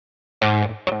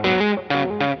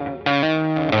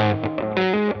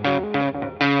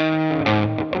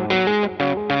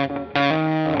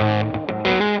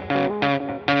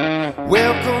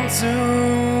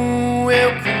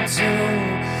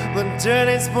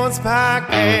Sports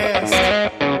Podcast.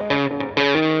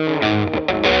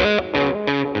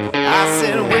 I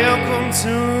said welcome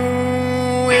to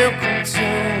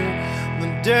the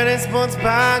Dirty Sports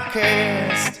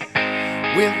Podcast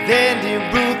with Andy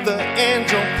Ruther and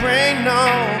Joe Prano.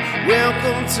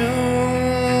 Welcome to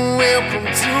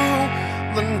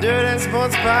the Dirty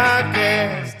Sports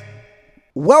Podcast.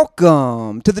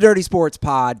 Welcome to the Dirty Sports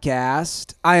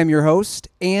Podcast. I am your host,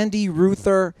 Andy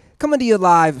Ruther, coming to you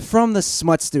live from the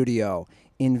Smut Studio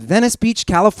in Venice Beach,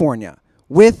 California,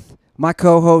 with my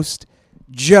co-host,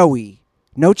 Joey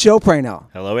No Chill Prano.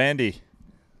 Hello, Andy.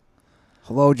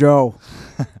 Hello, Joe.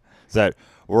 Is that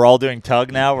we're all doing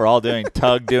tug now? We're all doing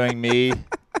tug doing me.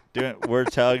 We're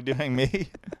tug doing me.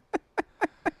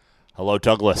 Hello,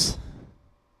 Tugless.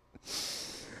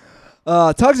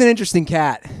 Tug's an interesting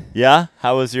cat. Yeah?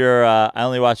 How was your I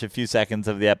only watched a few seconds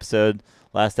of the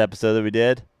last episode that we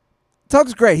did.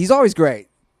 Tug's great. He's always great.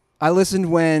 I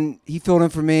listened when he filled in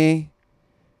for me.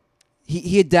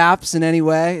 He adapts in any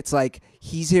way. It's like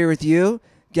he's here with you,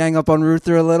 gang up on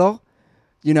Ruther a little.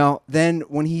 You know, then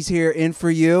when he's here in for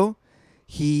you,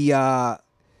 he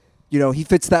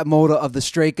fits that mold of the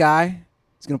straight guy.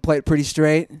 He's going to play it pretty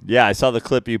straight. Yeah, I saw the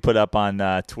clip you put up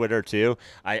on Twitter, too.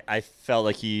 I felt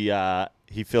like he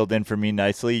filled in for me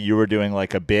nicely. You were doing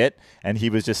like a bit, and he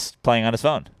was just playing on his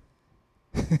phone.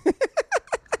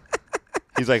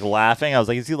 He's like laughing. I was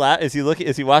like, is he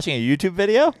watching a YouTube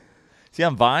video? Is he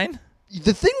on Vine?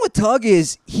 The thing with Tug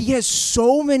is he has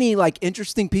so many like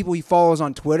interesting people he follows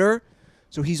on Twitter,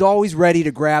 so he's always ready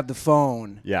to grab the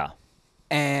phone. Yeah.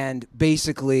 And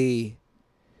basically,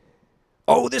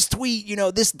 this tweet,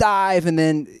 this dive,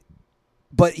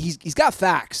 but he's got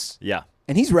facts. Yeah.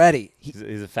 And he's ready.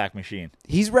 He's a fact machine.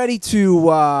 He's ready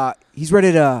to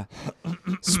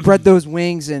spread those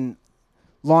wings and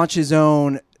launch his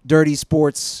own Dirty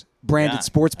Sports branded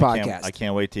sports podcast. I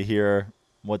can't wait to hear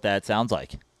what that sounds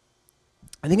like.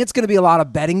 I think it's going to be a lot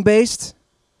of betting based.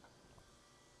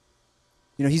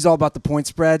 He's all about the point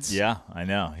spreads. Yeah, I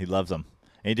know. He loves them.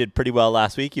 And he did pretty well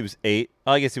last week. He was 8.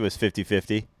 Oh, I guess he was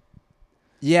 50-50.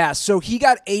 Yeah, so he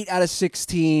got 8 out of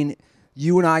 16.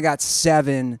 You and I got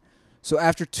 7. So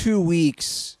after 2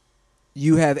 weeks,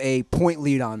 you have a point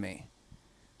lead on me.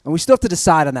 And we still have to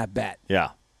decide on that bet. Yeah.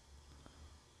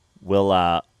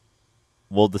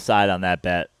 We'll decide on that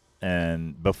bet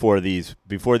and before these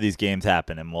games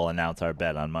happen, and we'll announce our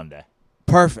bet on Monday.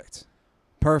 Perfect.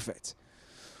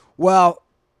 Well,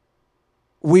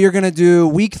 we are going to do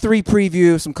Week 3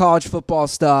 preview, some college football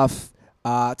stuff,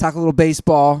 talk a little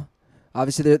baseball.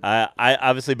 Obviously,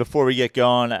 obviously before we get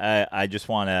going, I just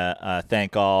want to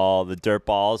thank all the dirt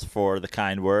balls for the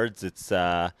kind words. It's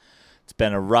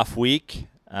been a rough week,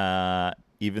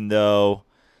 even though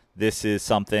this is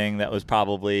something that was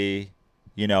probably,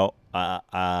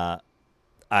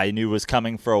 I knew was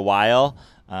coming for a while.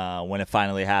 When it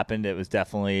finally happened, it was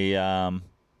definitely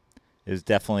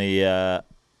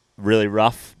really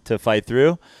rough to fight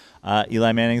through.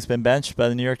 Eli Manning's been benched by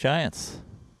the New York Giants.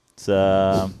 It's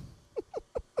the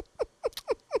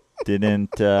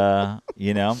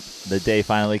day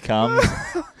finally comes.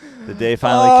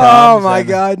 Oh my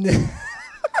God.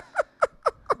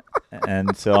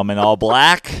 And so I'm in all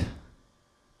black.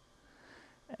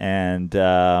 And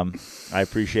I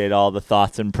appreciate all the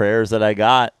thoughts and prayers that I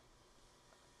got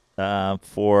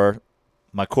for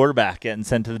my quarterback getting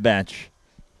sent to the bench.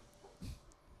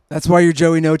 That's why you're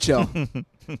Joey No Chill.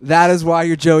 That is why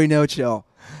you're Joey No Chill.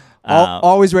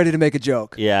 Always ready to make a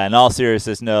joke. Yeah, in all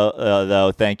seriousness,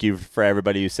 though, thank you for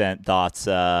everybody who sent thoughts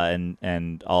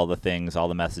and all the things, all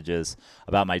the messages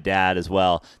about my dad as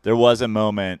well. There was a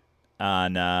moment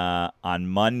on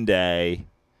Monday,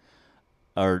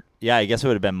 I guess it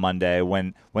would have been Monday,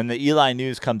 when the Eli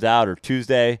news comes out, or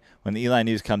Tuesday, when the Eli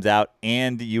news comes out,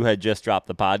 and you had just dropped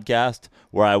the podcast,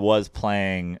 where I was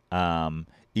playing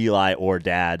Eli or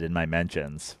Dad in my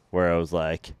mentions, where I was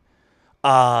like,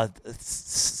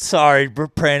 sorry,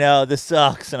 Prano, this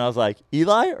sucks. And I was like,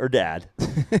 Eli or Dad?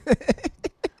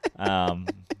 I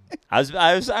was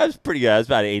pretty good. I was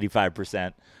about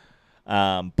 85%.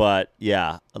 But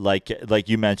yeah, like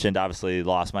you mentioned, obviously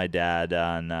lost my dad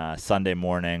on Sunday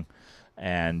morning,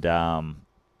 and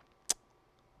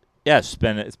it's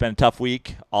been a tough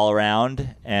week all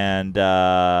around, and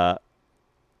I'll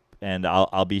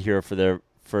be here for the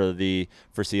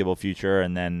foreseeable future,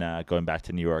 and then going back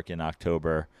to New York in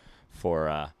October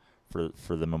for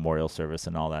the memorial service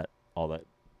and all that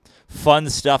fun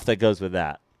stuff that goes with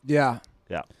that. Yeah.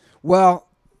 Yeah. Well,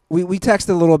 we texted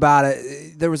a little about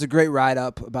it. There was a great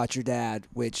write-up about your dad,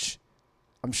 which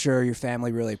I'm sure your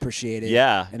family really appreciated it.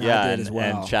 Yeah, and yeah, I did as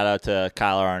well. and shout out to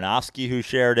Kyle Aronofsky who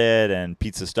shared it, and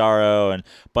Pizza Staro, and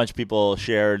a bunch of people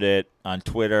shared it on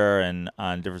Twitter and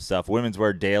on different stuff. Women's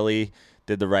Wear Daily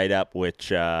did the write-up, which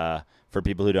for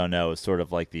people who don't know is sort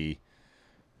of like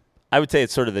I would say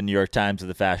it's sort of the New York Times of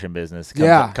the fashion business.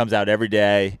 It comes out every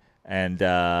day, and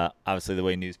obviously the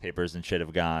way newspapers and shit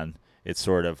have gone, it's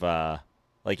sort of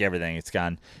like everything. It's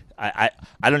gone. I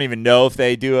don't even know if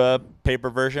they do a paper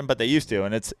version, but they used to,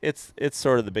 and it's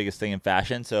sort of the biggest thing in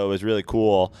fashion. So it was really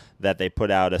cool that they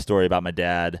put out a story about my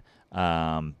dad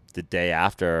the day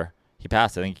after he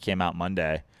passed. I think he came out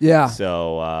Monday. Yeah.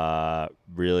 So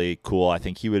really cool. I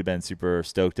think he would have been super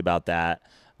stoked about that.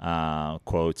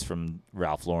 Quotes from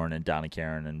Ralph Lauren and Donna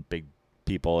Karan and big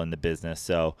people in the business.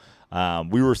 So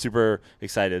we were super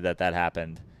excited that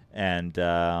happened, and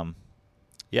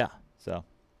yeah. So.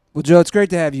 Well, Joe, it's great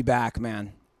to have you back,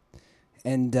 man.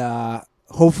 And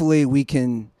hopefully we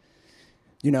can,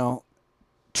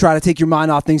 try to take your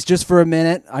mind off things just for a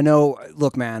minute. I know,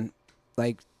 look, man,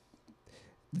 like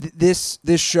this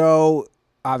show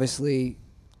obviously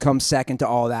comes second to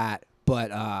all that,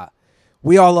 but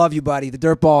we all love you, buddy. The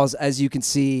Dirtballs, as you can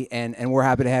see, and we're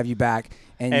happy to have you back.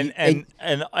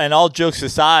 And all jokes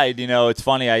aside, it's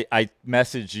funny. I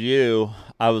messaged you.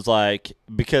 I was like,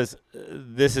 because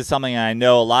this is something I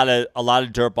know a lot of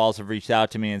dirtballs have reached out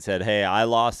to me and said, hey, I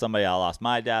lost somebody. I lost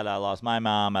my dad. I lost my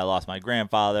mom. I lost my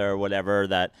grandfather, or whatever,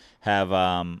 that have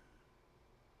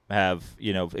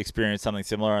experienced something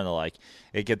similar, and they're like,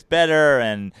 it gets better,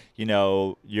 and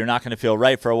you're not going to feel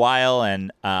right for a while.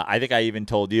 And I think I even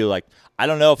told you, like, I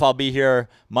don't know if I'll be here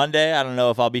Monday. I don't know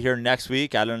if I'll be here next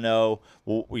week. I don't know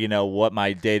what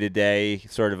my day-to-day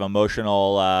sort of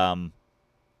emotional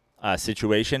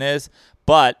situation is,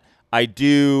 but I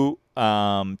do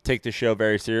take the show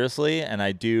very seriously, and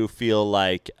I do feel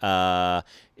like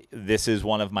this is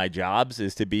one of my jobs,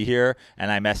 is to be here.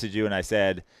 And I messaged you and I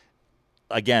said,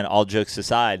 again, all jokes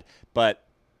aside, but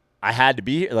I had to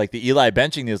be here. Like the Eli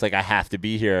benching news, like I have to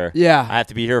be here. Yeah. I have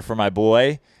to be here for my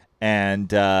boy.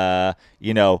 And,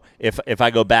 if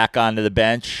I go back onto the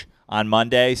bench on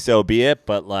Monday, so be it.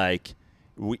 But like,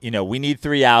 we need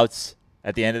 3 outs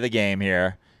at the end of the game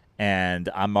here. And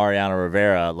I'm Mariano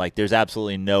Rivera. Like, there's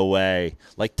absolutely no way.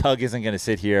 Like, Tug isn't going to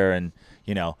sit here and,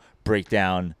 break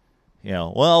down,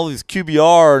 well, these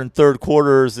QBR in third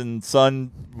quarters and sun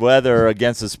weather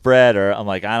against the spread. Or I'm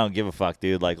like, I don't give a fuck,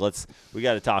 dude. Like, we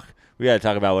got to talk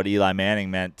about what Eli Manning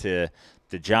meant to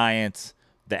the Giants,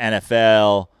 the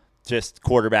NFL, just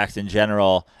quarterbacks in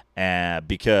general,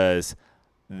 because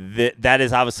that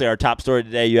is obviously our top story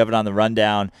today. You have it on the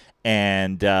rundown.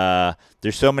 And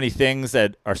there's so many things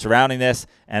that are surrounding this,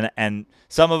 and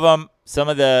some of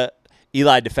the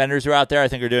Eli defenders who are out there, I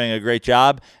think, are doing a great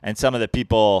job, and some of the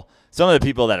people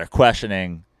that are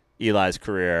questioning Eli's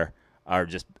career are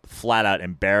just flat out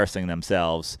embarrassing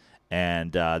themselves,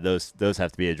 and those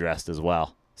have to be addressed as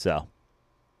well. So,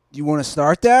 you want to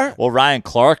start there? Well, Ryan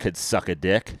Clark could suck a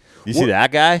dick. You see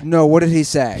that guy? No, what did he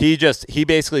say? He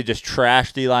basically just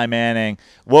trashed Eli Manning.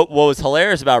 What was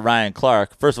hilarious about Ryan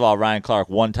Clark, first of all, Ryan Clark,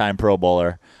 one-time Pro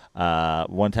Bowler,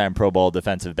 one-time Pro Bowl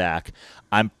defensive back.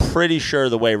 I'm pretty sure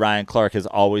the way Ryan Clark has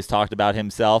always talked about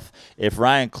himself, if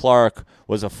Ryan Clark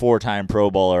was a 4-time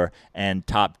Pro Bowler and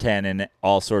top 10 in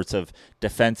all sorts of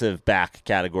defensive back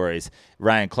categories,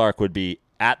 Ryan Clark would be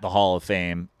at the Hall of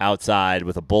Fame outside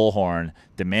with a bullhorn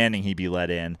demanding he be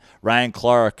let in. Ryan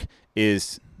Clark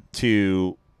is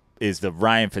the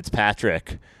Ryan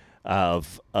Fitzpatrick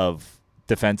of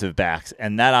defensive backs,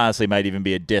 and that honestly might even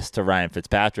be a diss to Ryan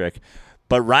Fitzpatrick.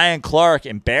 But Ryan Clark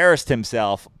embarrassed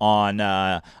himself on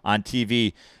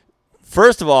TV.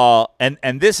 First of all, and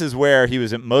this is where he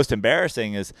was most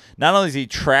embarrassing, is not only is he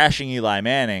trashing Eli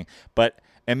Manning, but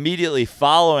immediately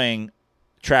following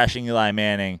trashing Eli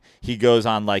Manning, he goes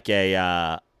on like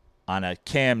a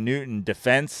Cam Newton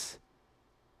defense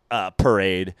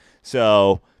parade.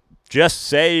 So just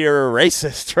say you're a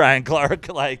racist, Ryan Clark.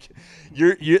 Like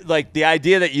you're like the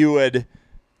idea that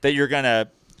you're gonna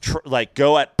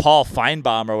go at Paul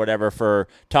Feinbaum or whatever for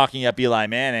talking up Eli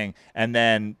Manning, and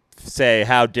then say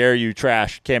how dare you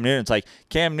trash Cam Newton. It's like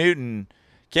Cam Newton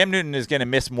is gonna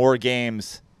miss more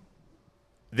games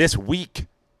this week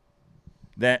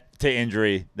to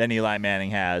injury than Eli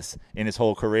Manning has in his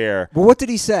whole career. Well, what did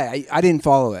he say? I didn't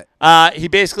follow it. He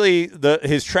basically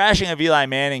his trashing of Eli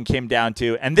Manning came down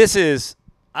to, and this is,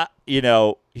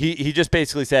 he just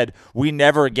basically said, we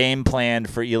never game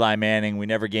planned for Eli Manning. We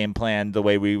never game planned the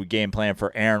way we would game plan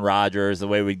for Aaron Rodgers, the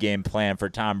way we'd game plan for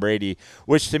Tom Brady,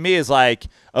 which to me is like,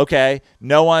 okay,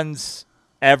 no one's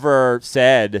ever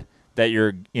said that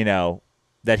you're,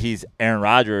 that he's Aaron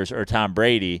Rodgers or Tom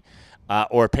Brady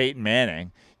or Peyton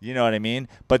Manning. You know what I mean?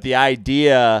 But the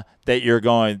idea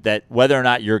that whether or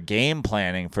not you're game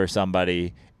planning for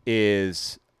somebody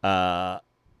is a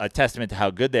testament to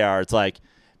how good they are. It's like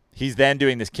he's then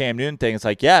doing this Cam Newton thing. It's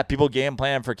like, yeah, people game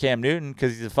plan for Cam Newton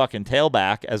because he's a fucking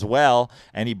tailback as well,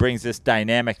 and he brings this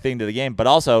dynamic thing to the game. But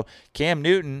also, Cam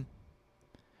Newton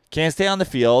can't stay on the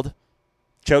field,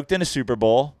 choked in a Super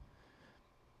Bowl,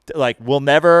 like will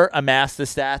never amass the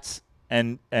stats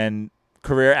and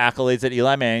career accolades that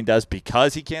Eli Manning does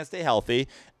because he can't stay healthy.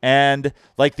 And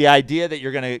like the idea that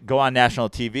you're going to go on national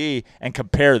TV and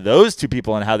compare those two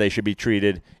people and how they should be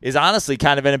treated is honestly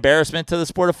kind of an embarrassment to the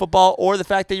sport of football, or the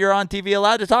fact that you're on TV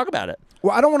allowed to talk about it.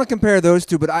 Well, I don't want to compare those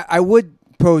two, but I would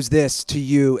pose this to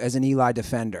you as an Eli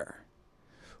defender.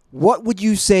 What would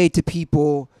you say to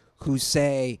people who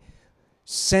say,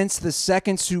 since the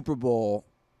second Super Bowl,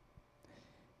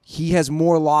 he has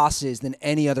more losses than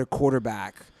any other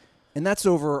quarterback? And that's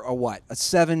over a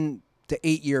 7 to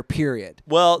 8 year period.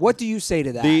 Well, what do you say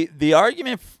to that? The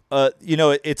argument,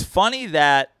 it's funny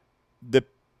that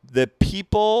the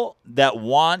people that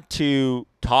want to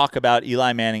talk about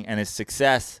Eli Manning and his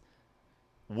success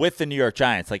with the New York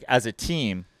Giants, like as a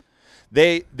team,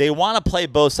 they want to play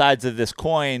both sides of this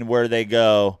coin where they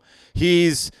go,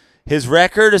 his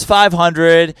record is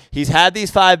 500. He's had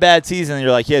these 5 bad seasons. And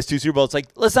you're like, he has 2 Super Bowls. It's like,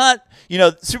 let's not,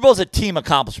 Super Bowl is a team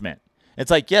accomplishment. It's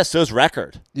like, yes, so's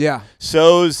record. Yeah.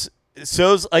 So's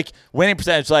like winning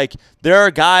percentage. Like there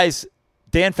are guys,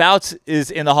 Dan Fouts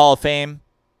is in the Hall of Fame,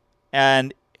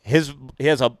 and he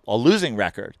has a losing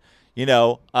record.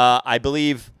 I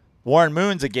believe Warren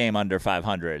Moon's a game under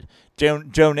 500. Joe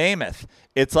Namath.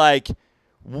 It's like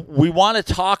we want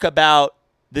to talk about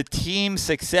the team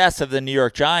success of the New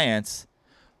York Giants,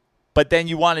 but then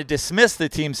you want to dismiss the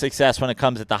team success when it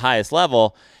comes at the highest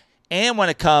level, and when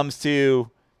it comes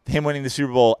to him winning the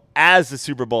Super Bowl as the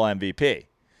Super Bowl MVP.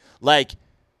 Like,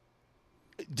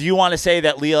 do you want to say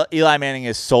that Eli Manning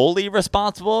is solely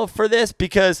responsible for this?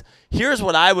 Because here's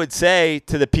what I would say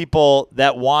to the people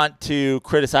that want to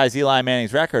criticize Eli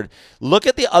Manning's record. Look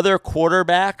at the other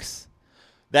quarterbacks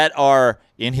that are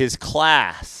in his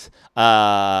class.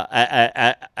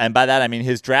 And by that I mean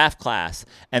his draft class,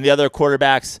 and the other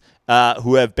quarterbacks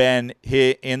who have been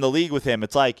in the league with him.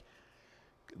 It's like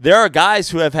there are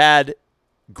guys who have had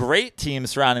great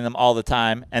teams surrounding them all the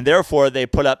time, and therefore they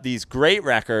put up these great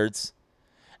records,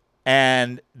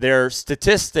 and their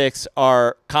statistics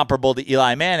are comparable to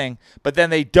Eli Manning, but then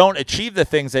they don't achieve the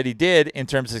things that he did in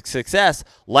terms of success,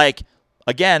 like,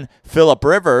 again, Phillip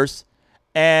Rivers,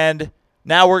 and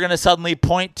now we're going to suddenly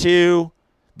point to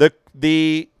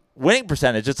the winning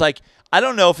percentage. It's like, I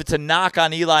don't know if it's a knock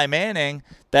on Eli Manning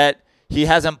that he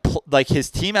hasn't, his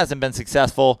team hasn't been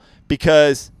successful,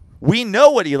 because we know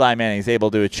what Eli Manning is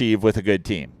able to achieve with a good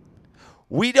team.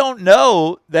 We don't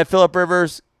know that Phillip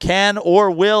Rivers can or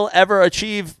will ever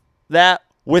achieve that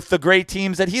with the great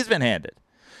teams that he's been handed.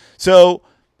 So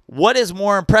what is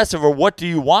more impressive, or what do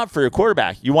you want for your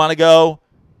quarterback? You want to go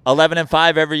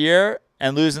 11-5 every year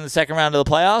and lose in the second round of the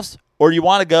playoffs? Or do you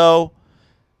want to go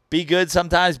be good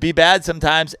sometimes, be bad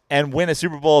sometimes, and win a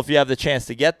Super Bowl if you have the chance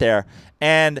to get there?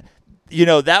 And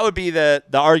that would be the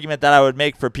argument that I would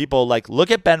make for people. Like,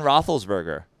 look at Ben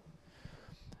Roethlisberger.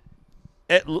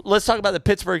 Let's talk about the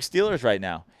Pittsburgh Steelers right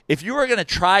now. If you were going to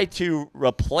try to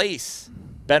replace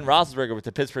Ben Roethlisberger with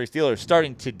the Pittsburgh Steelers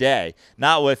starting today,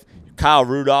 not with Kyle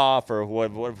Rudolph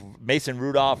or Mason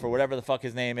Rudolph or whatever the fuck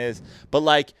his name is, but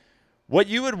like what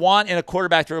you would want in a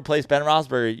quarterback to replace Ben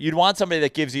Roethlisberger, you'd want somebody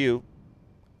that gives you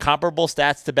comparable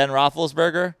stats to Ben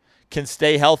Roethlisberger, can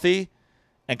stay healthy,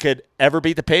 and could ever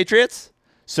beat the Patriots.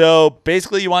 So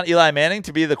basically you want Eli Manning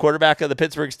to be the quarterback of the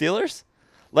Pittsburgh Steelers?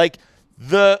 Like,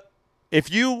 if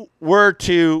you were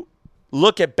to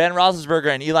look at Ben Roethlisberger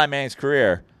and Eli Manning's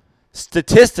career,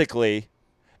 statistically,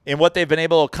 in what they've been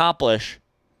able to accomplish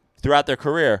throughout their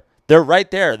career, they're right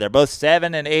there. They're both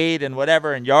 7 and 8 and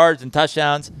whatever in yards and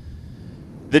touchdowns.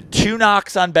 The 2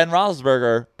 knocks on Ben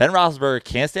Roethlisberger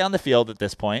can't stay on the field at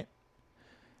this point.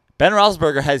 Ben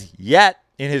Roethlisberger has yet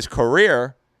in his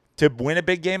career to win a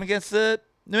big game against the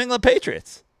New England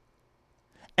Patriots.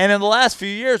 And in the last few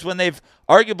years, when they've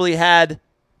arguably had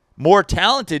more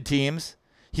talented teams,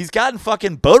 he's gotten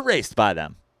fucking boat raced by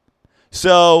them.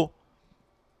 So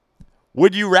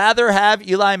would you rather have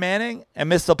Eli Manning and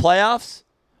miss the playoffs?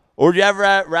 Or would you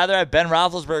rather have Ben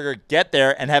Roethlisberger get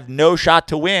there and have no shot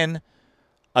to win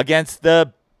against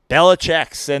the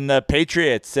Belichicks and the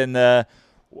Patriots and the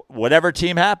whatever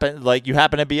team you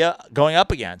happen to be going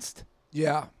up against?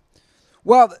 Yeah.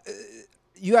 Well,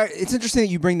 it's interesting that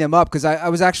you bring them up, because I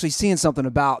was actually seeing something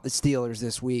about the Steelers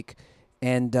this week,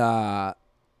 And I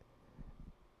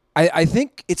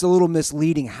think it's a little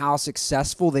misleading how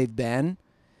successful they've been.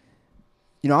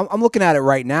 You know, I'm looking at it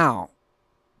right now.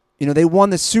 You know, they won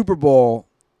the Super Bowl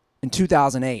in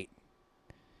 2008.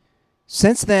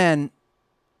 Since then,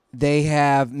 they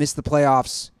have missed the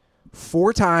playoffs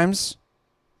 4 times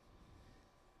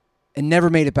and never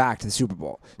made it back to the Super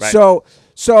Bowl. Right.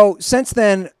 So since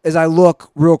then, as I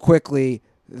look real quickly,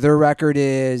 their record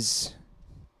is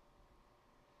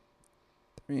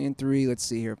 3-3. Let's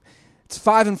see here. It's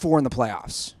 5-4 in the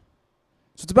playoffs.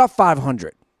 So it's about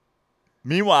 500.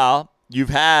 Meanwhile, you've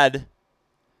had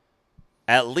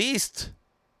at least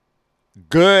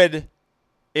good,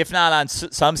 if not on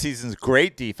some seasons,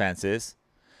 great defenses.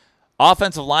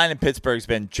 Offensive line in Pittsburgh's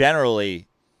been generally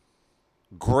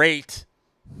great.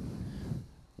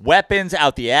 Weapons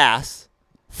out the ass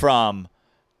from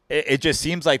it just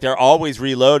seems like they're always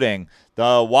reloading.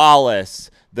 The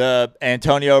Wallace, the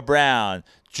Antonio Brown,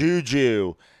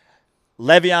 Juju,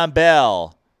 Le'Veon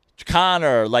Bell,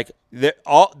 Connor, like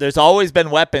there's always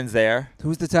been weapons there.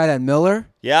 Who's the tight end? Miller?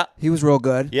 Yeah. He was real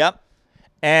good. Yep.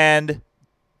 And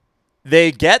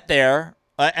they get there,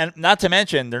 and not to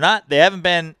mention they haven't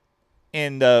been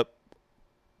in the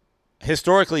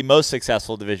historically most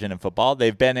successful division in football.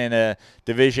 They've been in a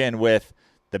division with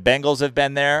the Bengals have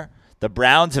been there. The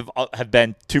Browns have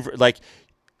been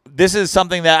this is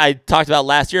something that I talked about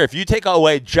last year. If you take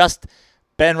away just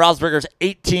Ben Roethlisberger's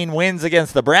 18 wins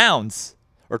against the Browns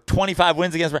or 25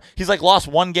 wins against the Browns, he's like lost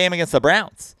 1 game against the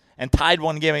Browns and tied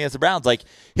 1 game against the Browns. Like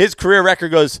his career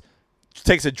record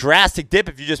takes a drastic dip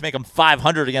if you just make him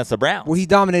 500 against the Browns. Well, he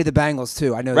dominated the Bengals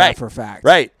too. I know that for a fact.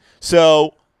 Right.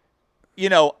 So, you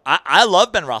know, I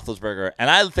love Ben Roethlisberger, and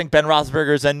I think Ben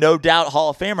Roethlisberger is a no doubt Hall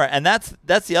of Famer. And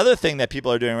that's the other thing that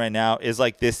people are doing right now is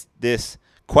like this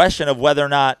question of whether or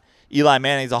not Eli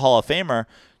Manning's a Hall of Famer,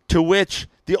 to which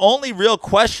the only real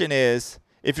question is,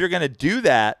 if you're going to do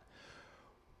that,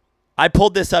 I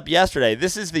pulled this up yesterday.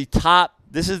 This is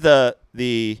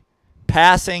the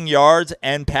passing yards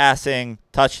and passing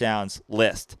touchdowns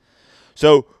list.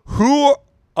 So who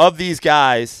of these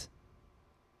guys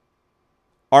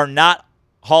are not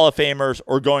Hall of Famers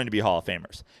or going to be Hall of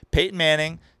Famers? Peyton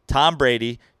Manning, Tom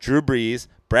Brady, Drew Brees,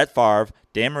 Brett Favre,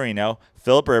 Dan Marino,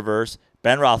 Phillip Rivers,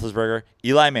 Ben Roethlisberger,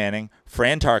 Eli Manning,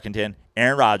 Fran Tarkenton,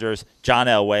 Aaron Rodgers, John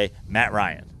Elway, Matt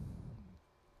Ryan.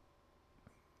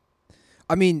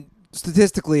 I mean,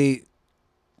 statistically,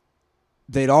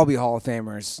 they'd all be Hall of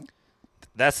Famers.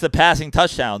 That's the passing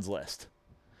touchdowns list.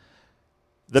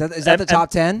 Is that the top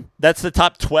 10? That's the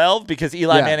top 12 because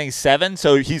Eli Manning's 7,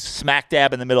 so he's smack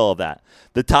dab in the middle of that.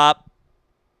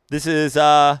 This is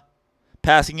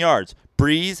passing yards.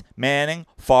 Brees, Manning,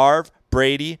 Favre,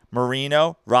 Brady,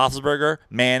 Marino, Roethlisberger,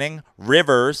 Manning,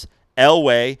 Rivers,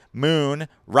 Elway, Moon,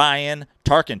 Ryan,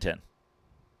 Tarkenton.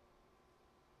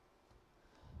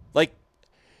 Like,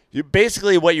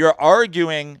 basically what you're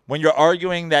arguing when you're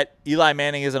arguing that Eli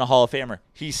Manning isn't a Hall of Famer,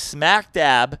 he's smack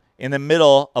dab in the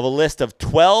middle of a list of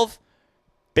 12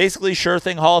 basically sure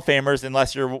thing Hall of Famers,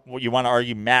 unless you want to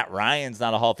argue Matt Ryan's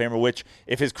not a Hall of Famer, which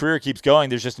if his career keeps going,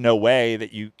 there's just no way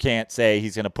that you can't say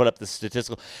he's going to put up the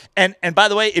statistical. And by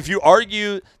the way, if you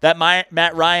argue that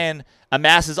Matt Ryan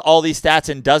amasses all these stats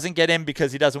and doesn't get in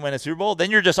because he doesn't win a Super Bowl,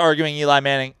 then you're just arguing Eli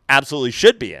Manning absolutely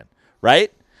should be in,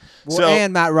 right? Well,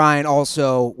 and Matt Ryan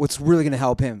also, what's really going to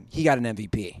help him, he got an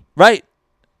MVP. Right.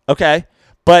 Okay.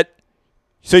 But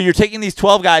so you're taking these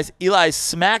 12 guys, Eli's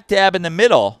smack dab in the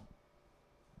middle,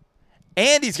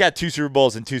 and he's got 2 Super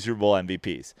Bowls and 2 Super Bowl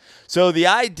MVPs. So the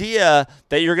idea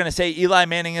that you're going to say Eli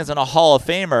Manning isn't a Hall of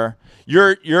Famer,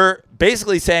 you're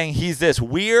basically saying he's this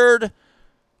weird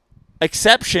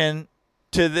exception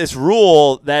to this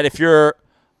rule that if you're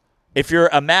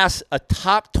amass a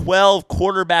top 12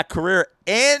 quarterback career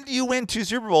and you win 2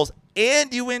 Super Bowls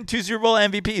and you win 2 Super Bowl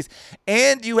MVPs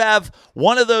and you have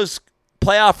one of those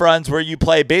playoff runs where you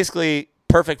play basically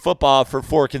perfect football for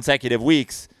 4 consecutive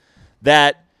weeks,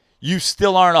 that you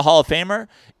still aren't a Hall of Famer,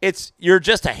 you're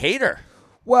just a hater.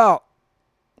 Well,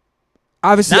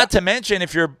 obviously, not to mention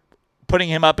if you're putting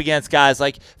him up against guys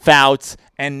like Fouts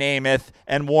and Namath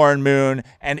and Warren Moon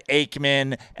and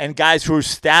Aikman and guys whose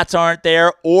stats aren't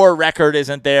there or record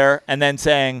isn't there, and then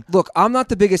saying, look, I'm not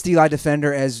the biggest Eli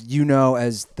defender, as you know,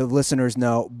 as the listeners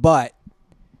know, but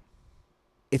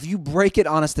if you break it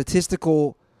on a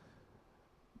statistical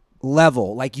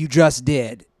level like you just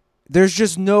did, there's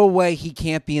just no way he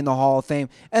can't be in the Hall of Fame.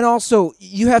 And also,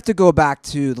 you have to go back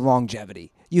to the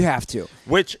longevity. You have to.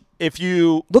 Which, if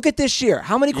you look at this year,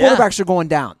 how many quarterbacks are going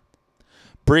down?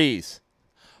 Brees,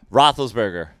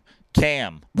 Roethlisberger,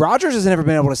 Cam. Rodgers has never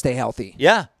been able to stay healthy.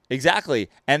 Yeah. Exactly.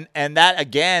 And that,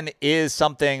 again, is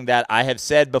something that I have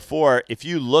said before. If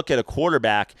you look at a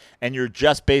quarterback and you're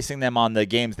just basing them on the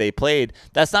games they played,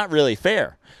 that's not really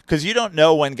fair because you don't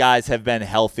know when guys have been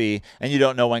healthy and you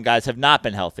don't know when guys have not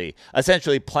been healthy.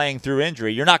 Essentially playing through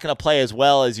injury. You're not going to play as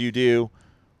well as you do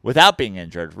without being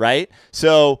injured, right?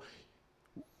 So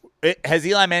has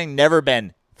Eli Manning never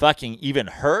been fucking even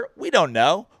hurt? We don't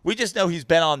know. We just know he's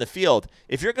been on the field.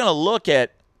 If you're going to look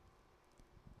at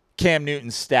Cam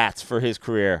Newton's stats for his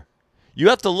career, you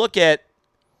have to look at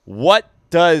what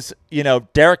does,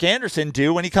 Derek Anderson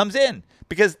do when he comes in,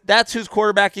 because that's who's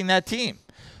quarterbacking that team.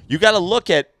 You got to look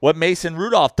at what Mason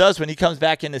Rudolph does when he comes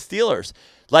back into Steelers.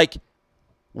 Like,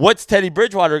 what's Teddy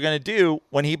Bridgewater going to do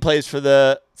when he plays for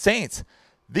the Saints?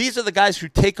 These are the guys who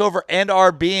take over and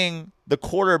are being the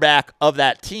quarterback of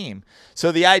that team.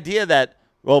 So the idea that,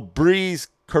 Brees'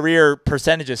 career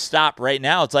percentages stop right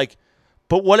now, it's like,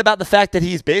 but what about the fact that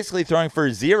he's basically throwing for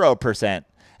 0%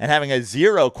 and having a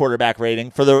 0 quarterback rating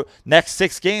for the next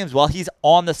 6 games while he's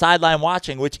on the sideline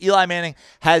watching, which Eli Manning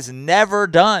has never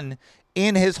done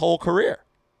in his whole career,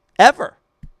 ever,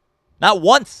 not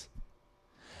once.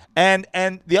 And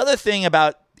the other thing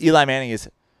about Eli Manning is,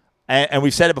 and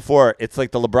we've said it before, it's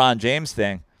like the LeBron James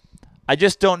thing. I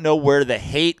just don't know where the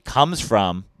hate comes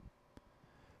from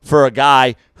for a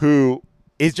guy who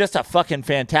is just a fucking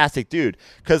fantastic dude.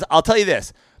 Because I'll tell you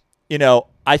this,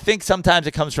 I think sometimes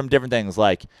it comes from different things.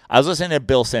 Like, I was listening to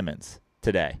Bill Simmons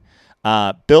today.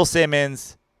 Bill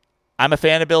Simmons, I'm a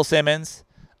fan of Bill Simmons.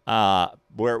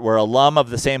 We're alum of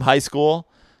the same high school.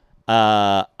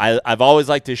 I've always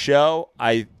liked his show.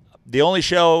 The only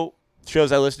shows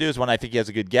I listen to is when I think he has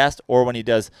a good guest or when he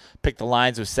does Pick the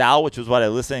Lines with Sal, which was what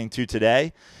I'm listening to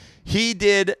today. He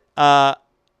trashes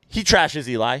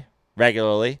Eli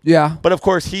regularly. Yeah. But of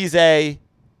course he's a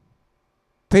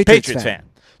Patriots fan.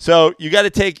 So you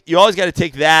always got to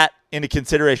take that into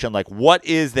consideration. Like, what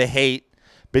is the hate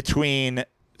between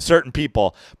certain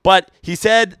people? But he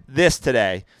said this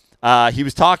today. He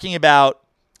was talking about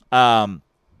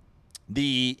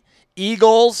the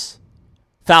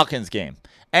Eagles-Falcons game.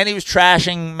 And he was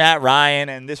trashing Matt Ryan,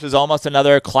 and this was almost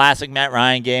another classic Matt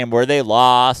Ryan game where they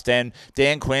lost, and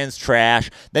Dan Quinn's trash.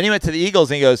 Then he went to the Eagles,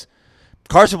 and he goes,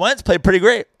 Carson Wentz played pretty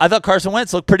great. I thought Carson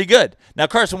Wentz looked pretty good. Now,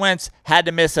 Carson Wentz had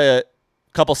to miss a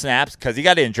couple snaps because he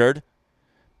got injured,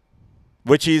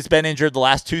 which he's been injured the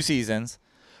last 2 seasons.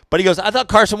 But he goes, I thought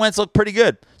Carson Wentz looked pretty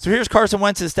good. So here's Carson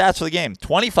Wentz's stats for the game.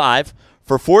 25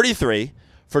 for 43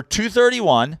 for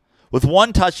 231 with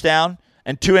 1 touchdown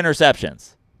and 2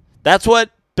 interceptions. That's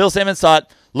what Bill Simmons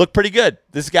thought looked pretty good.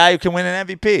 This guy who can win an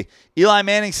MVP. Eli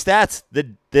Manning's stats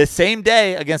the same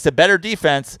day against a better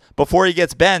defense before he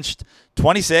gets benched,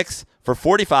 26 for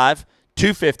 45,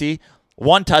 250,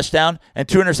 1 touchdown, and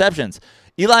 2 interceptions.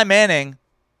 Eli Manning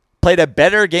played a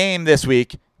better game this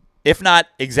week, if not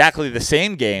exactly the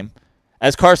same game,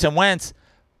 as Carson Wentz.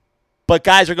 But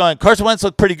guys are going, Carson Wentz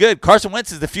looked pretty good. Carson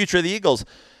Wentz is the future of the Eagles.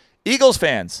 Eagles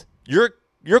fans, your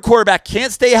quarterback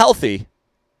can't stay healthy.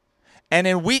 And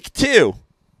in week 2,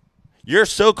 your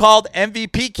so-called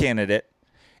MVP candidate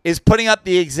is putting up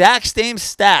the exact same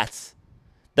stats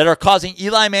that are causing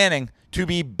Eli Manning to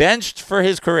be benched for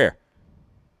his career.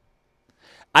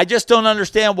 I just don't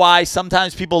understand why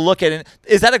sometimes people look at it.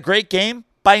 Is that a great game?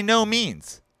 By no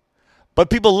means. But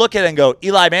people look at it and go,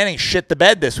 Eli Manning shit the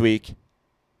bed this week,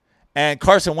 and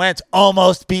Carson Wentz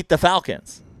almost beat the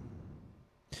Falcons.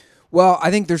 Well,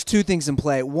 I think there's 2 things in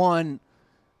play. One,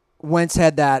 Wentz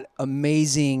had that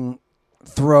amazing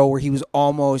throw where he was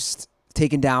almost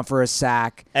taken down for a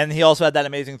sack. And he also had that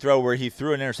amazing throw where he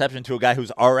threw an interception to a guy who's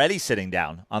already sitting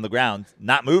down on the ground,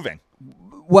 not moving.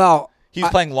 Well, he's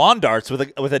playing lawn darts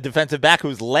with a defensive back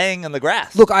who's laying in the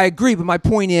grass. Look, I agree, but my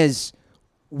point is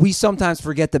we sometimes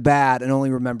forget the bad and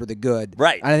only remember the good.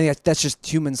 Right. And I think that's just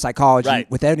human psychology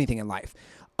with anything in life.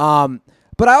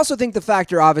 But I also think the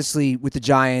factor, obviously, with the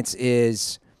Giants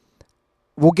is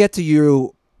we'll get to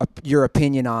your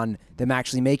opinion on them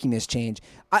actually making this change.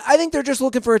 I think they're just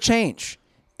looking for a change.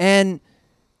 And,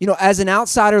 as an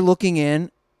outsider looking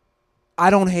in, I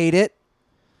don't hate it.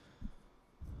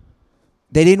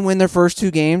 They didn't win their first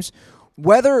 2 games.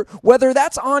 Whether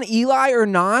that's on Eli or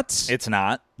not. It's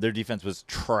not. Their defense was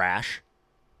trash.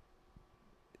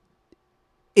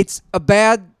 It's a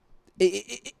bad...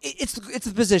 It's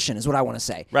the position is what I want to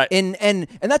say. Right. And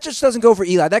that just doesn't go for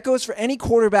Eli. That goes for any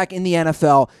quarterback in the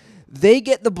NFL. They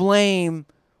get the blame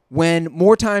when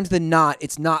more times than not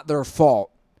it's not their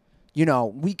fault.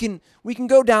 We can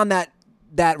go down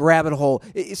that rabbit hole,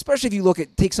 especially if you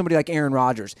take somebody like Aaron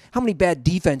Rodgers. How many bad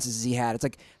defenses has he had? It's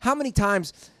like, how many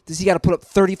times does he got to put up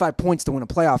 35 points to win a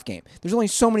playoff game? There's only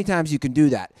so many times you can do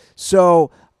that. So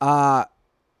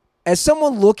As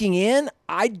someone looking in,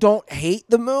 I don't hate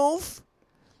the move.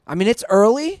 I mean, it's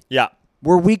early. Yeah.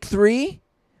 We're week 3.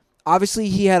 Obviously,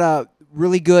 he had a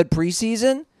really good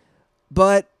preseason,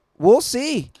 but we'll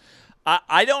see.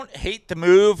 I don't hate the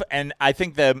move, and I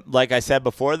think like I said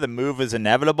before, the move is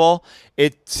inevitable.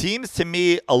 It seems to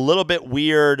me a little bit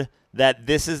weird that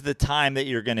this is the time that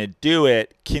you're going to do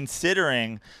it,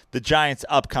 considering the Giants'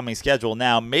 upcoming schedule.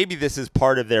 Now, maybe this is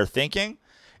part of their thinking,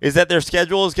 is that their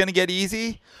schedule is going to get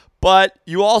easy, but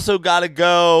you also got to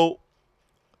go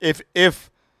if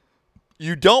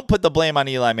you don't put the blame on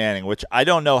Eli Manning, which I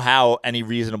don't know how any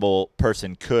reasonable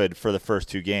person could for the first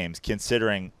 2 games,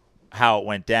 considering how it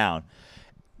went down.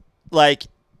 Like,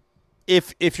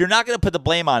 if you're not going to put the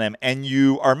blame on him and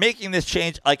you are making this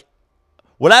change, like,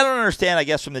 what I don't understand, I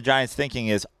guess, from the Giants' thinking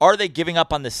is, are they giving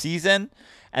up on the season,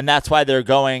 and that's why they're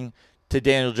going to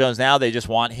Daniel Jones now? They just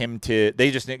want him to –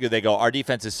 they go, our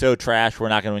defense is so trash, we're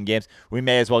not going to win games. We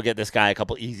may as well get this guy a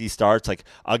couple easy starts, like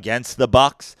against the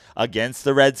Bucs, against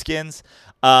the Redskins.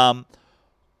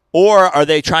 Or are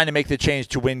they trying to make the change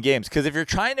to win games? Because if you're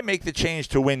trying to make the change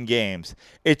to win games,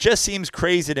 it just seems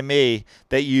crazy to me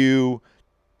that you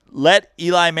let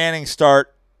Eli Manning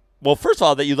start. Well, first of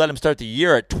all, that you let him start the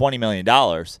year at $20 million,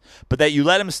 but that you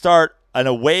let him start an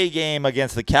away game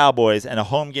against the Cowboys and a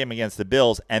home game against the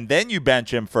Bills, and then you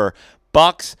bench him for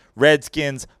Bucs,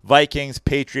 Redskins, Vikings,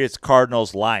 Patriots,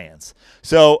 Cardinals, Lions.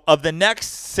 So of the next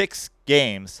 6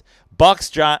 games,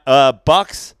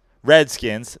 Bucs,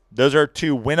 Redskins, those are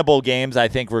 2 winnable games, I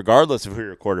think, regardless of who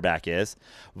your quarterback is.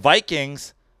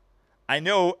 Vikings, I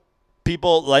know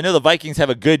the Vikings have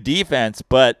a good defense,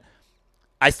 but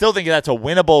I still think that's a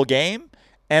winnable game.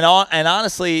 And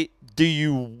honestly, do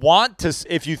you want to,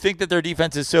 if you think that their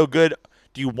defense is so good,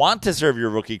 do you want to serve your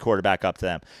rookie quarterback up to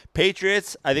them?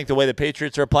 Patriots, I think the way the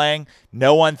Patriots are playing,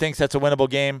 no one thinks that's a winnable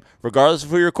game, regardless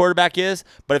of who your quarterback is.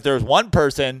 But if there's one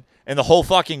person in the whole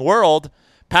fucking world,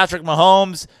 Patrick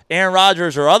Mahomes, Aaron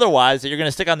Rodgers, or otherwise, that you're going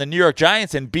to stick on the New York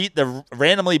Giants and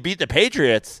randomly beat the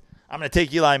Patriots, I'm going to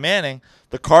take Eli Manning.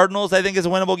 The Cardinals, I think, is a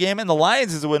winnable game, and the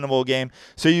Lions is a winnable game.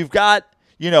 So you've got,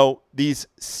 these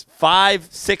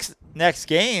 5-6 next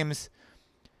games.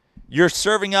 You're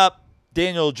serving up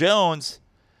Daniel Jones.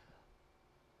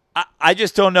 I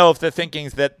just don't know if the thinking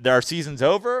is that our season's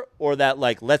over, or that,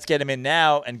 like, let's get him in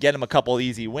now and get him a couple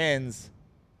easy wins,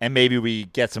 and maybe we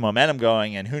get some momentum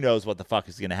going, and who knows what the fuck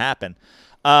is going to happen.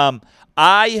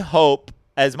 I hope,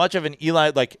 as much of an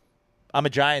I'm a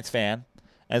Giants fan,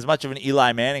 as much of an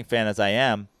Eli Manning fan as I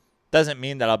am, doesn't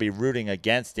mean that I'll be rooting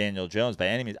against Daniel Jones by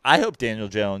any means. I hope Daniel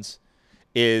Jones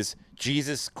is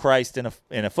Jesus Christ in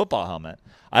a football helmet.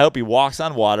 I hope he walks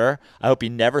on water. I hope he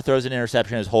never throws an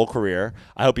interception his whole career.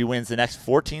 I hope he wins the next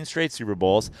 14 straight Super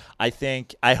Bowls. I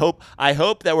hope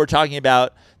that we're talking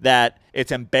about that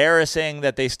it's embarrassing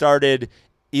that they started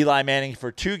Eli Manning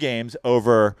for 2 games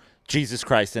over Jesus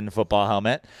Christ in a football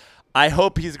helmet. I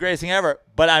hope he's the greatest thing ever.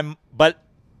 But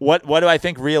what do I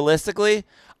think realistically?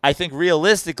 I think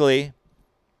realistically,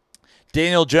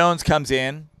 Daniel Jones comes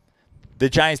in. The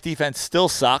Giants defense still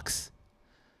sucks.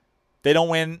 They don't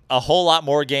win a whole lot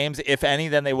more games, if any,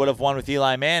 than they would have won with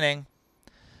Eli Manning.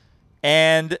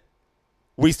 And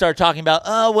we start talking about,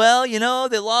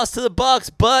 they lost to the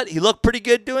Bucs, but he looked pretty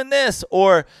good doing this.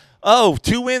 Or,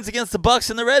 2 wins against the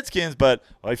Bucs and the Redskins, but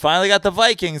we finally got the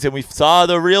Vikings, and we saw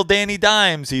the real Danny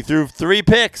Dimes. He threw 3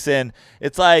 picks, and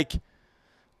it's like,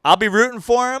 I'll be rooting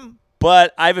for him,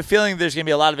 but I have a feeling there's going to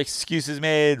be a lot of excuses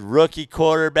made. Rookie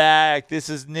quarterback, this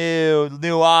is new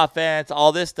offense,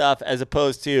 all this stuff, as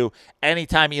opposed to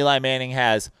anytime Eli Manning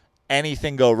has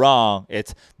anything go wrong,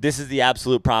 this is the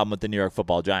absolute problem with the New York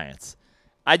Football Giants.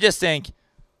 I just think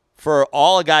for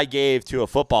all a guy gave to a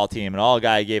football team and all a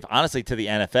guy gave, honestly, to the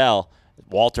NFL,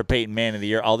 Walter Payton Man of the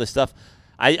Year, all this stuff,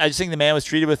 I just think the man was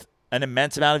treated with an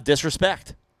immense amount of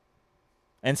disrespect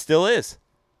and still is.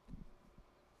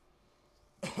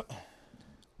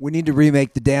 We need to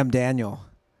remake the damn Daniel.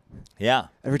 Yeah.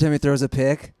 Every time he throws a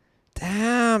pick,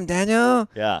 damn Daniel.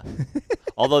 Yeah.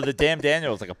 Although the damn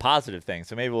Daniel is like a positive thing,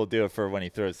 so maybe we'll do it for when he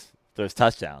throws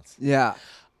touchdowns. Yeah.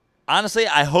 Honestly,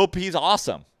 I hope he's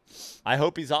awesome.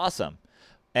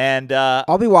 And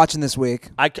I'll be watching this week.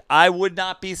 I would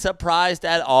not be surprised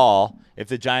at all if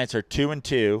the Giants are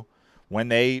 2-2 when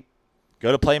they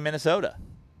go to play Minnesota.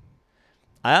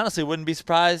 I honestly wouldn't be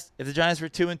surprised if the Giants were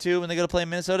 2-2 when they go to play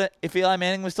Minnesota if Eli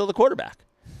Manning was still the quarterback.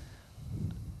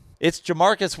 It's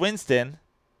Jamarcus Winston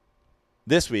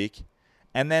this week,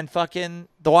 and then fucking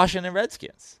the Washington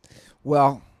Redskins.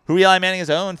 Well, who Eli Manning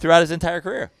has owned throughout his entire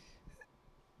career.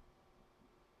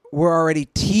 We're already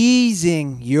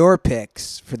teasing your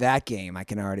picks for that game, I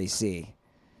can already see.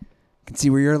 Can see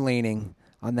where you're leaning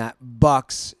on that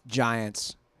Bucks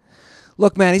Giants.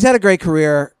 Look, man, he's had a great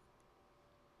career.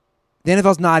 The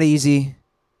NFL's not easy,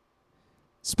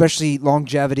 especially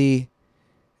longevity,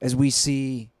 as we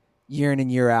see year in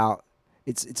and year out.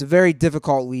 It's a very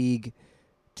difficult league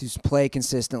to play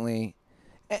consistently.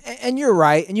 And you're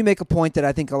right, and you make a point that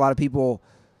I think a lot of people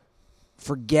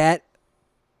forget.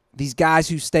 These guys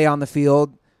who stay on the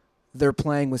field, they're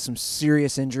playing with some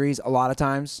serious injuries a lot of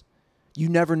times. You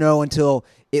never know until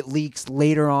it leaks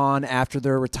later on after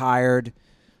they're retired,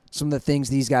 some of the things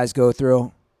these guys go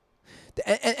through.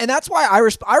 And that's why I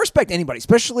respect anybody,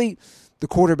 especially the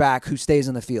quarterback who stays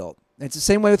on the field. It's the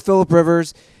same way with Phillip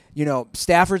Rivers. You know,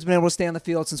 Stafford's been able to stay on the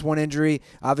field since one injury.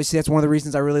 Obviously, that's one of the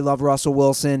reasons I really love Russell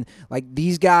Wilson. Like,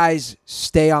 these guys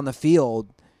stay on the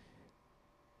field,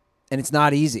 and it's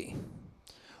not easy.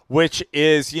 Which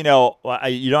is, you don't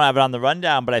have it on the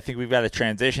rundown, but I think we've got to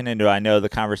transition into. I know the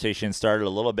conversation started a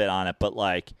little bit on it, but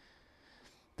like,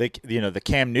 the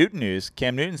Cam Newton news.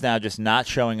 Cam Newton's now just not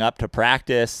showing up to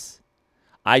practice.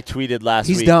 I tweeted last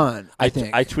week. He's done. I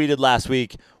think. I tweeted last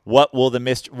week. What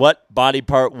body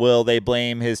part will they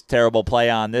blame his terrible play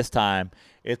on this time?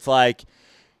 It's like,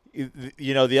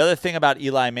 the other thing about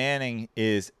Eli Manning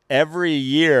is every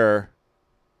year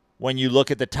when you look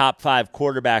at the top 5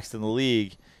 quarterbacks in the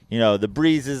league, the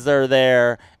Breezes are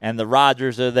there, and the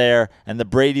Rodgers are there, and the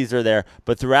Bradys are there.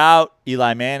 But throughout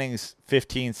Eli Manning's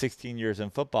 15, 16 years in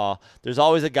football, there's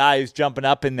always a guy who's jumping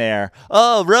up in there.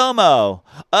 Oh, Romo.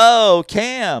 Oh,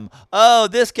 Cam. Oh,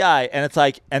 this guy. And it's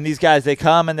like, and these guys, they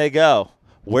come and they go.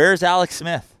 Where's Alex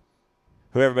Smith?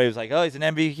 Who everybody was like, oh, he's an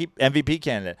MVP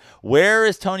candidate. Where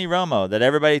is Tony Romo that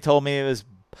everybody told me was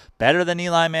better than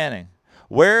Eli Manning?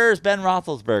 Where's Ben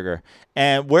Roethlisberger?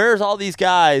 And where's all these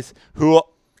guys who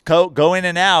go in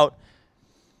and out,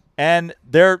 and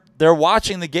they're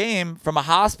watching the game from a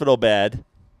hospital bed?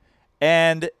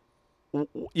 And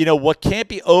what can't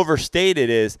be overstated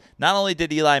is not only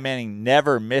did Eli Manning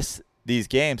never miss these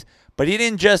games, but he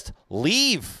didn't just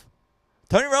leave.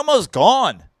 Tony Romo's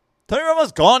gone. Tony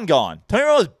Romo's gone. Tony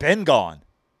Romo's been gone.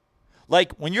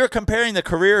 Like, when you're comparing the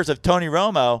careers of Tony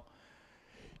Romo,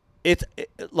 it's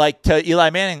like to Eli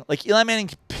Manning. Like, Eli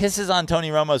Manning pisses on Tony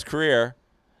Romo's career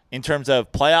in terms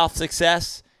of playoff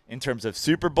success, in terms of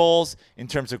Super Bowls, in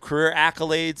terms of career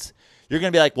accolades. You're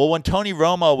going to be like, well, when Tony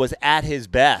Romo was at his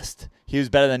best, he was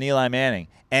better than Eli Manning.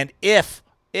 And if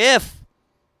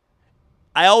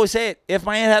I always say it, if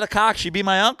my aunt had a cock, she'd be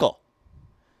my uncle.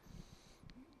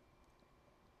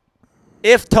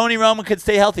 If Tony Romo could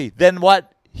stay healthy, then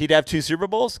what? He'd have 2 Super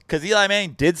Bowls? Because Eli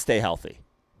Manning did stay healthy.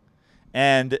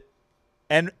 And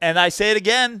I say it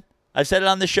again. I've said it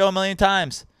on this show a million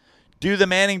times. Do the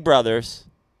Manning brothers,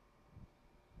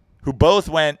 who both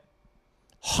went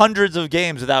hundreds of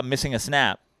games without missing a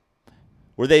snap,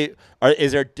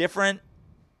 is there different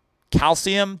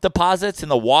calcium deposits in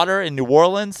the water in New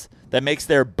Orleans that makes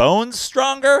their bones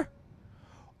stronger?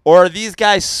 Or are these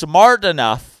guys smart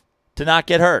enough to not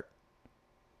get hurt?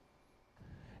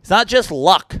 It's not just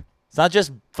luck. It's not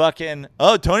just fucking,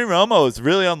 Tony Romo is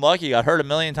really unlucky. Got hurt a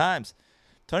million times.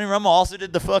 Tony Romo also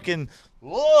did the fucking,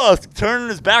 turning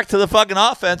his back to the fucking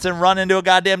offense and run into a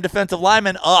goddamn defensive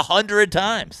lineman 100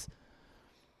 times.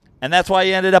 And that's why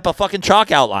he ended up a fucking chalk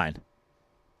outline.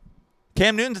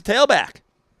 Cam Newton's a tailback.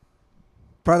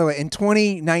 By the way, in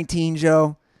 2019,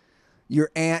 Joe,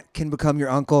 your aunt can become your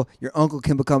uncle. Your uncle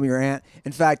can become your aunt.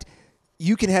 In fact,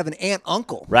 you can have an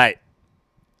aunt-uncle. Right.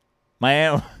 My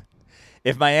aunt,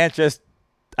 if my aunt just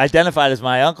identified as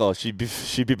my uncle, she'd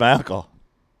be my uncle.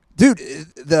 Dude,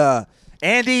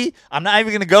 Andy, I'm not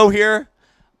even going to go here.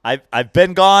 I've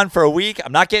been gone for a week.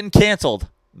 I'm not getting canceled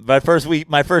my first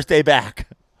day back.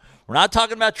 We're not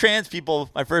talking about trans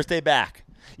people my first day back.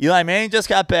 Eli Manning just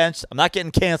got benched. I'm not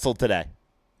getting canceled today.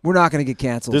 We're not going to get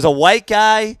canceled. There's a white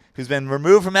guy who's been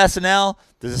removed from SNL.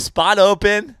 There's a spot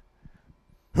open.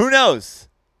 Who knows?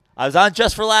 I was on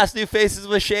Just for Laughs New Faces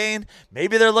with Shane.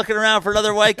 Maybe they're looking around for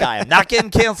another white guy. I'm not getting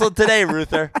canceled today,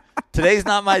 Ruther. Today's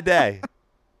not my day.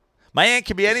 My aunt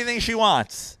can be anything she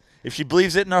wants if she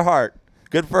believes it in her heart.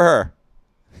 Good for her.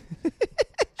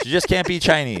 She just can't be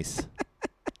Chinese.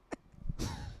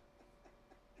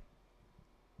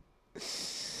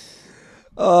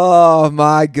 Oh,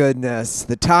 my goodness.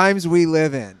 The times we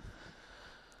live in.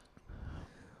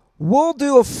 We'll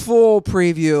do a full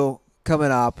preview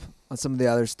coming up on some of the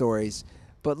other stories.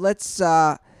 But let's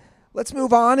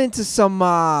move on into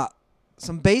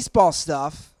some baseball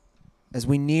stuff as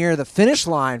we near the finish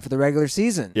line for the regular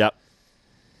season. Yep.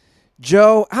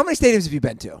 Joe, how many stadiums have you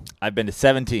been to? I've been to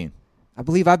 17. I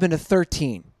believe I've been to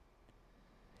 13.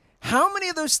 How many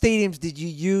of those stadiums did you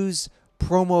use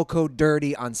promo code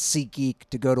DIRTY on SeatGeek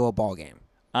to go to a ball game?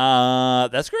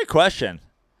 That's a great question.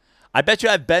 I bet you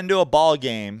I've been to a ball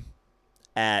game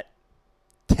at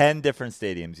 10 different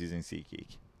stadiums using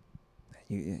SeatGeek.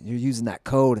 You're using that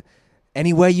code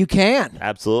any way you can.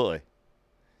 Absolutely.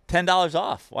 $10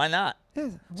 off. Why not? Yeah.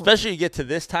 Especially you get to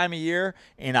this time of year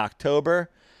in October.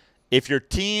 If your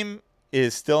team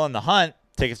is still in the hunt,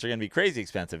 tickets are going to be crazy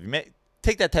expensive.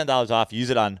 Take that $10 off, use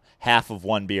it on half of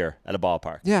one beer at a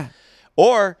ballpark. Yeah.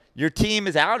 Or your team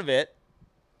is out of it,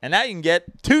 and now you can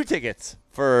get 2 tickets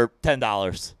for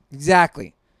 $10.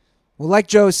 Exactly. Well, like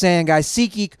Joe's saying, guys,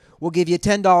 SeatGeek will give you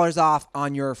 $10 off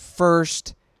on your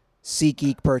first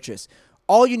SeatGeek purchase.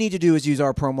 All you need to do is use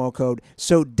our promo code.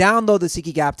 So download the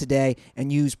SeatGeek app today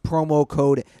and use promo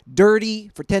code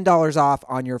DIRTY for $10 off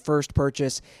on your first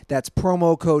purchase. That's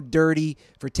promo code DIRTY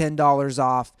for $10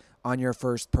 off on your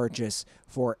first purchase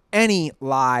for any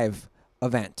live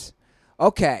event.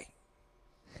 Okay.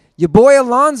 Your boy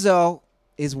Alonzo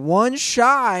is one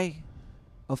shy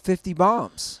of 50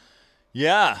 bombs.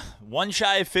 Yeah, one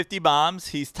shy of 50 bombs.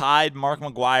 He's tied Mark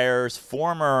McGwire's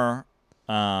former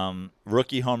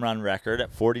rookie home run record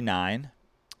at 49.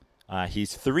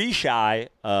 He's 3 shy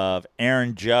of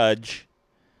Aaron Judge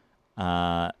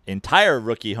entire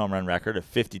rookie home run record of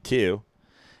 52.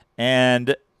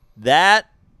 And that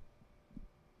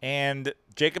and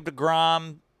Jacob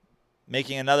deGrom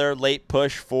making another late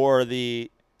push for the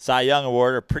Cy Young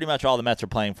Award are pretty much all the Mets are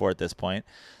playing for at this point.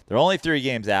 They're only 3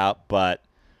 games out, but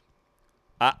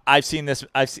I've seen this.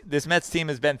 This Mets team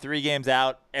has been 3 games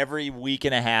out every week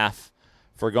and a half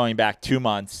for going back 2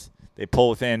 months. They pull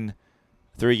within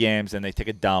 3 games and they take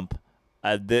a dump.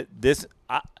 I'd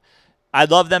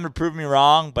love them to prove me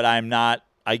wrong, but I'm not.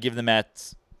 I give the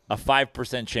Mets a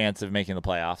 5% chance of making the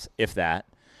playoffs, if that.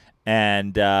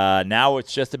 And now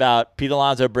it's just about Pete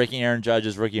Alonso breaking Aaron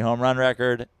Judge's rookie home run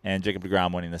record and Jacob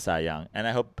deGrom winning the Cy Young. And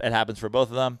I hope it happens for both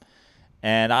of them.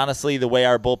 And honestly, the way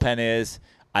our bullpen is,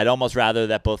 I'd almost rather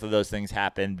that both of those things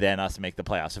happen than us make the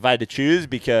playoffs. If I had to choose,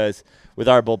 because with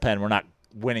our bullpen, we're not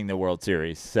winning the World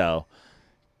Series. So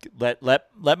let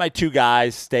my 2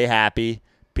 guys stay happy.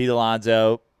 Pete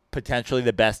Alonso, potentially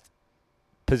the best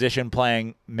position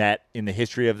playing Met in the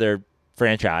history of their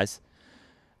franchise.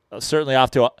 Certainly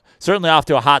off to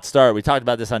a hot start. We talked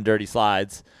about this on Dirty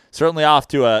Slides. Certainly off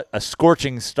to a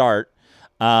scorching start.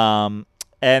 And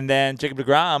then Jacob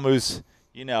deGrom, who's,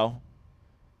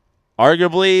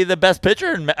 arguably the best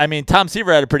pitcher. I mean, Tom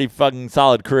Seaver had a pretty fucking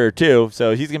solid career too,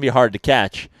 so he's going to be hard to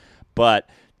catch. But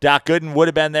Doc Gooden would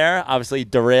have been there, obviously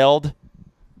derailed,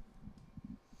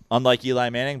 unlike Eli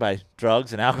Manning, by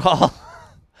drugs and alcohol.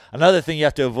 Another thing you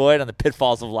have to avoid on the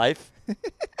pitfalls of life.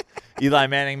 Eli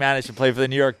Manning managed to play for the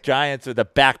New York Giants with a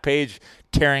back page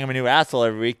tearing him a new asshole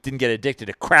every week. Didn't get addicted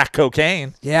to crack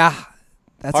cocaine. Yeah.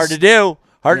 That's hard to do.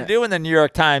 Hard to do when the New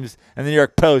York Times and the New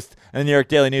York Post and the New York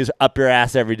Daily News up your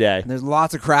ass every day. And there's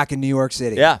lots of crack in New York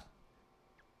City. Yeah.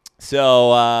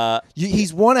 So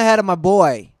he's one ahead of my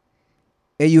boy,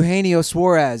 Eugenio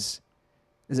Suarez.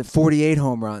 Is it 48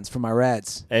 home runs for my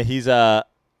Reds? And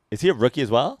is he a rookie as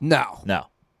well? No.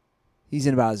 He's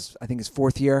in about his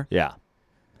 4th year. Yeah.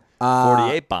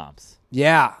 48 bombs.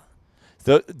 Yeah.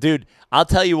 So, dude, I'll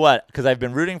tell you what, because I've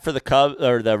been rooting for the Cubs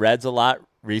or the Reds a lot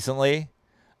recently,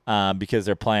 because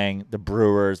they're playing the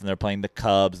Brewers and they're playing the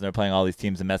Cubs and they're playing all these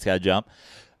teams the Mets got to jump.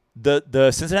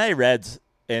 The Cincinnati Reds,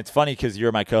 and it's funny because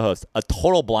you're my co-host, a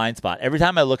total blind spot. Every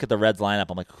time I look at the Reds lineup,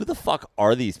 I'm like, who the fuck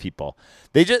are these people?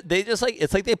 They just like,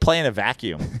 it's like they play in a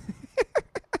vacuum.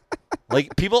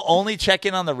 Like, people only check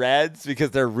in on the Reds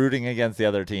because they're rooting against the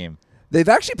other team. They've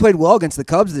actually played well against the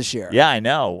Cubs this year. Yeah, I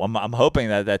know. I'm hoping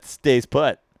that stays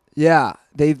put. Yeah,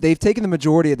 they've taken the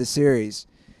majority of the series.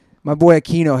 My boy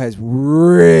Aquino has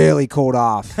really cooled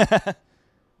off.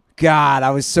 God,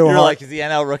 I was so You're hard. like, is the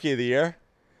NL Rookie of the Year?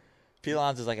 Pete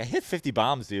Alonso's like, I hit 50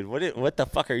 bombs, dude. What the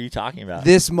fuck are you talking about?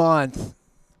 This month,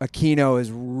 Aquino has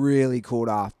really cooled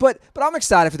off. But I'm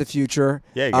excited for the future.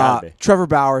 Yeah, you gotta be. Trevor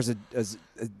Bauer is a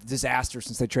disaster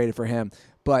since they traded for him.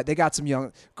 But they got some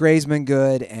young – Gray's been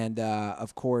good, and,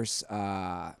 of course,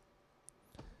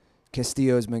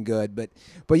 Castillo's been good.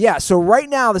 But yeah, so right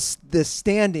now the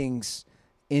standings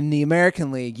in the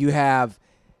American League, you have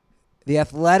the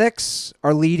Athletics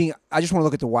are leading – I just want to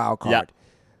look at the wild card. Yeah.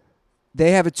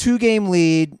 They have a 2-game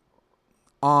lead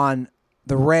on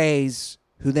the Rays,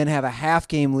 who then have a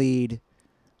half-game lead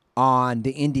on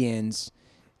the Indians.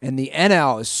 And the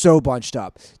NL is so bunched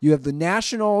up. You have the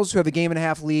Nationals, who have a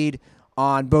 1.5-game lead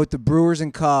on both the Brewers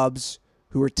and Cubs,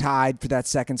 who are tied for that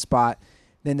second spot.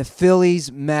 Then the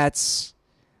Phillies, Mets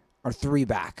are 3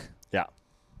 back. Yeah.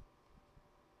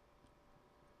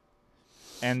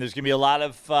 And there's going to be a lot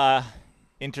of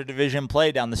interdivision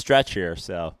play down the stretch here.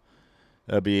 So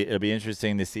it'll be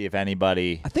interesting to see if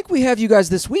anybody. I think we have you guys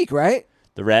this week, right?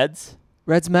 The Reds.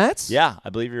 Reds Mets? Yeah, I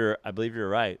believe you're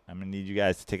right. I'm gonna need you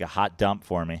guys to take a hot dump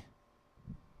for me.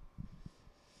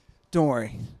 Don't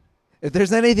worry. If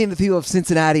there's anything that people of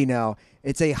Cincinnati know,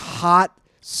 it's a hot,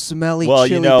 smelly, Well,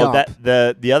 chili you know dump.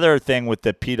 that the other thing with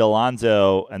the Pete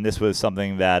Alonso, and this was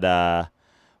something that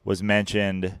was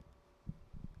mentioned,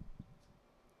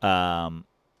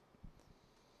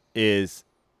 is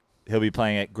he'll be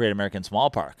playing at Great American Small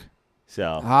Park.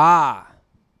 So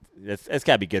it's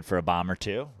got to be good for a bomber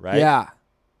too, right? Yeah.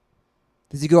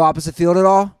 Does he go opposite field at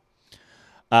all?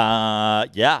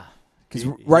 Yeah. Because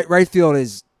right field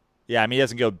is. Yeah, I mean he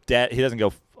doesn't go dead. He doesn't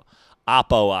go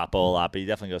oppo a lot, but he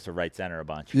definitely goes to right center a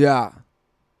bunch. Yeah.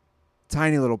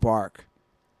 Tiny little park.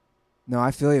 No,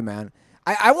 I feel you, man.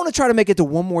 I want to try to make it to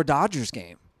one more Dodgers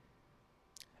game.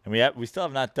 And we still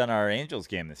have not done our Angels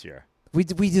game this year. We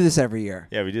do this every year.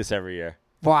 Yeah, we do this every year.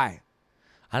 Why?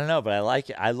 I don't know, but I like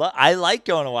it. I like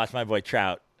going to watch my boy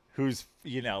Trout, who's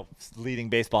leading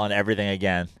baseball and everything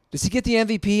again. Does he get the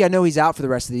MVP? I know he's out for the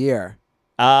rest of the year.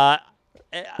 Or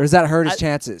does that hurt his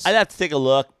chances? I'd have to take a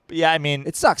look. Yeah, I mean,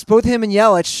 it sucks. Both him and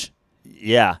Yelich.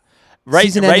 Yeah,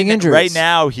 Season-ending injuries. Right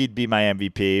now, he'd be my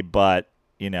MVP, but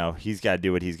he's got to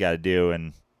do what he's got to do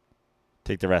and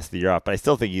take the rest of the year off. But I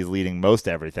still think he's leading most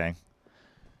everything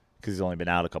because he's only been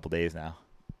out a couple days now.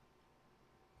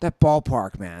 That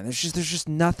ballpark, man. There's just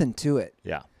nothing to it.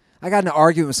 Yeah. I got in an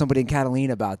argument with somebody in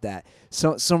Catalina about that.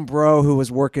 So some bro who was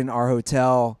working our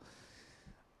hotel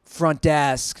front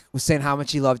desk was saying how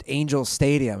much he loved Angels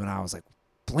Stadium, and I was like,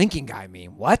 blinking guy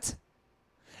mean what?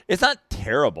 It's not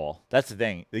terrible. That's the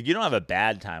thing. Like, you don't have a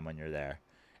bad time when you're there.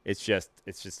 It's just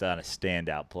not a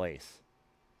standout place.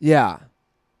 Yeah,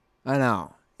 I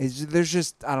know. There's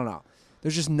just I don't know.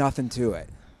 There's just nothing to it.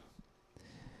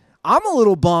 I'm a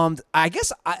little bummed. I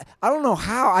guess I don't know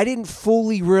how. I didn't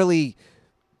fully really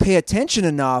pay attention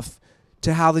enough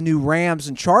to how the new Rams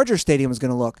and Chargers stadium is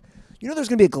going to look. There's going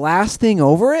to be a glass thing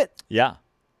over it? Yeah.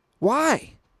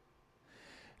 Why?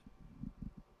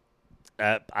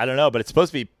 I don't know, but it's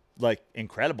supposed to be like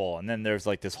incredible. And then there's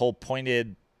like this whole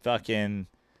pointed fucking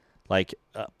like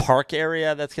park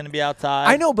area that's going to be outside.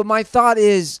 I know, but my thought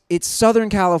is it's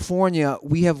Southern California.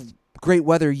 We have great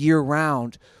weather year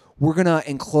round. We're going to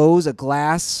enclose a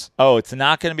glass. Oh, it's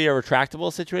not going to be a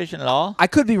retractable situation at all? I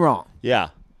could be wrong. Yeah.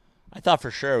 I thought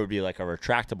for sure it would be like a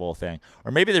retractable thing.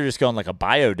 Or maybe they're just going like a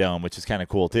biodome, which is kind of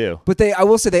cool too. But I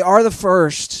will say they are the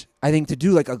first, I think, to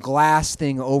do like a glass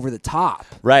thing over the top.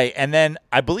 Right. And then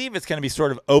I believe it's going to be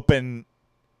sort of open.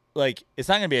 Like, it's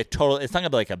not going to be it's not going to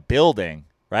be like a building,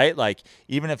 right? Like,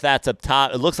 even if that's up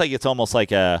top, it looks like it's almost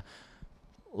like a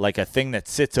thing that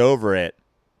sits over it.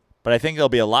 But I think there'll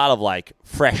be a lot of like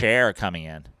fresh air coming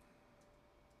in.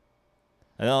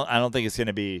 I don't think it's going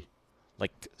to be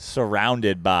like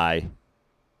surrounded by.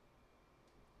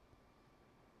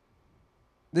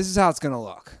 This is how it's going to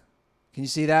look. Can you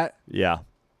see that? Yeah.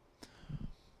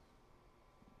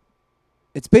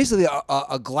 It's basically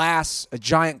a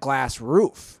giant glass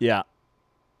roof. Yeah.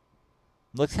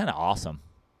 Looks kind of awesome.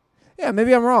 Yeah,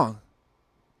 maybe I'm wrong.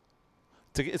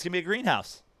 It's going to be a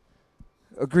greenhouse.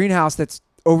 A greenhouse that's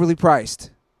overly priced.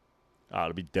 Oh,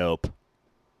 it'll be dope.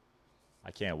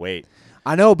 I can't wait.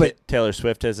 I know, but Taylor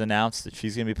Swift has announced that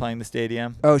she's going to be playing the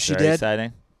stadium. Oh, she Very did?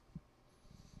 exciting.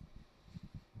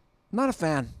 I'm not a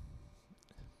fan.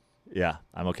 Yeah,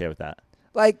 I'm okay with that.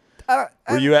 Like,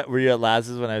 Were you at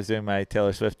Laz's when I was doing my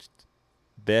Taylor Swift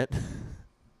bit?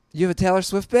 You have a Taylor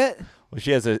Swift bit? Well,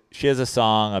 she has a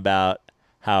song about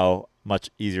how much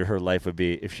easier her life would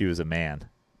be if she was a man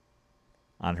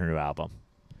on her new album.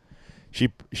 She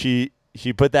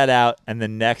put that out, and the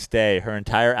next day her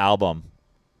entire album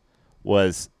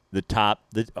was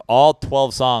all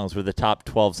 12 songs were the top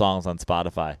 12 songs on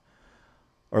Spotify,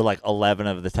 or like 11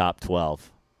 of the top 12.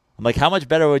 I'm like, how much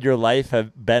better would your life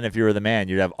have been if you were the man?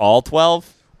 You'd have all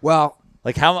 12? Well,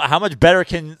 like how much better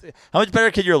can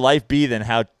your life be than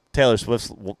how Taylor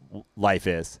Swift's life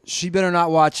is? she better not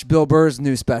watch Bill Burr's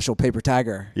new special, Paper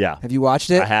Tiger. Yeah. Have you watched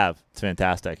it? I have. It's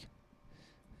fantastic.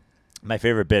 My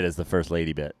favorite bit is the First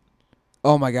Lady bit.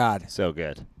 Oh my God. So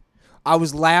good. I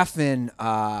was laughing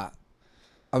hard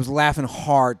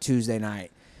Tuesday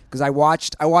night because I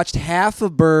watched half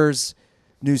of Burr's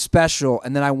new special,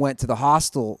 and then I went to the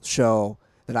Hostel show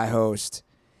that I host,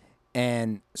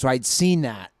 and so I'd seen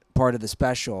that part of the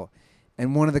special,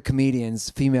 and one of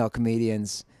the female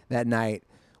comedians that night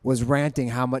was ranting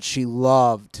how much she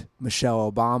loved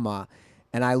Michelle Obama,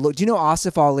 and I looked. Do you know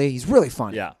Asif Ali? He's really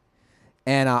funny. Yeah.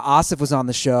 And Asif was on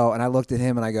the show, and I looked at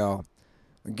him and I go,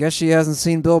 I guess she hasn't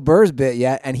seen Bill Burr's bit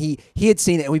yet. And he had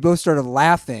seen it, and we both started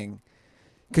laughing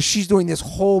because she's doing this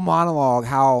whole monologue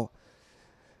how,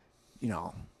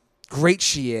 great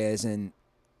she is. And,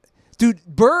 dude,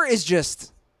 Burr is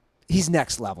just, he's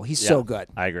next level. He's so good.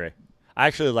 I agree. I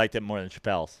actually liked it more than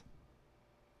Chappelle's.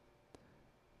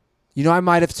 I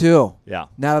might have too. Yeah.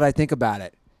 Now that I think about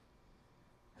it.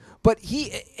 But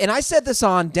and I said this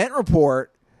on Dent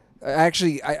Report.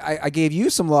 Actually, I gave you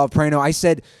some love, Prano.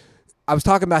 I was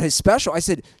talking about his special. I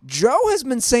said, Joe has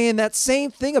been saying that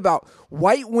same thing about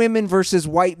white women versus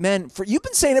white men. You've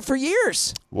been saying it for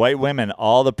years. White women,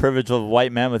 all the privilege of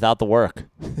white men without the work.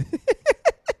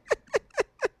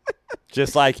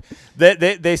 Just like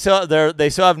they still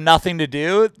have nothing to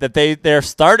do, that they're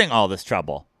starting all this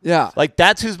trouble. Yeah. Like,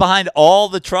 that's who's behind all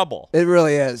the trouble. It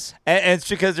really is. And it's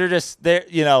because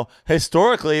they're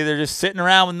historically, they're just sitting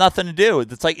around with nothing to do.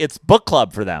 It's like, it's book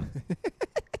club for them.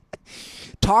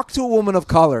 Talk to a woman of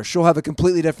color. She'll have a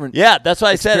completely different Yeah, that's what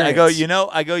I said. I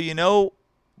experience. go,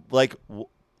 like,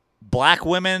 black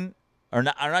women are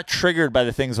not triggered by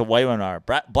the things that white women are.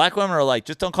 Black women are like,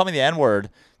 just don't call me the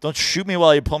N-word. Don't shoot me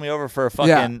while you pull me over for a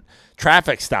fucking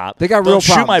traffic stop. They got don't real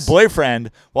shoot problems. my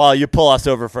boyfriend while you pull us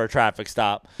over for a traffic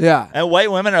stop. Yeah. And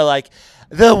white women are like,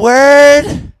 the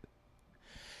word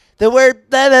blah, blah,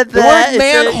 blah. The word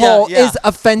manhole is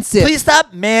offensive. Please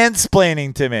stop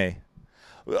mansplaining to me.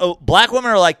 Black women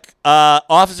are like,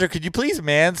 officer, could you please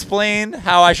mansplain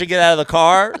how I should get out of the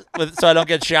car so I don't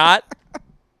get shot?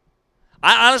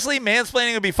 Honestly,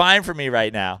 mansplaining would be fine for me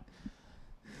right now.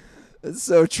 It's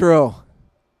so true.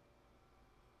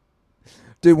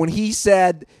 Dude, when he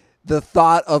said the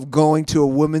thought of going to a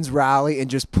women's rally and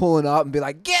just pulling up and be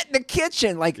like, get in the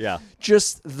kitchen.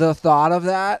 Just the thought of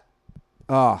that.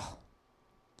 Oh,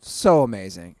 so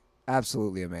amazing.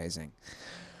 Absolutely amazing.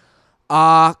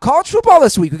 College football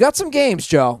this week. We got some games,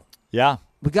 Joe. Yeah.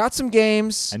 We got some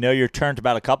games. I know you're turned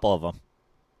about a couple of them.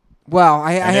 Well,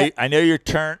 I know you're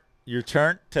turned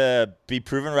to be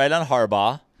proven right on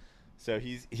Harbaugh. So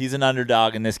he's an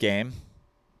underdog in this game.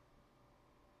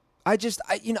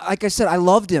 Like I said, I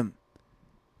loved him,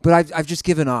 but I've just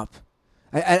given up.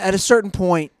 At a certain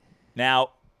point.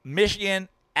 Now, Michigan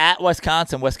at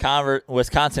Wisconsin.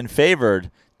 Wisconsin favored.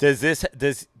 Is this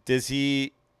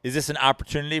an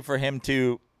opportunity for him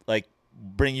to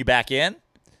bring you back in?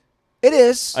 It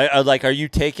is. Are you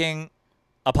taking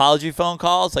apology phone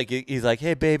calls? Like, he's like,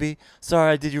 hey baby,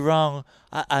 sorry I did you wrong.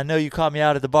 I know you caught me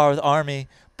out at the bar with Army,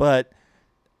 but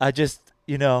I just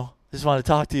want to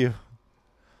talk to you.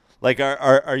 Like,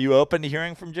 are you open to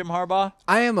hearing from Jim Harbaugh?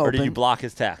 I am open. Or did you block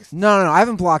his text? No, I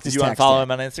haven't blocked his text. Did you unfollow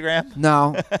him on Instagram?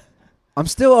 No. I'm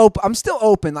still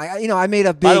open. I made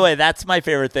a big. By the way, that's my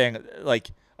favorite thing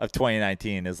of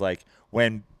 2019 is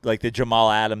when the Jamal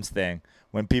Adams thing,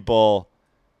 when people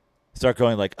start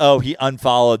going oh, he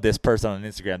unfollowed this person on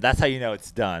Instagram. That's how you know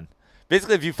it's done.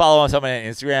 Basically, if you follow someone on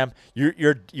Instagram,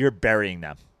 you're burying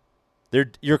them.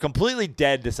 You're completely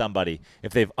dead to somebody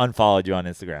if they've unfollowed you on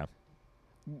Instagram.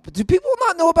 Do people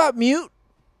not know about mute?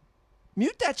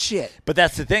 Mute that shit. But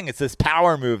that's the thing. It's this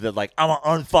power move that I'm going to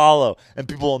unfollow, and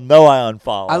people will know I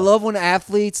unfollow. I love when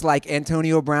athletes like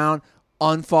Antonio Brown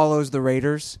unfollows the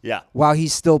Raiders. Yeah. While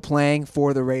he's still playing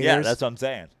for the Raiders. Yeah, that's what I'm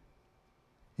saying.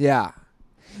 Yeah.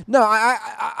 No, I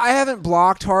haven't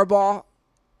blocked Harbaugh.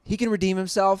 He can redeem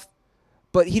himself,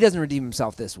 but he doesn't redeem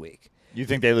himself this week. You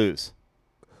think they lose?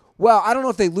 Well, I don't know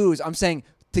if they lose. I'm saying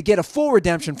to get a full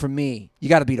redemption from me, you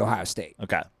got to beat Ohio State.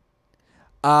 Okay.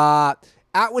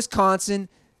 At Wisconsin,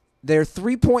 they're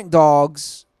 3-point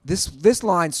dogs. This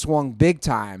line swung big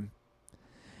time.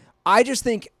 I just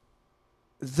think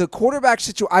the quarterback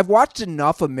situation, I've watched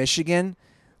enough of Michigan.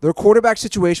 Their quarterback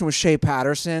situation with Shea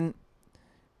Patterson,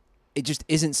 it just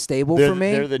isn't stable for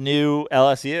me. They're the new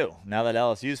LSU. Now that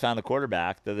LSU's found a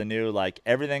quarterback, they're the new,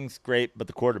 everything's great but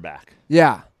the quarterback.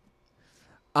 Yeah.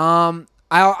 I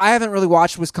haven't really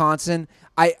watched Wisconsin.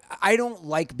 I don't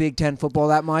like Big Ten football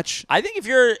that much. I think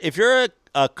if you're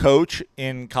a coach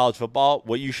in college football,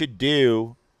 what you should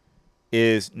do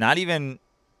is not even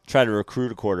try to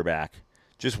recruit a quarterback.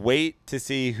 Just wait to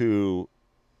see who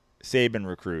Saban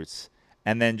recruits,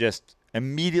 and then just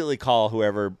immediately call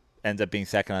whoever ends up being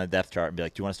second on the depth chart and be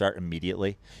like, do you want to start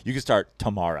immediately? You can start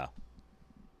tomorrow.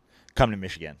 Come to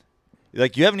Michigan.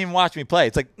 You haven't even watched me play.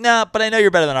 It's nah, but I know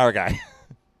you're better than our guy.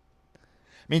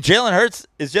 I mean, Jalen Hurts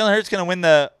going to win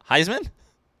the Heisman?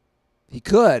 He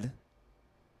could.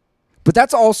 But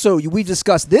that's also, we've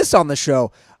discussed this on the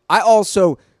show. I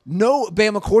also, no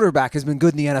Bama quarterback has been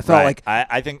good in the NFL. Right.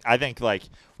 I think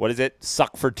what is it?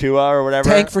 Suck for Tua or whatever?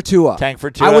 Tank for Tua.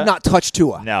 I would not touch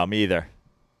Tua. No, me either.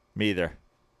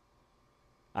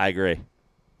 I agree.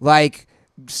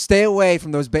 Stay away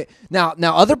from those. Now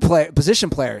other position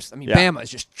players. I mean, Yeah. Bama is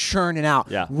just churning out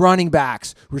Yeah. running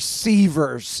backs,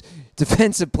 receivers,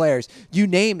 defensive players. You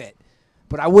name it.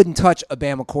 But I wouldn't touch a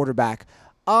Bama quarterback.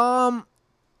 I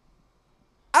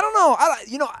don't know.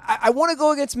 I want to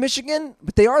go against Michigan,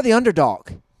 but they are the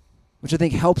underdog, which I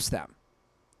think helps them.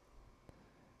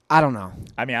 I don't know.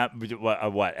 I mean,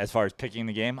 what as far as picking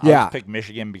the game? Yeah. I'll just pick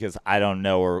Michigan because I don't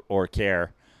know or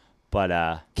care.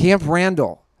 But Camp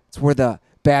Randall. It's where the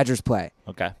Badgers play.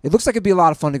 okay. It looks like it'd be a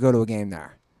lot of fun to go to a game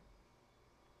there.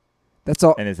 That's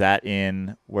all. And is that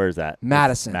where is that?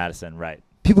 Madison. Madison, right.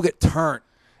 People get turned.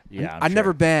 Yeah, I've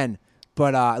never been,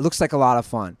 but it looks like a lot of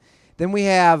fun. Then we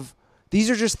have, these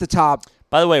are just the top.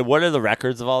 By the way, what are the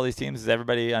records of all these teams? Is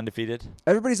everybody undefeated?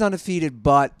 Everybody's undefeated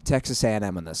but Texas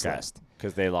A&M on this list.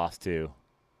 Because they lost to.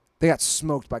 They got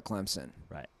smoked by Clemson.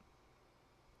 Right.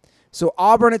 So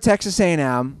Auburn at Texas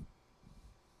A&M.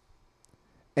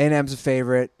 A&M's a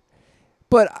favorite.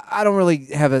 But I don't really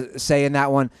have a say in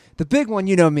that one. The big one,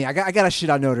 you know me, I got to shit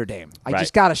on Notre Dame. I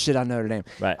just got to shit on Notre Dame.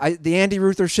 Right. The Andy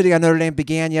Ruther shitting on Notre Dame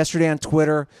began yesterday on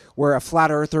Twitter where a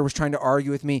flat earther was trying to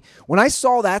argue with me. When I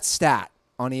saw that stat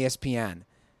on ESPN,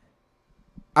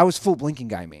 I was full blinking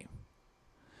guy me.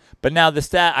 But now the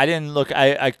stat, I didn't look,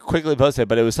 I quickly posted it,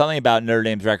 but it was something about Notre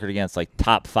Dame's record against like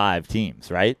top 5 teams,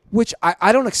 right? Which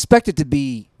I don't expect it to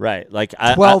be Right. Like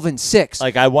 12-6.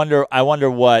 Like I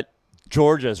wonder what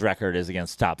Georgia's record is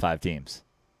against top 5 teams.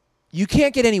 You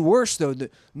can't get any worse, though.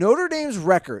 Notre Dame's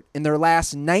record in their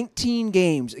last 19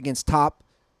 games against top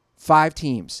 5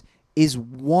 teams is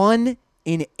 1-18.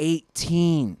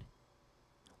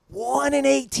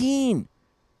 1-18.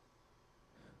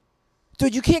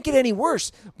 Dude, you can't get any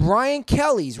worse. Brian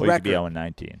Kelly's Well, you record.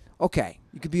 could be 0-19. Okay,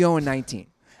 you could be 0-19.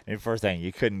 And first thing,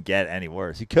 you couldn't get any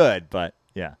worse. You could, but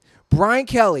yeah. Brian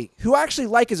Kelly, who I actually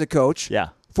like as a coach, Yeah.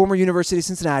 former University of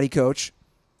Cincinnati coach,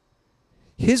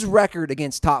 his record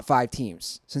against top 5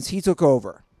 teams since he took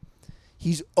over,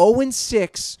 he's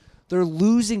 0-6. They're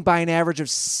losing by an average of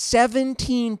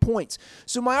 17 points.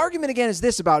 So my argument again is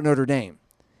this about Notre Dame.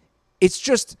 It's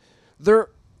just they're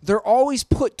always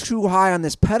put too high on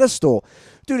this pedestal.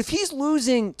 Dude, if he's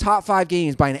losing top 5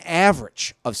 games by an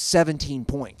average of 17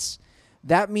 points,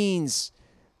 that means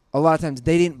a lot of times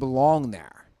they didn't belong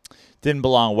there. Didn't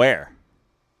belong where?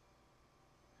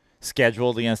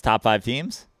 Scheduled against top 5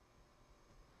 teams?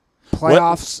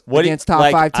 Playoffs against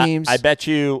top 5 teams. I bet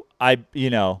you,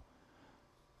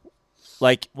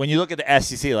 like when you look at the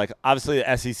SEC, like obviously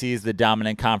the SEC is the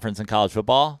dominant conference in college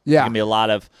football. Yeah. There's going to be a lot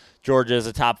of Georgia's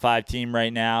a top 5 team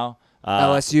right now.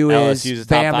 LSU's a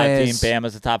top 5 team.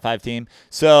 Bama's a top 5 team.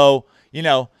 So,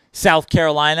 South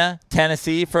Carolina,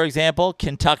 Tennessee, for example,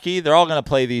 Kentucky, they're all going to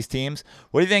play these teams.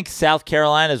 What do you think South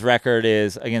Carolina's record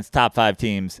is against top 5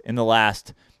 teams in the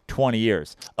last 20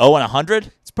 years?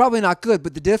 0-100? It's probably not good,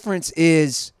 but the difference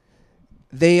is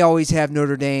they always have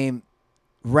Notre Dame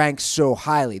ranked so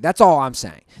highly. That's all I'm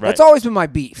saying. Right. That's always been my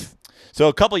beef. So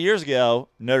a couple years ago,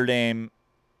 Notre Dame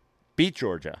beat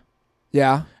Georgia.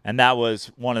 Yeah. And that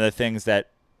was one of the things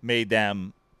that made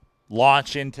them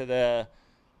launch into the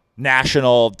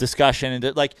national discussion.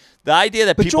 And like the idea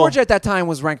that But people... Georgia at that time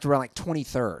was ranked around like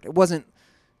 23rd. It wasn't...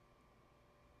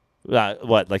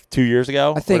 like 2 years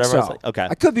ago? I think Whatever. so. Okay.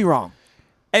 I could be wrong.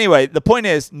 Anyway, the point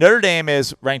is Notre Dame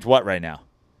is ranked what right now?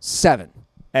 7.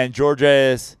 And Georgia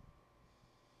is...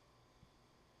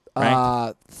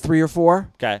 ranked? 3 or 4.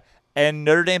 Okay. And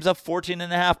Notre Dame's a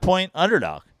 14.5-point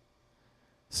underdog.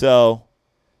 So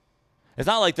it's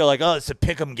not like they're like, oh, it's a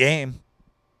pick'em game.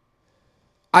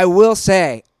 I will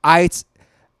say,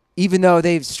 even though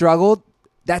they've struggled,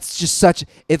 that's just such...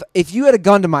 If you had a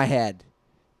gun to my head,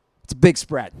 it's a big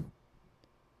spread.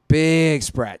 Big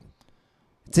spread.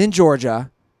 It's in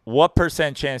Georgia. What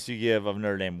 % chance do you give of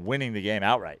Notre Dame winning the game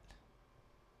outright?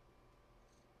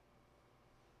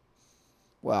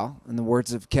 Well, in the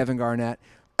words of Kevin Garnett,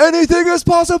 anything is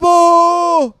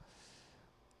possible!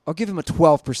 I'll give him a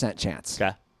 12% chance.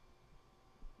 Okay.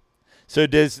 So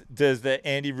does the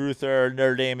Andy Ruther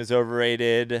Notre Dame is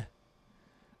overrated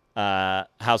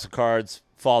house of cards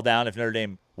fall down if Notre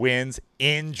Dame wins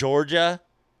in Georgia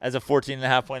as a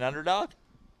 14.5-point underdog?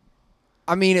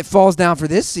 I mean, it falls down for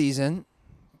this season.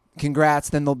 Congrats.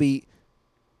 Then they'll be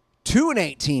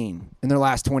 2-18 in their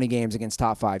last 20 games against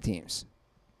top 5 teams.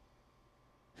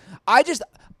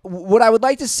 What I would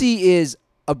like to see is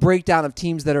a breakdown of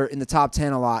teams that are in the top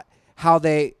 10 a lot, how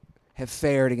they have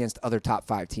fared against other top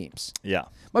 5 teams. Yeah.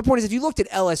 My point is, if you looked at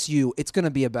LSU, it's going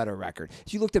to be a better record.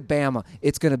 If you looked at Bama,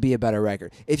 it's going to be a better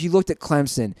record. If you looked at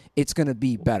Clemson, it's going to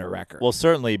be a better record. Well,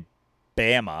 certainly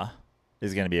Bama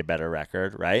is going to be a better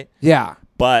record, right? Yeah.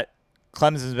 But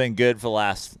Clemson's been good for the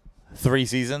last 3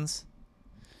 seasons?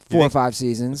 4 or 5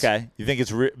 seasons. Okay. You think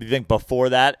you think before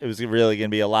that it was really going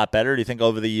to be a lot better? Do you think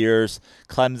over the years,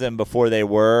 Clemson, before they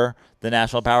were the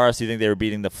national powerhouse, do you think they were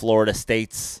beating the Florida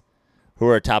States, who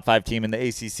are a top 5 team in the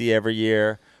ACC every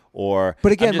year? Or,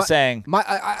 but again, I'm just saying.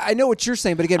 I know what you're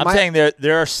saying, but again, I'm saying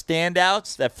there are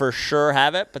standouts that for sure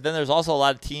have it, but then there's also a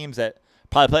lot of teams that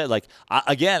probably play it. Like,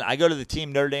 I go to the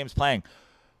team Notre Dame's playing.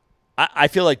 I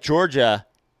feel like Georgia,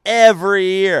 every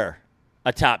year,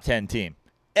 a top 10 team.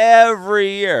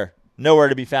 Every year, nowhere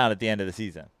to be found at the end of the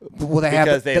season. Well,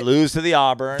 because they lose to the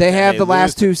Auburn. They have the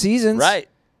last 2 seasons. Right.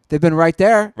 They've been right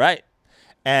there. Right.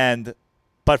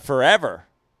 But forever,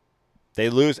 they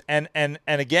lose. And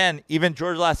again, even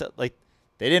Georgia last, like,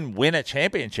 they didn't win a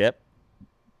championship,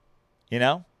 you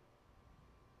know?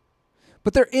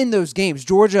 But they're in those games.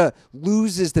 Georgia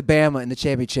loses to Bama in the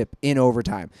championship in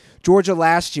overtime. Georgia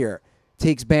last year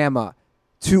takes Bama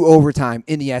to overtime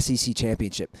in the SEC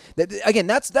championship. Again,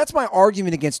 that's my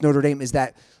argument against Notre Dame, is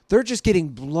that they're just getting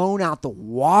blown out the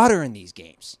water in these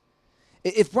games.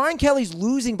 If Brian Kelly's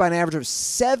losing by an average of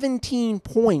 17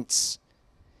 points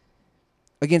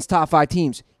against top 5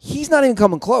 teams, he's not even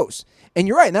coming close. And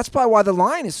you're right, and that's probably why the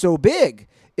line is so big,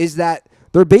 is that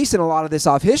they're basing a lot of this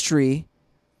off history,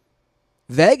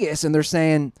 Vegas, and they're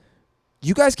saying,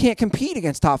 you guys can't compete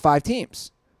against top 5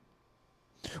 teams.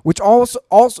 Which also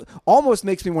almost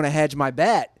makes me want to hedge my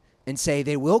bet and say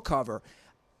they will cover.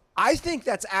 I think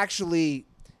that's actually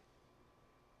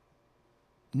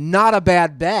not a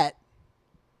bad bet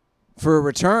for a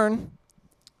return.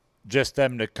 Just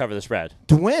them to cover the spread.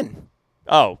 To win.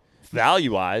 Oh,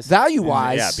 value-wise.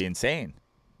 Value-wise. Yeah, it'd be insane.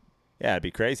 Yeah, it'd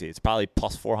be crazy. It's probably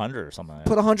plus 400 or something like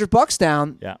that. Put $100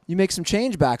 down. Yeah. You make some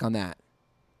change back on that.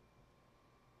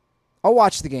 I'll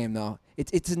watch the game, though.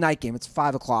 It's a night game. It's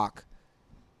 5 o'clock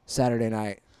Saturday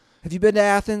night. Have you been to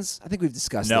Athens? I think we've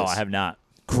discussed this. No, I have not.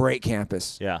 Great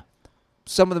campus. Yeah.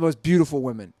 Some of the most beautiful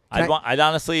women. I'd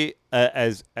honestly,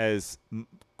 as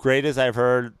great as I've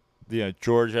heard,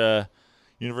 Georgia,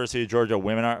 University of Georgia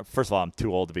women are. First of all, I'm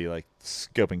too old to be like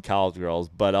scoping college girls,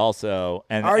 but also,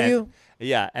 you?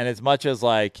 Yeah, and as much as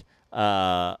like,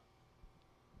 Georgia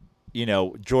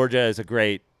is a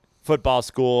great football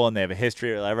school and they have a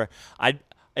history or whatever.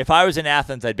 If I was in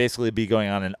Athens, I'd basically be going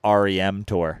on an REM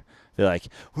tour. They're like,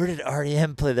 where did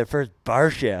REM play their first bar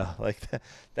show? Like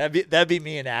that'd be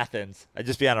me in Athens. I'd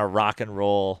just be on a rock and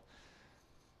roll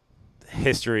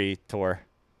history tour.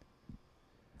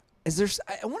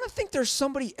 I want to think there's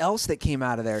somebody else that came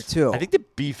out of there too. I think the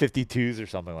B-52s or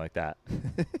something like that.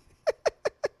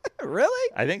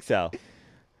 Really? I think so.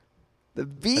 The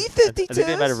B-52s? I think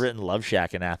they might have written Love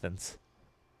Shack in Athens.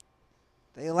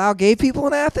 They allow gay people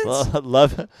in Athens?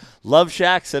 Well, Love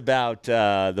Shack's about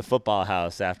the football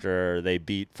house after they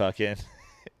beat fucking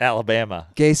Alabama.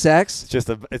 Gay sex? It's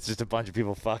just a bunch of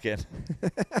people fucking.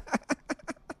 But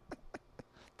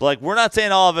like, we're not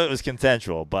saying all of it was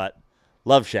consensual, but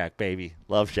Love Shack, baby,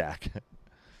 Love Shack.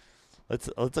 Let's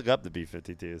look up the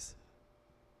B-52s.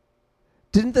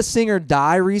 Didn't the singer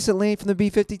die recently from the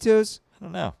B-52s? I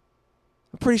don't know.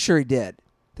 I'm pretty sure he did.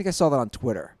 I think I saw that on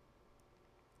Twitter.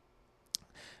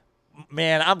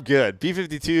 Man, I'm good.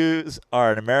 B-52s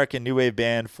are an American new wave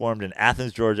band formed in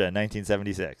Athens, Georgia in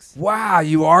 1976. Wow,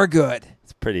 you are good.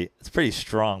 It's a pretty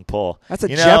strong pull. That's a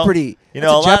Jeopardy. Thing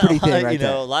right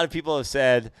there. A lot of people have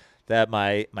said that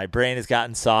my brain has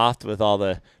gotten soft with all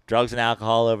the drugs and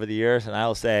alcohol over the years, and I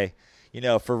will say,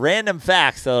 for random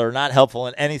facts that are not helpful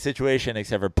in any situation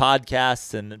except for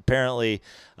podcasts and apparently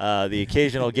the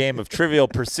occasional game of Trivial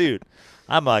Pursuit,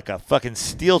 I'm like a fucking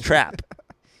steel trap.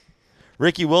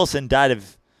 Ricky Wilson died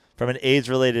from an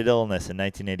AIDS-related illness in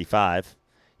 1985.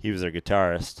 He was their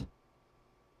guitarist.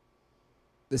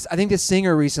 I think the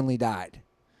singer recently died.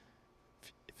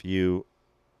 If you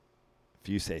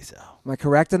say so. Am I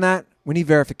correct on that? We need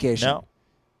verification. No.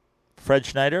 Fred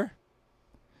Schneider?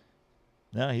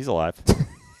 No, he's alive.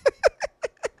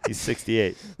 He's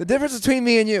 68. The difference between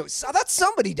me and you, I thought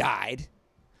somebody died.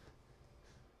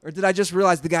 Or did I just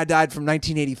realize the guy died from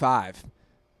 1985?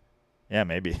 Yeah,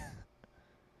 maybe.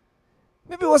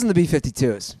 Maybe it wasn't the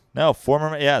B-52s. No,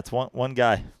 it's one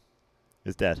guy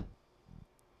is dead.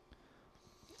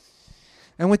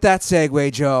 And with that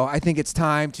segue, Joe, I think it's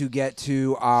time to get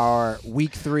to our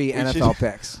Week 3 NFL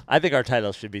picks. I think our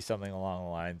title should be something along the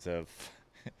lines of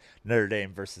Notre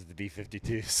Dame versus the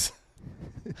B-52s.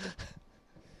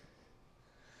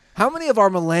 How many of our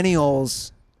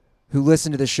millennials who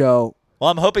listen to the show? Well,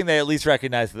 I'm hoping they at least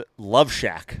recognize the Love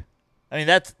Shack. I mean,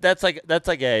 that's like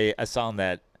a song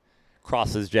that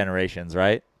crosses generations,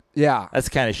 right? Yeah. That's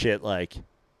the kind of shit I'm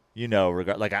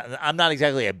not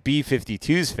exactly a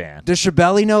B-52s fan. Does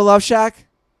Shabelli know Love Shack?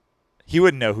 He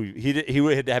wouldn't know who he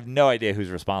would have no idea who's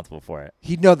responsible for it.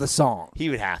 He'd know the song. He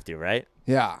would have to, right?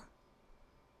 Yeah.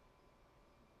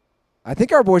 I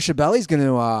think our boy Shabelli's going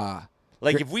to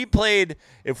Like if we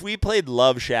played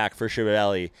Love Shack for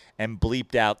Shabelli and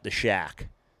bleeped out the Shack,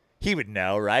 he would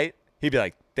know, right? He'd be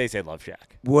like, they say Love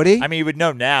Shack. would he? I mean, he would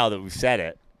know now that we've said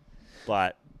it,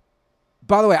 but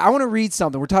By the way, I want to read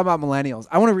something. We're talking about millennials.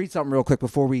 I want to read something real quick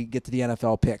before we get to the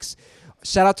NFL picks.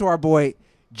 Shout out to our boy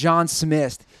John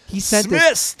Smith. He sent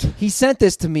this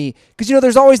to me because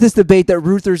there's always this debate that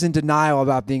Ruther's in denial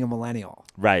about being a millennial.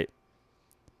 right.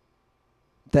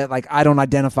 That like I don't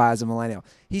identify as a millennial.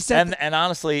 He sent And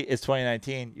honestly, it's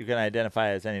 2019. You can identify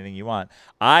as anything you want.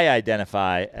 I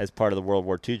identify as part of the World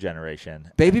War II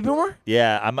generation. baby boomer.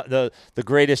 Yeah, I'm the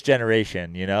greatest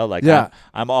generation, Like Yeah.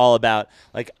 I'm all about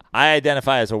like I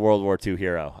identify as a World War II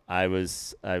hero. I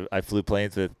flew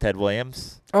planes with Ted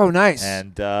Williams Oh, nice.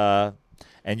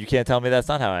 and you can't tell me that's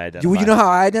not how I identify. You know how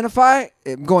I identify?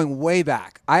 I'm going way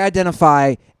back. I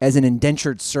identify as an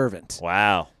indentured servant.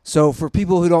 Wow. So for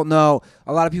people who don't know,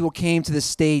 a lot of people came to the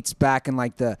States back in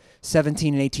like the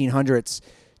 17 and 1800s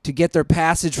to get their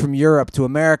passage from Europe to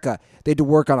America. They had to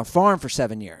work on a farm for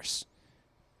 7 years.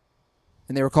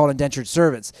 And they were called indentured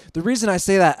servants. The reason I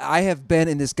say that, I have been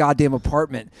in this goddamn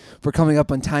apartment for coming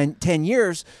up on 10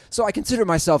 years, so I consider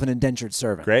myself an indentured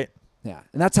servant. Great. Yeah,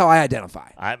 and that's how I identify.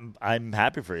 I'm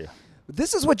happy for you.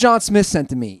 This is what John Smith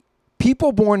sent to me.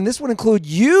 People born, and this would include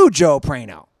you, Joe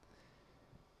Prano.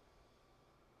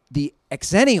 The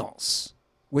Xennials,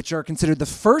 which are considered the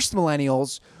first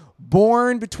millennials,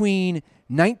 born between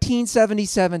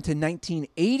 1977 to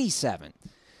 1987.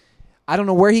 I don't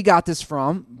know where he got this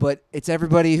from, but it's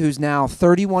everybody who's now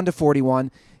 31 to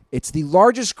 41. It's the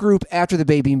largest group after the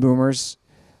baby boomers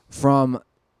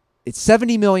it's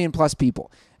 70 million plus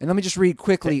people. And let me just read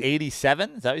quickly.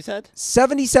 87? Is that what you said?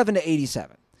 77 to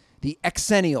 87. The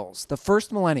Xennials, the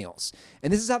first millennials.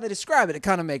 And this is how they describe it. It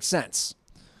kind of makes sense.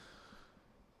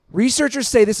 Researchers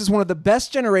say this is one of the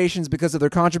best generations because of their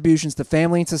contributions to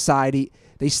family and society.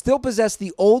 They still possess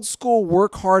the old school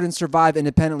work hard and survive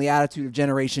independently attitude of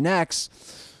Generation X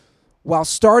while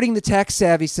starting the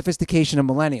tech-savvy sophistication of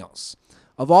millennials.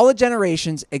 Of all the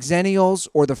generations, Xennials,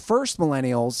 or the first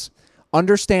millennials,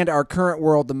 understand our current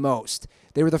world the most.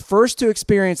 They were the first to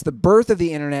experience the birth of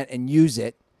the internet and use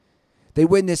it. They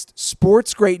witnessed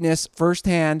sports greatness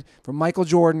firsthand from Michael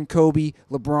Jordan, Kobe,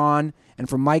 LeBron, and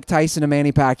from Mike Tyson and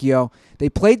Manny Pacquiao. They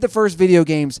played the first video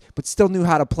games, but still knew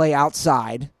how to play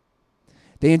outside.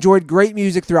 They enjoyed great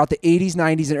music throughout the 80s,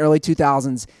 90s, and early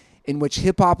 2000s, in which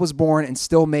hip-hop was born and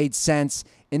still made sense,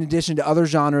 in addition to other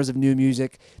genres of new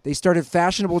music. They started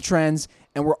fashionable trends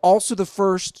and were also the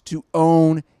first to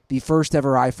own the first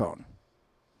ever iPhone.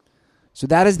 So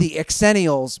that is the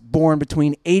Xennials born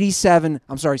between 77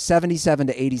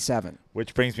 to 87.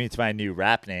 Which brings me to my new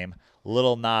rap name,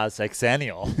 Lil Nas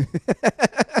Xennial.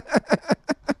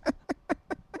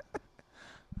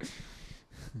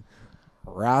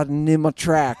 Riding in my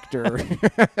tractor.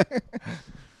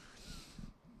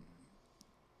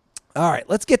 All right,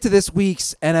 let's get to this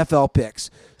week's NFL picks.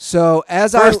 So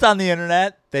First on the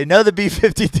internet, they know the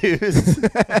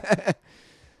B-52s.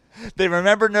 They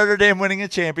remember Notre Dame winning a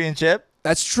championship.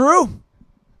 That's true.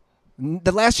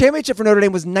 The last championship for Notre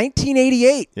Dame was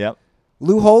 1988. Yep.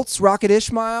 Lou Holtz, Rocket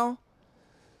Ismail,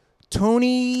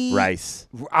 Tony Rice.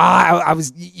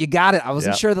 You got it. I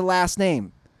wasn't sure of the last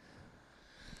name.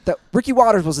 Ricky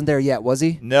Waters wasn't there yet, was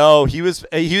he? No, he was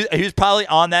probably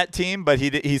on that team, but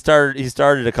he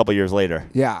started a couple years later.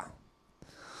 Yeah.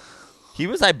 He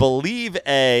was, I believe,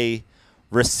 a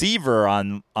receiver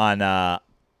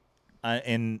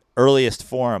in earliest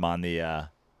form on the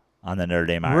Notre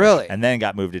Dame Irish. Really? And then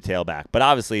got moved to tailback. But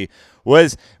obviously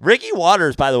was Ricky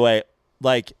Waters, by the way,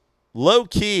 like low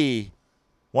key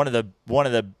one of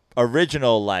the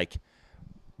original like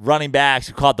running backs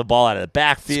who caught the ball out of the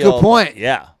backfield. That's a good point.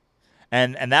 Yeah.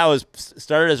 And that was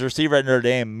started as a receiver at Notre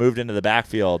Dame, moved into the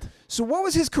backfield. So what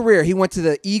was his career? He went to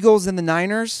the Eagles and the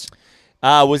Niners?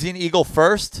 Was he an Eagle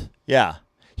first? Yeah.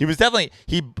 He was definitely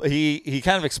he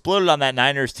kind of exploded on that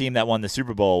Niners team that won the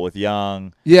Super Bowl with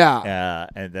Young. Yeah.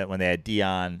 And then when they had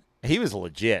Dion, he was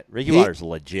legit. Ricky Waters was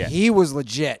legit. He was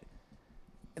legit.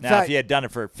 In Now, fact, if he had done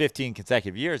it for 15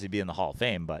 consecutive years, he'd be in the Hall of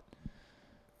Fame. But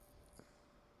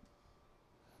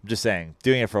I'm just saying,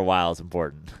 doing it for a while is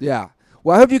important. Yeah.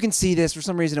 Well, I hope you can see this. For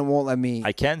some reason, it won't let me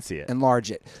I can see it.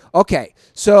 enlarge it. Okay.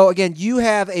 So, again, you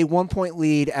have a 1-point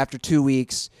lead after 2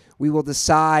 weeks. We will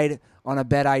decide on a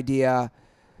bet idea.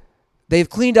 They've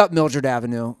cleaned up Mildred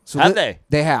Avenue. So Have they?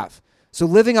 They have. So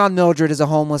living on Mildred as a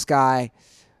homeless guy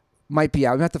might be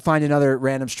out. We have to find another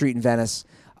random street in Venice.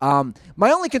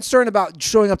 My only concern about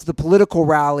showing up to the political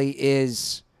rally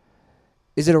is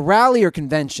it a rally or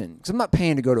convention? Because I'm not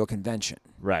paying to go to a convention.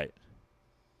 Right.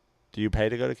 Do you pay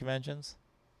to go to conventions?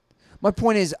 My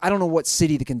point is, I don't know what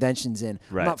city the convention's in.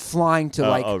 Right. I'm not flying to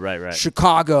right.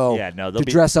 Chicago to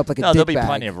dress up like a dickbag. There'll be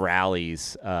plenty of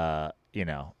rallies. There'll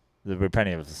be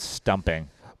plenty of stumping.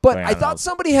 But I thought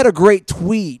somebody had a great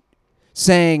tweet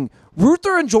saying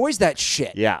Ruther enjoys that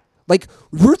shit. Yeah. Like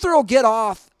Ruther will get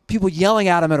off people yelling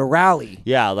at him at a rally.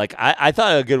 Yeah, like I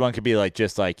thought a good one could be like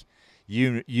just like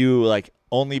you like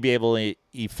only be able to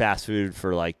eat fast food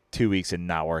for like 2 weeks and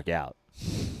not work out.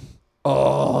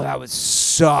 Oh, that would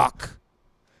suck.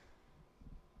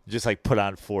 Just like put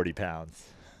on 40 pounds.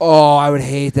 Oh, I would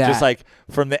hate that. Just like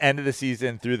from the end of the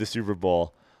season through the Super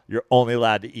Bowl, you're only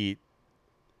allowed to eat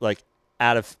like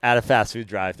out of fast food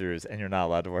drive-thrus, and you're not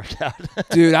allowed to work out.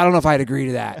 Dude, I don't know if I'd agree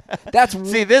to that. That's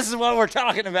See, this is what we're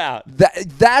talking about.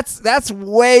 That's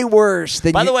way worse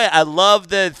than. By the way, I love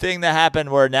the thing that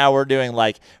happened where now we're doing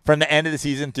like from the end of the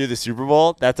season through the Super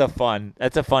Bowl. That's a fun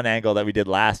angle that we did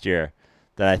last year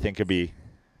that I think could be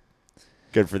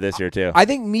good for this year too. I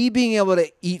think me being able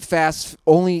to eat fast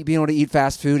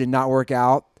food and not work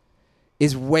out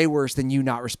is way worse than you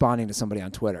not responding to somebody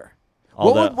on Twitter.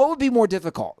 What would be more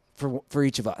difficult for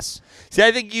each of us? See,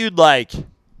 I think you'd like.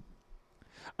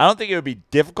 I don't think it would be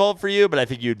difficult for you, but I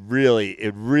think it'd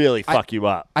really fuck you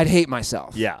up. I'd hate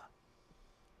myself. Yeah.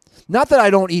 Not that I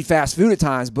don't eat fast food at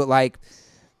times, but like,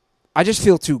 I just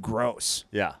feel too gross.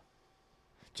 Yeah.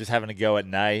 Just having to go at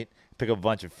night, pick up a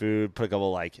bunch of food, put a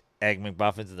couple like egg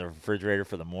McMuffins in the refrigerator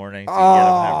for the morning so you can get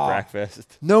up and have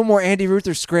breakfast. No more Andy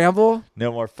Ruther scramble.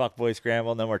 No more fuckboy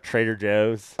scramble. No more Trader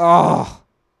Joe's. Oh.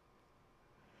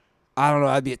 I don't know.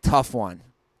 That'd be a tough one.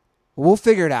 We'll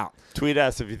figure it out. Tweet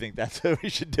us if you think that's what we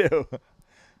should do.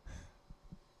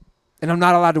 And I'm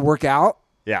not allowed to work out?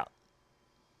 Yeah.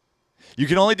 You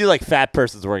can only do like fat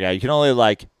person's workout. You can only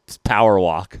like power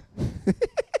walk.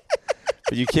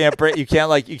 But you can't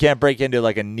break into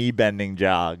like a knee bending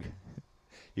jog.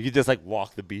 You can just like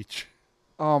walk the beach.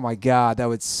 Oh my God, that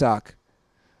would suck.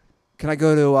 Can I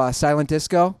go to silent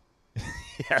disco?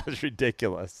 Yeah, it's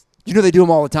ridiculous. You know they do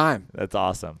them all the time. That's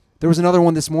awesome. There was another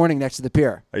one this morning next to the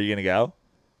pier. Are you going to go?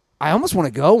 I almost want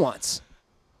to go once.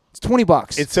 It's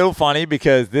 $20. It's so funny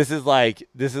because this is like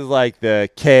the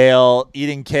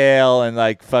eating kale and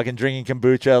like fucking drinking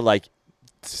kombucha. Like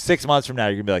 6 months from now,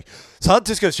 you're going to be like, Silent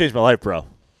Disco's changed my life, bro.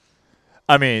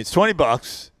 I mean, it's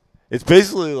 $20. It's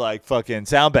basically like fucking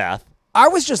sound bath. I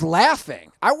was just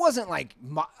laughing. I wasn't like,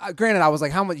 granted, I was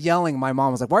like, how much yelling? My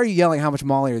mom was like, why are you yelling? How much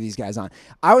Molly are these guys on?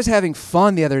 I was having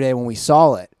fun the other day when we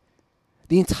saw it.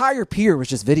 The entire pier was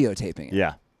just videotaping it.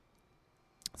 Yeah.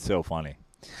 So funny.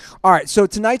 All right, so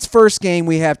tonight's first game,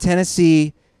 we have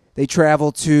Tennessee. They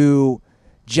travel to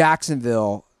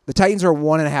Jacksonville. The Titans are a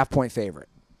 1.5-point favorite.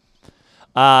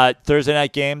 Thursday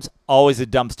night games, always a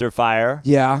dumpster fire.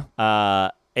 Yeah.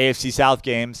 AFC South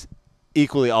games,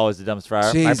 equally always a dumpster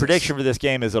fire. Jesus. My prediction for this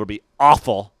game is it'll be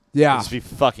awful. Yeah. It'll just be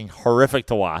fucking horrific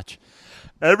to watch.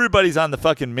 Everybody's on the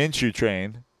fucking Minshew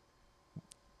train.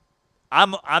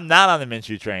 I'm not on the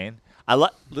Minshew train. I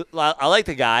like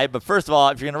the guy, but first of all,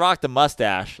 if you're gonna rock the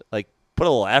mustache, like put a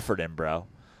little effort in, bro.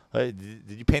 Did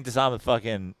you paint this on with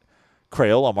fucking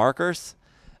Crayola markers?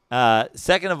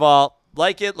 Second of all,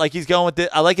 like he's going with it.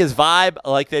 I like his vibe.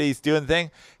 I like that he's doing the thing.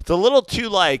 It's a little too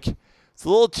like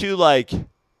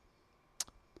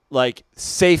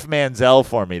safe Manziel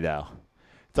for me though.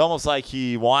 It's almost like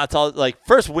he wants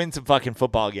first win some fucking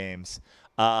football games.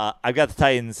 I've got the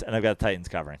Titans and I've got the Titans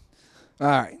covering. All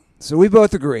right. So we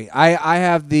both agree. I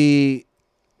have the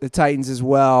Titans as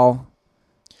well.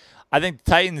 I think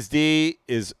the Titans D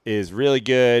is really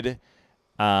good.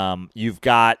 You've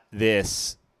got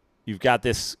this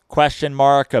question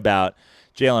mark about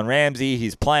Jalen Ramsey.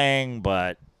 He's playing,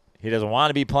 but he doesn't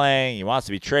want to be playing. He wants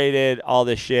to be traded. All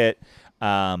this shit.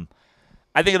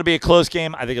 I think it'll be a close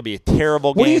game. I think it'll be a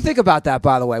terrible game. What do you think about that,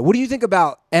 by the way? What do you think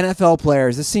about NFL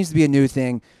players? This seems to be a new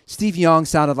thing. Steve Young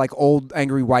sounded like old,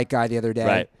 angry white guy the other day.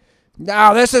 Right.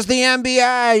 No, this is the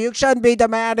NBA. You shouldn't be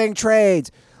demanding trades.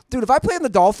 Dude, if I played in the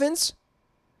Dolphins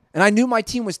and I knew my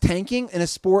team was tanking in a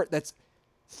sport that's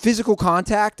physical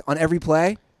contact on every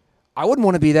play, I wouldn't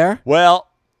want to be there. Well,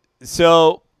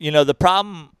 so, the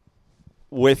problem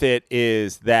with it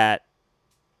is that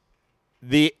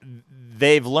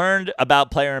they've learned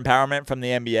about player empowerment from the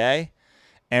NBA,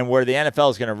 and where the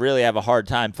NFL is going to really have a hard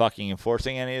time fucking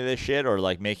enforcing any of this shit or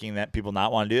like making that people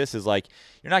not want to do this is like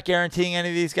you're not guaranteeing any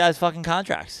of these guys fucking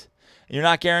contracts. You're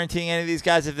not guaranteeing any of these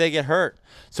guys if they get hurt.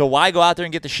 So why go out there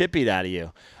and get the shit beat out of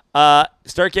you?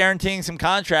 Start guaranteeing some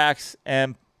contracts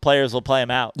and players will play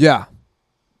them out. Yeah.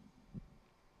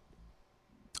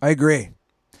 I agree.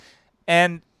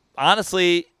 And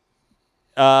honestly,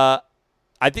 I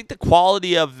think the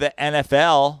quality of the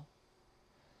NFL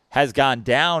has gone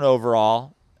down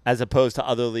overall as opposed to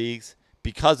other leagues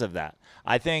because of that.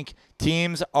 I think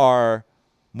teams are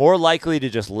more likely to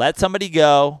just let somebody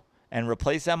go and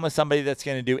replace them with somebody that's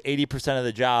going to do 80% of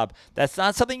the job. That's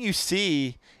not something you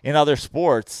see in other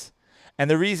sports. And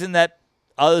the reason that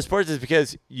other sports is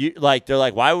because they're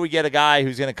like, why would we get a guy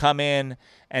who's going to come in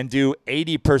and do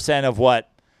 80% of what,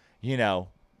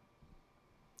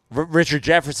 Richard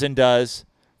Jefferson does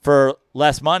for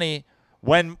less money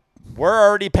when we're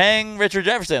already paying Richard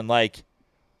Jefferson? Like,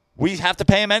 we have to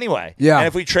pay him anyway. Yeah. And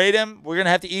if we trade him, we're going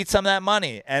to have to eat some of that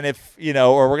money. And if,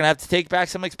 or we're going to have to take back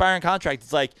some expiring contract.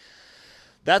 It's like,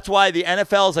 that's why the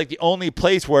NFL is like the only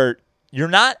place where you're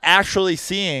not actually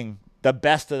seeing the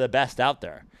best of the best out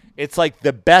there. It's like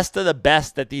the best of the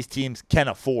best that these teams can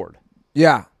afford.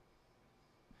 Yeah.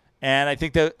 And I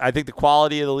think the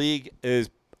quality of the league is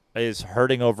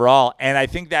hurting overall. And I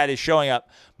think that is showing up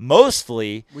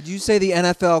mostly. Would you say the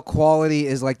NFL quality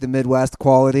is like the Midwest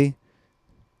quality?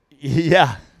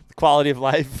 Yeah. The quality of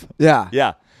life. Yeah.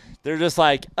 Yeah. They're just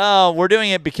like, oh, we're doing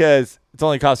it because it's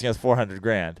only costing us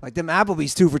 $400,000. Like them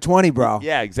Applebee's 2 for $20, bro.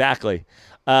 Yeah, exactly.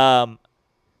 When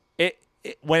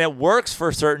it works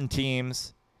for certain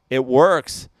teams, it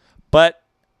works. But,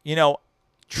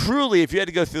 truly, if you had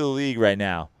to go through the league right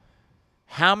now,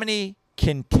 how many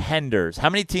contenders, how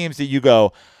many teams did you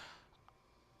go,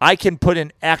 I can put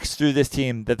an X through this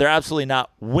team that they're absolutely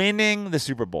not winning the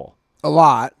Super Bowl? A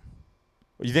lot.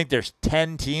 You think there's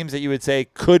 10 teams that you would say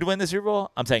could win the Super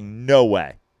Bowl? I'm saying no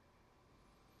way.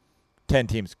 10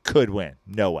 teams could win.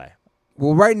 No way.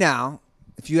 Well, right now,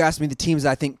 if you ask me the teams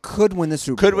I think could win the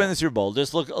Super Bowl. Could win the Super Bowl.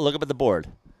 Just look up at the board.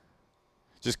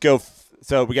 Just go.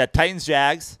 So we got Titans,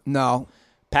 Jags. No.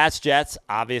 Pats, Jets,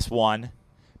 obvious one.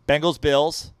 Bengals,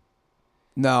 Bills.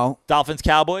 No. Dolphins,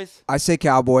 Cowboys. I say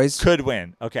Cowboys. Could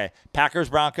win. Okay. Packers,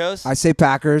 Broncos. I say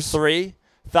Packers. 3.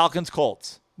 Falcons,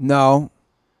 Colts. No.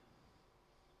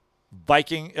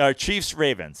 Chiefs,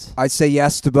 Ravens. I say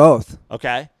yes to both.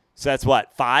 Okay. So that's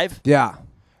what? 5? Yeah.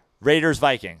 Raiders,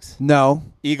 Vikings. No.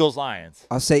 Eagles, Lions.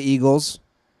 I'll say Eagles.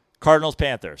 Cardinals,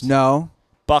 Panthers. No.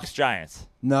 Bucks, Giants.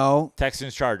 No.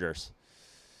 Texans, Chargers.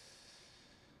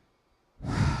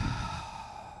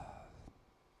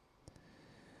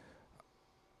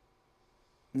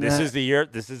 This is the year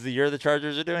the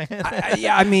Chargers are doing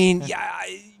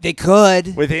it. They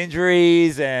could. With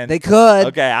injuries and They could.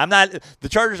 Okay, the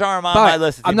Chargers aren't on But my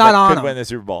list of I'm teams not that on could them. win the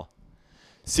Super Bowl.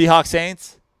 Seahawks,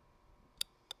 Saints.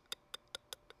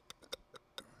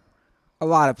 A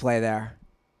lot of play there.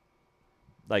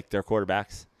 Like their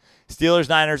quarterbacks. Steelers,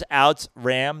 Niners, outs,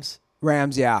 Rams,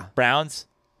 Rams, yeah. Browns.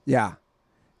 Yeah.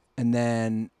 And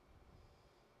then,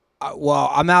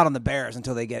 I'm out on the Bears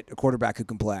until they get a quarterback who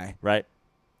can play. Right.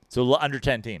 So under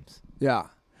 10 teams. Yeah.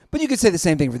 But you could say the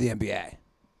same thing for the NBA.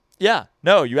 Yeah.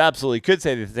 No, you absolutely could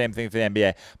say the same thing for the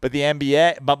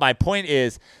NBA. But my point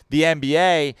is the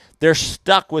NBA, they're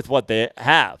stuck with what they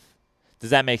have.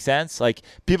 Does that make sense? Like,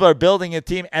 people are building a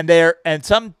team and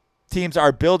some teams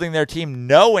are building their team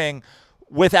knowing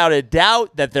without a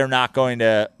doubt that they're not going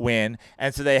to win.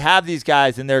 And so they have these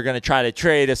guys and they're going to try to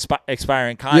trade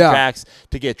expiring contracts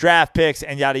to get draft picks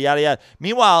and yada, yada, yada.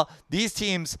 Meanwhile, these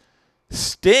teams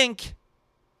stink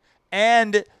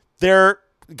and their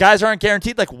guys aren't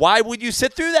guaranteed. Like, why would you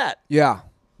sit through that? Yeah.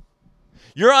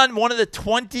 You're on one of the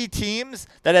 20 teams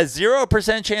that has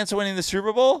 0% chance of winning the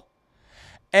Super Bowl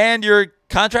and your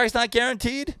contract's not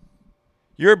guaranteed.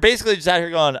 You're basically just out here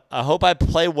going, I hope I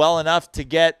play well enough to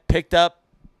get picked up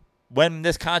when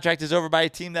this contract is over by a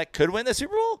team that could win the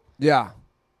Super Bowl? Yeah.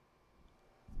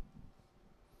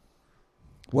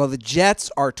 Well, the Jets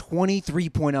are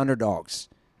 23-point underdogs.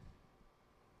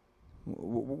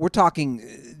 We're talking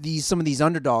some of these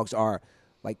underdogs are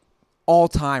like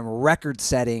all-time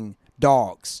record-setting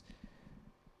dogs.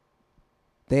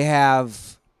 They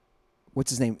have,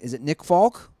 what's his name? Is it Nick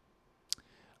Falk?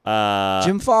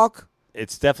 Jim Falk?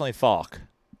 It's definitely Falk.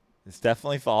 It's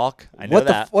definitely Falk. I know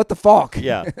that. What the Falk?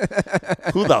 Yeah.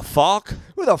 Who the Falk?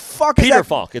 Who the fuck is Peter that?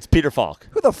 Falk. It's Peter Falk.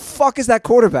 Who the fuck is that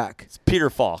quarterback? It's Peter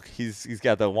Falk. He's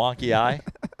got the wonky eye.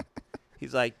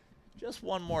 He's like, just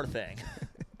one more thing.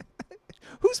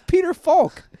 Who's Peter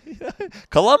Falk?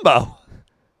 Columbo.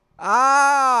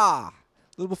 A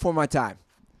little before my time.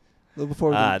 A little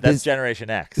before. That's Generation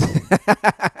X.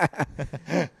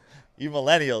 You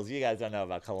millennials, you guys don't know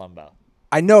about Columbo.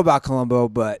 I know about Columbo,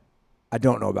 but I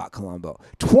don't know about Columbo.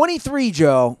 23,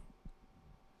 Joe.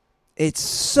 It's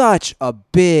such a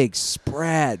big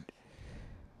spread.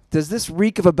 Does this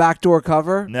reek of a backdoor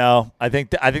cover? No, I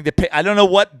think I don't know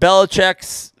what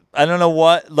Belichick's I don't know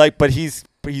what, like, but he's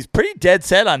pretty dead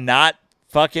set on not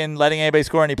fucking letting anybody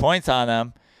score any points on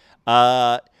him.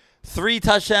 3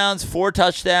 touchdowns, 4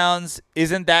 touchdowns.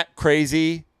 Isn't that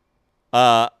crazy?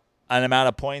 An amount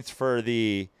of points for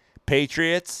the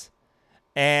Patriots,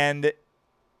 and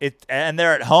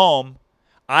they're at home.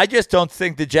 I just don't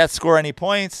think the Jets score any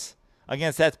points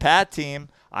against that Pat team.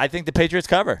 I think the Patriots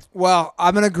cover. Well,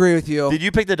 I'm going to agree with you. Did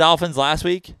you pick the Dolphins last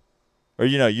week? Or,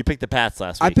 you picked the Pats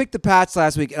last week. I picked the Pats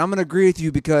last week, and I'm going to agree with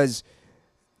you because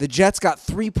the Jets got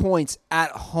 3 points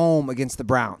at home against the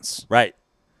Browns. Right.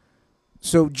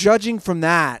 So judging from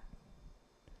that,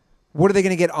 what are they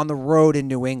going to get on the road in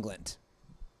New England?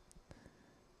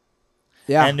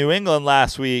 Yeah. And New England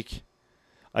last week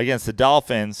against the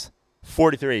Dolphins,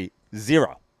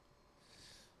 43-0.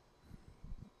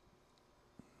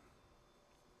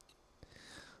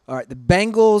 All right, the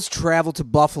Bengals travel to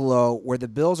Buffalo, where the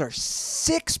Bills are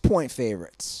 6-point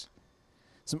favorites.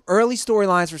 Some early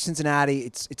storylines for Cincinnati.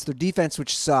 It's their defense,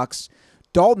 which sucks.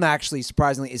 Dalton, actually,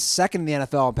 surprisingly, is second in the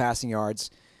NFL in passing yards.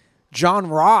 John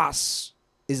Ross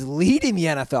is leading the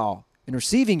NFL in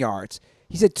receiving yards.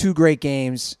 He's had 2 great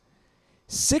games.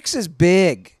 6 is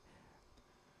big.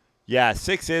 Yeah,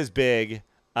 6 is big.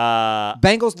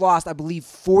 Bengals lost, I believe,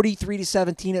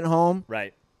 43-17 at home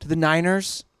Right. to the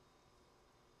Niners.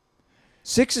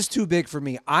 6 is too big for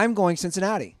me. I'm going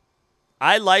Cincinnati.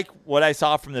 I like what I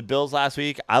saw from the Bills last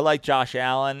week. I like Josh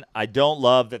Allen. I don't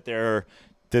love that they're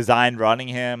designed running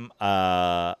him.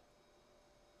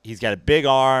 He's got a big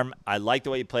arm. I like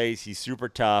the way he plays. He's super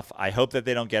tough. I hope that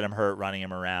they don't get him hurt running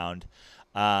him around.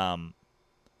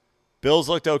 Bills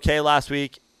looked okay last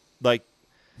week. Like,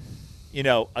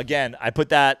 again, I put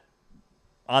that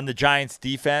on the Giants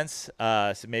defense.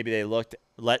 So maybe they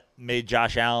made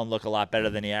Josh Allen look a lot better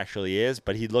than he actually is,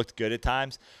 but he looked good at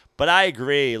times. But I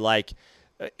agree, like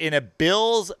in a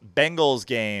Bills-Bengals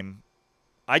game,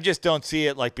 I just don't see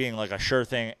it like being like a sure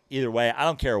thing either way. I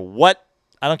don't care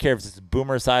if this is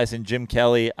Boomer Esiason and Jim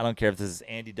Kelly. I don't care if this is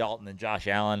Andy Dalton and Josh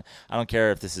Allen. I don't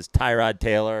care if this is Tyrod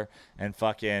Taylor and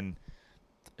fucking,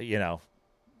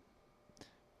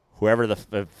 whoever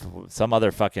some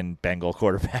other fucking Bengal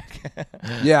quarterback.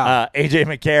 Yeah. AJ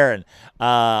McCarron.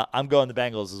 I'm going the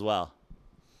Bengals as well.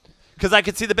 Because I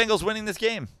could see the Bengals winning this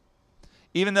game,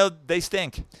 even though they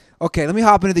stink. Okay, let me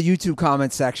hop into the YouTube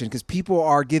comment section because people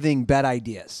are giving bet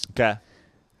ideas. Okay.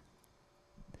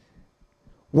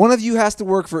 One of you has to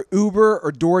work for Uber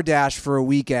or DoorDash for a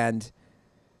weekend.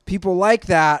 People like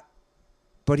that,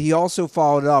 but he also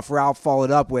Ralph followed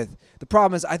up with, the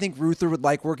problem is I think Ruther would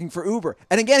like working for Uber.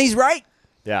 And again, he's right.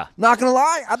 Yeah. Not going to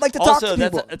lie. I'd like to talk to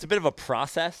people. Also, it's a bit of a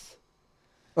process.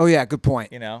 Oh, yeah, good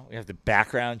point. We have the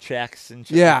background checks and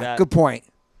shit like that. Good point.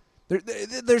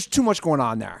 There's too much going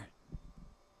on there.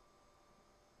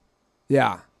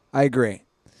 Yeah, I agree.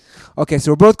 Okay,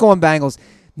 so we're both going Bengals.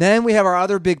 Then we have our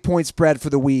other big point spread for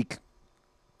the week.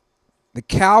 The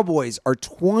Cowboys are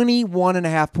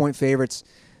 21.5-point favorites.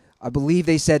 I believe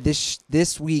they said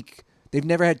this week they've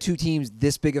never had 2 teams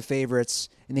this big of favorites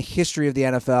in the history of the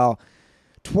NFL.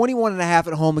 21.5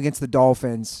 at home against the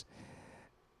Dolphins.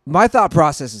 My thought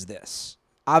process is this.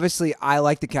 Obviously, I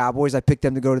like the Cowboys. I picked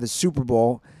them to go to the Super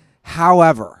Bowl.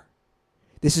 However,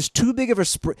 this is too big of a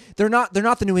spread. They're not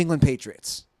the New England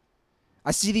Patriots.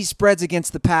 I see these spreads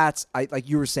against the Pats, like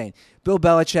you were saying. Bill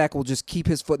Belichick will just keep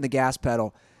his foot in the gas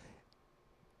pedal.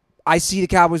 I see the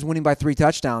Cowboys winning by 3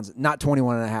 touchdowns, not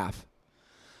 21.5.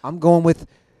 I'm going with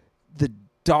the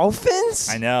Dolphins?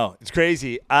 I know. It's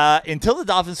crazy. Until the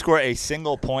Dolphins score a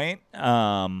single point,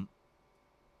 I'm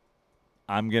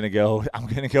gonna go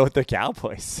with the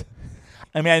Cowboys.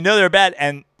 I mean, I know they're bad,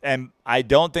 and I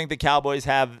don't think the Cowboys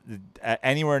have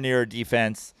anywhere near a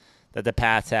defense that the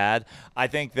Pats had. I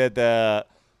think that the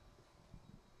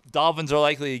Dolphins are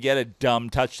likely to get a dumb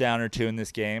touchdown or 2 in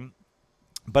this game,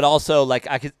 but also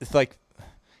it's like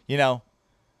 35-10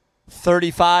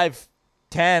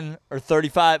 or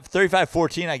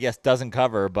 35-14, I guess, doesn't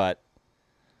cover, but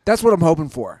that's what I'm hoping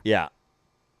for. Yeah.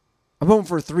 I'm hoping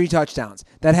for 3 touchdowns.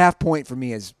 That half point for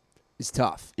me is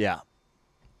tough. Yeah.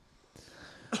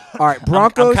 All right,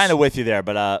 Broncos. I'm kind of with you there,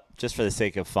 but just for the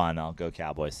sake of fun, I'll go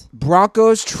Cowboys.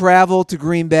 Broncos travel to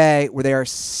Green Bay, where they are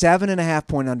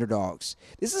 7.5-point underdogs.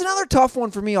 This is another tough one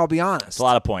for me, I'll be honest. It's a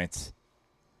lot of points.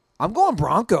 I'm going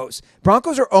Broncos.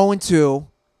 Broncos are 0-2.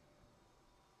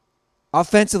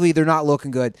 Offensively, they're not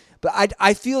looking good. But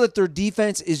I feel that their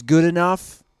defense is good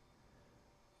enough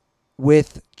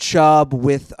with Chubb,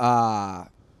 with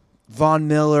Von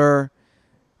Miller.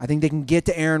 I think they can get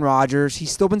to Aaron Rodgers. He's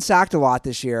still been sacked a lot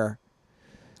this year.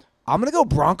 I'm going to go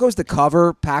Broncos to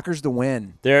cover, Packers to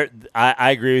win.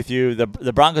 I agree with you.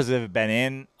 The Broncos have been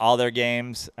in all their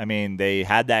games. I mean, they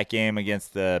had that game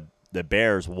against the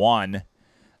Bears, won,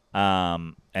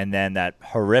 and then that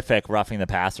horrific roughing the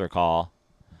passer call.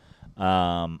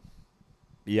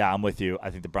 Yeah, I'm with you.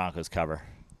 I think the Broncos cover.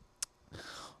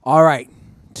 All right.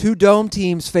 2 dome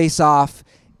teams face off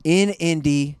in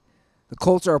Indy. The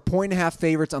Colts are 1.5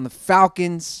 favorites on the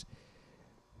Falcons.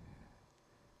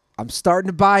 I'm starting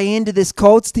to buy into this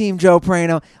Colts team, Joe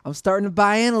Prano. I'm starting to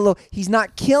buy in a little. He's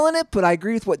not killing it, but I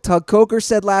agree with what Tug Coker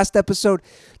said last episode.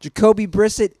 Jacoby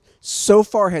Brissett so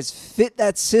far has fit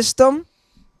that system.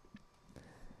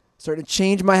 Starting to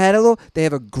change my head a little. They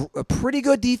have a pretty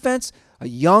good defense, a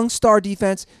young star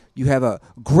defense. You have a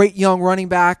great young running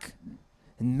back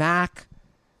in Mack.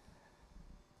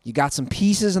 You got some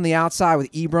pieces on the outside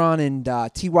with Ebron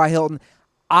and T.Y. Hilton.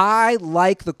 I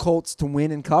like the Colts to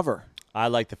win and cover. I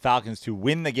like the Falcons to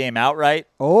win the game outright.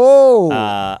 Oh.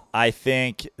 I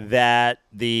think that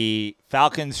the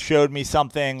Falcons showed me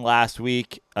something last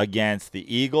week against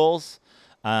the Eagles.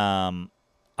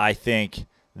 I think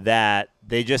that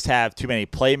they just have too many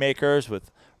playmakers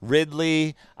with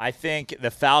Ridley. I think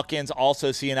the Falcons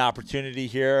also see an opportunity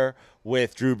here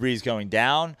with Drew Brees going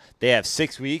down. They have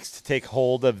 6 weeks to take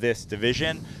hold of this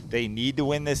division. They need to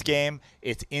win this game.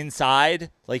 It's inside,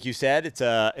 like you said. It's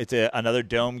another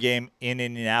dome game in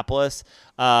Indianapolis.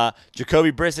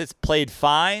 Jacoby Brissett's played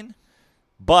fine,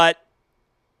 but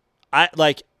I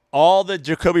like all the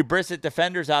Jacoby Brissett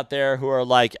defenders out there who are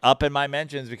like up in my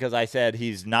mentions because I said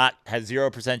has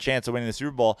 0% chance of winning the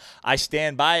Super Bowl. I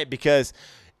stand by it because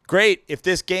great, if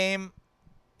this game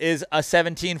is a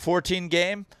 17-14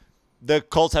 game, the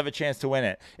Colts have a chance to win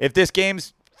it. If this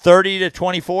game's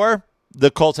 30-24,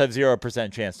 the Colts have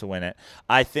 0% chance to win it.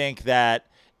 I think that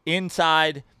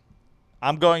inside,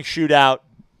 I'm going shootout.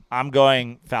 I'm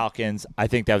going Falcons. I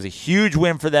think that was a huge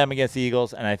win for them against the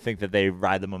Eagles, and I think that they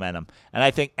ride the momentum. And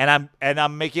I think,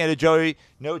 I'm making it a Joey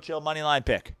no chill money line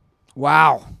pick.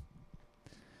 Wow.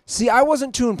 See, I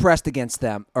wasn't too impressed against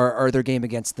them or their game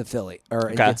against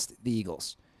against the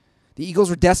Eagles. The Eagles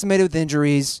were decimated with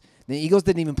injuries. The Eagles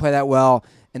didn't even play that well,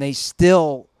 and they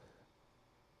still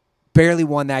barely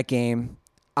won that game.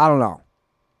 I don't know.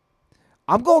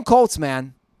 I'm going Colts,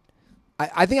 man.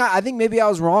 I think maybe I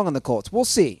was wrong on the Colts. We'll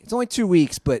see. It's only 2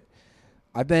 weeks, but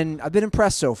I've been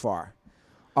impressed so far.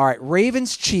 All right,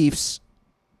 Ravens Chiefs.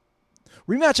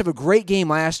 Rematch of a great game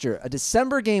last year, a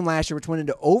December game last year, which went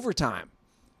into overtime.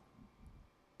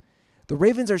 The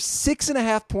Ravens are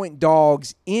 6.5-point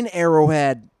dogs in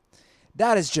Arrowhead.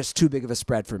 That is just too big of a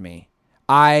spread for me.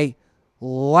 I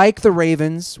like the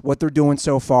Ravens, what they're doing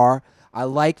so far. I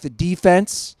like the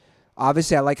defense.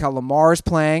 Obviously, I like how Lamar is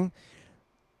playing.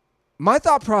 My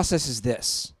thought process is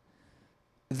this.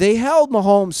 They held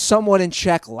Mahomes somewhat in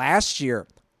check last year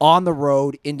on the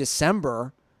road in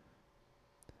December.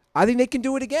 I think they can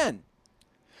do it again.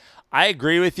 I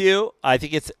agree with you. I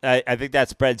think I think that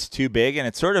spread's too big, and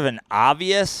it's sort of an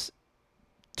obvious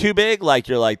too big. Like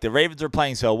you're like the Ravens are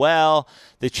playing so well.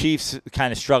 The Chiefs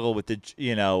kind of struggle with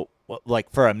like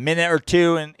for a minute or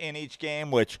two in each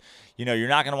game, which you're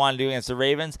not going to want to do against the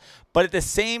Ravens. But at the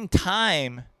same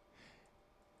time,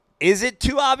 is it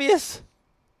too obvious?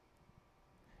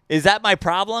 Is that my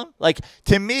problem? Like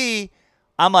to me,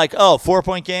 I'm like,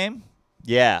 4-point game.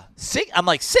 Yeah, I'm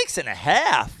like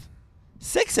 6.5.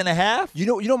 6.5. You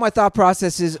know what my thought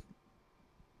process is?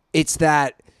 It's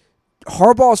that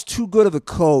Harbaugh's too good of a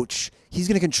coach. He's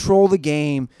going to control the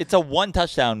game. It's a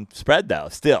 1-touchdown spread, though,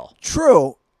 still.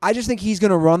 True. I just think he's going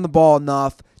to run the ball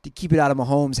enough to keep it out of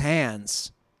Mahomes'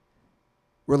 hands.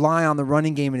 Rely on the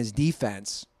running game and his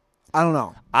defense. I don't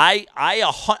know. By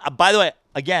the way,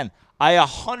 again, I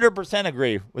 100%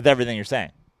 agree with everything you're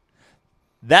saying.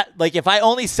 That, like, if I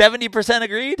only 70%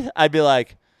 agreed, I'd be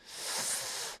like,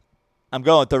 I'm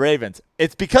going with the Ravens.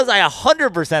 It's because I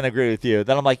 100% agree with you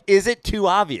that I'm like, is it too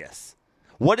obvious?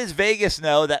 What does Vegas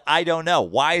know that I don't know?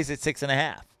 Why is it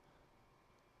 6.5?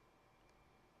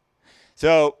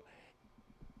 So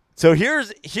here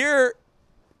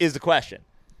is the question.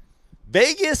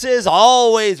 Vegas is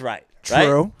always right.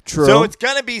 True. So it's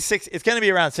gonna be 6. It's gonna be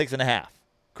around 6.5.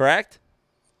 Correct?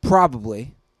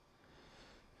 Probably.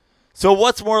 So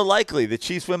what's more likely, the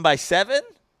Chiefs win by 7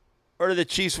 or the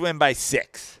Chiefs win by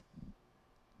 6?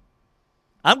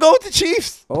 I'm going with the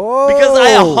Chiefs because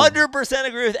I 100%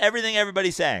 agree with everything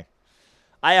everybody's saying.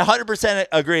 I 100%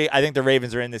 agree. I think the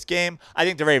Ravens are in this game. I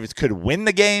think the Ravens could win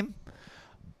the game.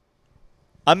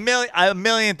 A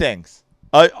million things.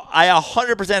 I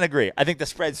 100% agree. I think the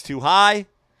spread's too high.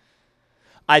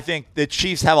 I think the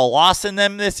Chiefs have a loss in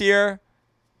them this year.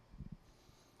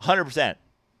 100%.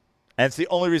 And it's the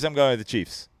only reason I'm going with the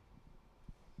Chiefs.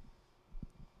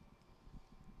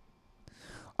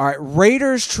 All right,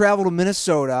 Raiders travel to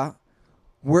Minnesota,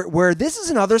 where this is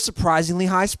another surprisingly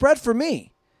high spread for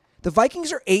me. The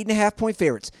Vikings are 8.5-point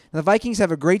favorites. Now, the Vikings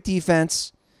have a great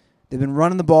defense. They've been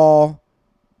running the ball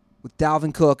with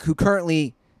Dalvin Cook, who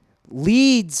currently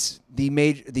leads the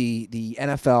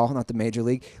NFL, not the major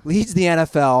league, leads the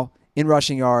NFL in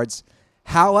rushing yards.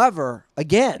 However,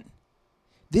 again,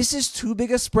 this is too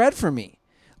big a spread for me.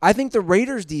 I think the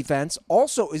Raiders defense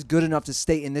also is good enough to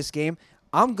stay in this game.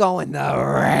 I'm going the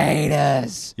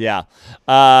Raiders. Yeah.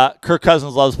 Kirk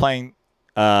Cousins loves playing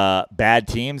bad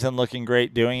teams and looking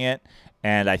great doing it.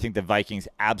 And I think the Vikings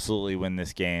absolutely win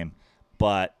this game.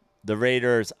 But the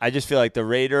Raiders, I just feel like the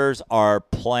Raiders are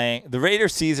playing. The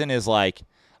Raiders season is like,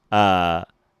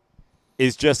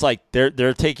 is just like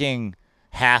they're taking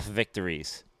half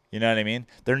victories. You know what I mean?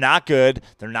 They're not good.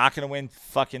 They're not going to win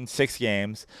fucking 6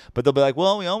 games, but they'll be like,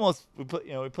 well,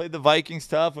 we played the Vikings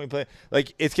tough. And we played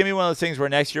like it's gonna be one of those things where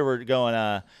next year we're going.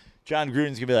 John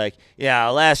Gruden's gonna be like, yeah,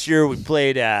 last year we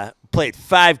played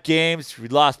 5 games. We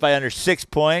lost by under 6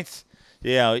 points.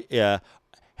 Yeah.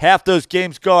 Half those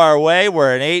games go our way.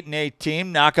 We're an 8-8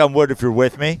 team. Knock on wood if you're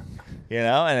with me.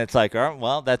 And it's like, all right,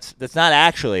 well, that's not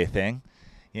actually a thing.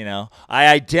 I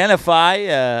identify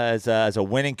as a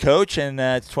winning coach, and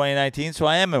it's 2019, so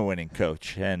I am a winning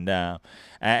coach. And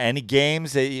any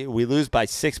games that we lose by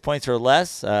 6 points or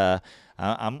less, I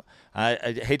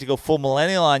hate to go full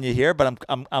millennial on you here, but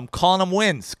I'm calling them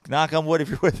wins. Knock on wood if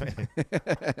you're with me.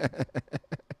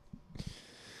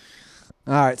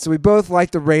 All right, so we both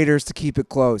like the Raiders to keep it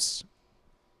close.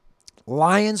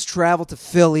 Lions travel to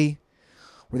Philly,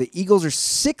 where the Eagles are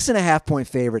 6.5-point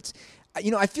favorites.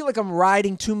 I feel like I'm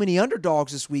riding too many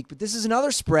underdogs this week, but this is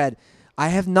another spread. I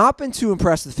have not been too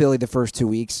impressed with Philly the first 2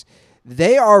 weeks.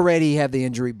 They already have the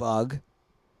injury bug.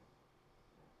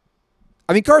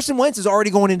 I mean, Carson Wentz is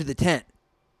already going into the tent.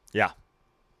 Yeah.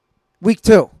 Week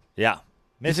 2. Yeah.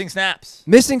 Missing snaps.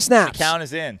 The count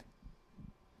is in.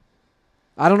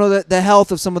 I don't know the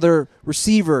health of some of their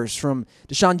receivers, from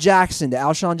Deshaun Jackson to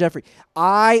Alshon Jeffrey.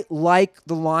 I like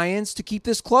the Lions to keep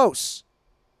this close.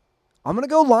 I'm going to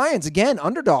go Lions again,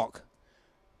 underdog.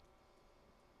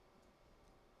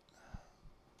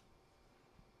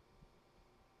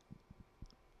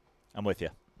 I'm with you.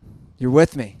 You're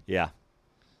with me. Yeah.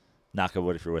 Knock on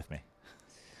wood if you're with me.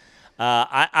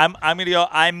 I'm going to go.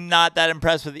 I'm not that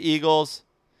impressed with the Eagles.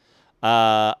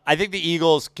 I think the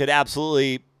Eagles could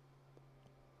absolutely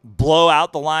blow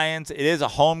out the Lions. It is a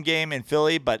home game in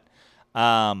Philly, but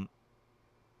I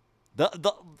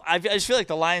just feel like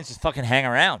the Lions just fucking hang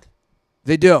around.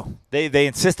 They do. They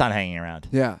insist on hanging around.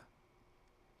 Yeah.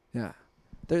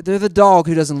 They're the dog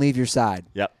who doesn't leave your side.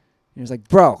 Yep. You're just like,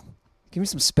 bro, give me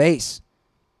some space.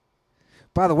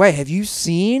 By the way, have you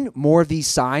seen more of these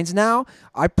signs now?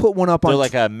 I put one up on. They're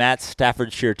like a Matt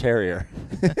Staffordshire Terrier.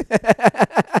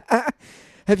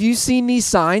 Have you seen these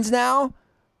signs now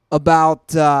about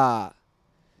they're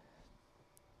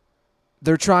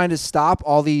trying to stop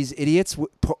all these idiots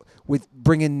with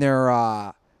bringing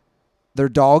their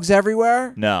dogs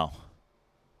everywhere? No.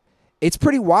 It's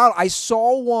pretty wild. I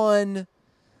saw one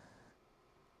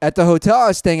at the hotel I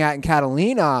was staying at in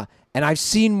Catalina, and I've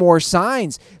seen more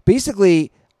signs.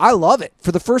 Basically, I love it.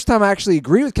 For the first time, I actually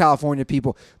agree with California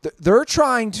people. They're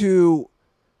trying to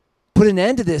put an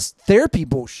end to this therapy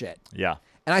bullshit. Yeah.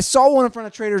 And I saw one in front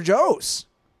of Trader Joe's.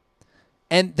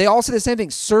 And they all said the same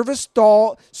thing. Service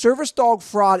dog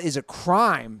fraud is a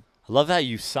crime. I love how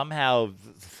you somehow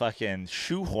fucking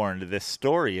shoehorned this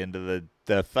story into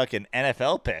the fucking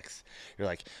NFL picks. You're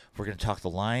like, we're going to talk the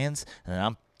Lions, and then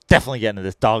I'm definitely getting to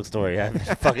this dog story I've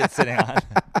been fucking sitting on.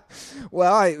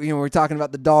 Well, we're talking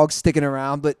about the dogs sticking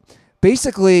around, but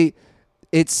basically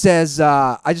it says,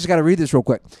 I just got to read this real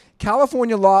quick.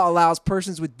 California law allows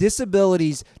persons with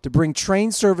disabilities to bring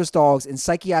trained service dogs and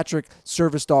psychiatric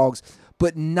service dogs,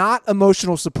 but not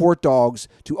emotional support dogs,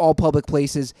 to all public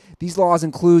places. These laws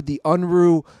include the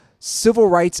Unruh Civil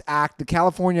Rights Act, the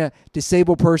California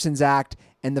Disabled Persons Act,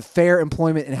 and the Fair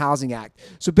Employment and Housing Act.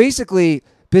 So basically,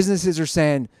 businesses are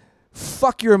saying,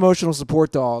 fuck your emotional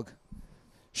support dog.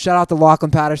 Shout out to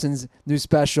Lachlan Patterson's new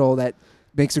special that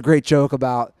makes a great joke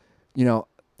about, the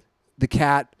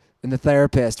cat and the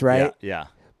therapist, right? Yeah.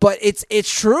 But it's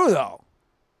true, though.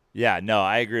 Yeah, no,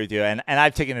 I agree with you. And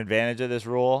I've taken advantage of this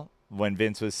rule when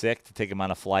Vince was sick to take him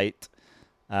on a flight.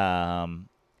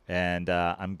 And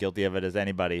I'm guilty of it as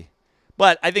anybody.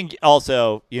 But I think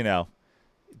also,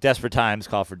 desperate times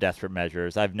call for desperate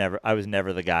measures. I was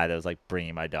never the guy that was like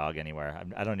bringing my dog anywhere.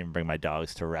 I don't even bring my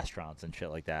dogs to restaurants and shit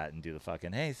like that and do the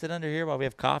fucking, hey, sit under here while we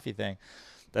have coffee thing.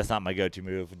 That's not my go-to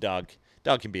move. Dog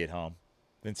can be at home.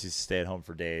 Vince used to stay at home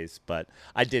for days, but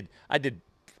I did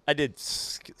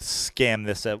scam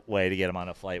this way to get him on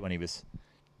a flight when he was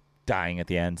dying at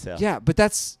the end. So Yeah, but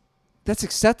that's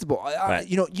acceptable. Right.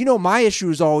 My issue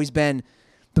has always been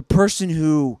the person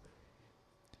who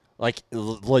like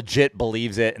legit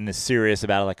believes it and is serious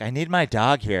about it. Like, I need my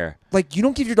dog here. like you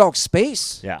don't give your dog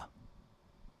space. Yeah.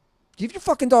 Give your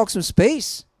fucking dog some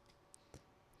space.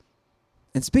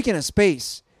 And speaking of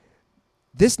space,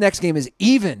 this next game is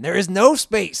even. There is no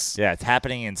space Yeah, it's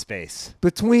happening in space.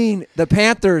 between the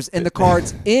Panthers and the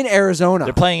Cards in Arizona.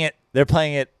 They're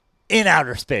playing it in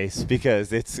outer space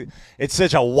because it's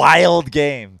such a wild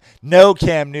game. No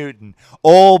Cam Newton.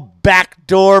 Old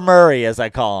backdoor Murray, as I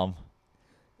call him.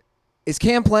 Is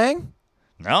Cam playing?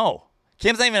 No.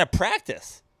 Cam's not even at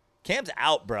practice. Cam's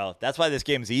out, bro. That's why this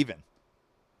game's even.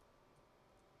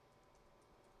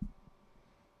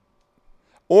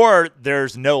 Or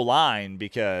there's no line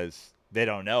because they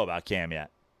don't know about Cam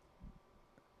yet.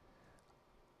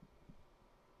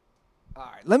 All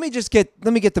right, let me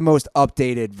get the most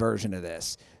updated version of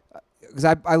this because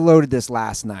I loaded this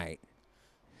last night.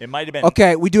 It might have been.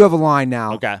 Okay, we do have a line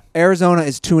now. Okay. Arizona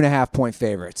is 2.5 point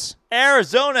favorites.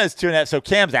 Arizona is 2.5, so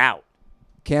Cam's out.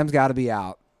 Cam's got to be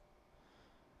out.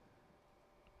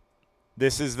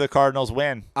 This is the Cardinals'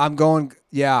 win. I'm going.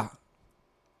 Yeah.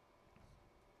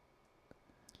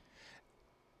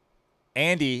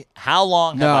 Andy, how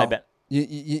long have I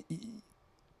been?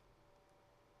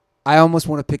 I almost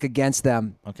want to pick against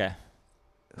them. Okay.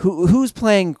 Who's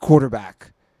playing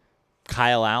quarterback?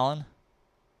 Kyle Allen?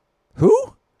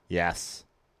 Who? Yes.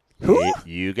 Who?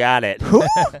 You got it. Who?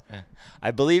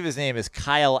 I believe his name is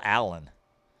Kyle Allen.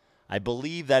 I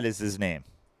believe that is his name.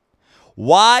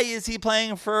 Why is he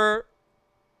playing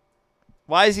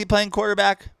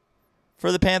quarterback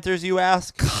for the Panthers, you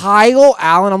ask? Kyle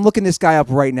Allen. I'm looking this guy up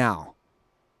right now.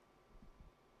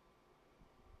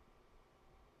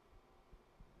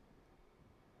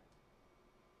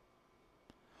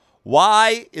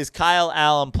 Why is Kyle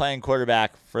Allen playing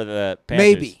quarterback for the Panthers?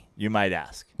 Maybe. You might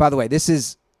ask. By the way, this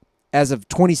is as of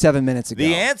 27 minutes ago.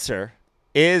 The answer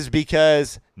is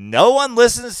because no one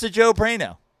listens to Joe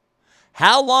Prano.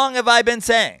 How long have I been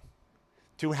saying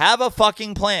to have a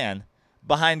fucking plan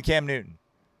behind Cam Newton?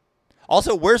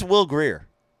 Also, where's Will Grier?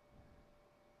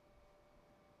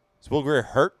 Is Will Grier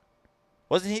hurt?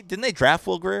 Wasn't he? Didn't they draft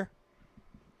Will Grier?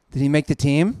 Did he make the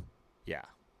team? Yeah.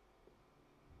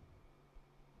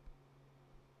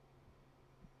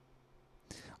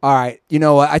 All right. You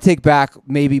know what? I take back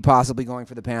maybe possibly going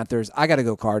for the Panthers. I got to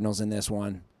go Cardinals in this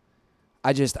one.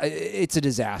 It's a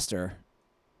disaster.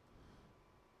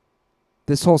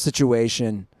 This whole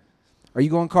situation. Are you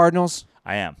going Cardinals?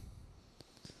 I am.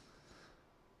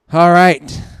 All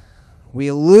right. We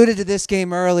alluded to this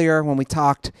game earlier when we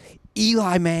talked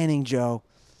Eli Manning, Joe.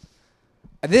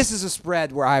 This is a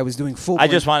spread where I was doing full. I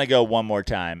just want to go one more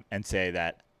time and say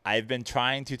that I've been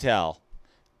trying to tell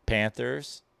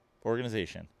Panthers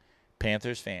organization,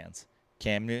 Panthers fans,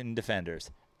 Cam Newton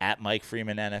defenders, at Mike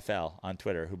Freeman NFL on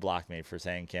Twitter, who blocked me for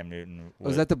saying Cam Newton.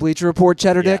 Was that the Bleacher Report,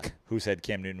 Cheddar Yeah, Dick? who said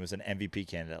Cam Newton was an MVP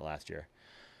candidate last year.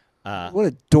 What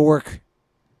a dork.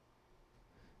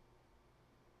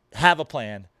 Have a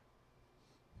plan.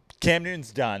 Cam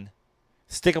Newton's done.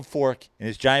 Stick a fork in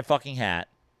his giant fucking hat.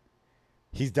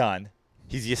 He's done.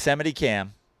 He's Yosemite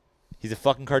Cam. He's a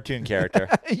fucking cartoon character.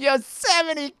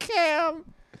 Yosemite Cam.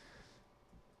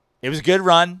 It was a good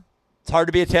run. It's hard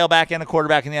to be a tailback and a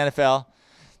quarterback in the NFL.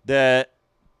 The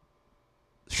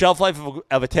shelf life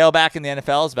of a tailback in the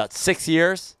NFL is about 6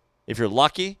 years, if you're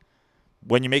lucky.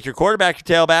 When you make your quarterback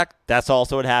your tailback, that's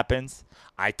also what happens.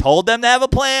 I told them to have a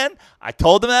plan.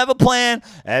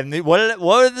 And what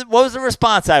was the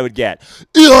response I would get?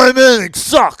 Eli Manning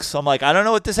sucks. I'm like, I don't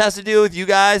know what this has to do with you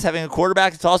guys having a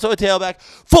quarterback that's also a tailback.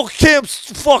 Fuck Cam's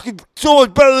fucking so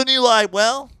much better than Eli.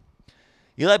 Well,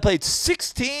 Eli played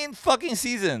 16 fucking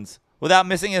seasons without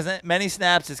missing as many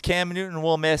snaps as Cam Newton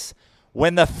will miss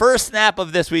when the first snap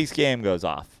of this week's game goes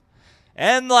off.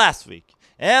 And last week.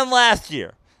 And last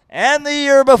year. And the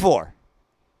year before.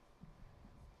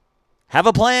 Have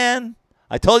a plan.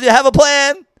 I told you to have a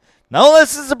plan. No,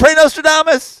 listen to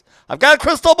Nostradamus. I've got a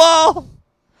crystal ball.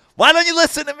 Why don't you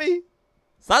listen to me?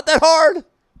 It's not that hard.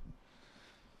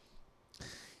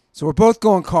 So we're both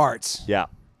going Cards. Yeah.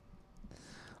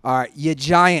 All right, you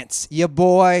Giants, you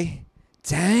boy.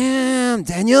 Damn,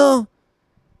 Daniel.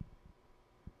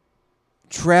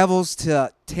 Travels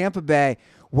to Tampa Bay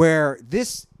where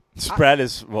this Spread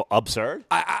is absurd.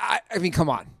 I mean, come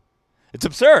on. It's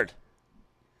absurd.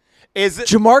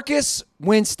 Jamarcus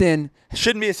Winston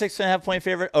shouldn't be a 6.5 point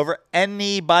favorite over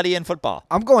anybody in football.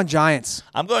 I'm going Giants.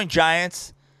 I'm going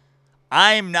Giants.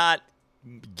 I'm not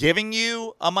giving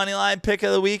you a money line pick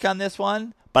of the week on this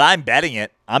one, but I'm betting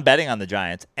it. I'm betting on the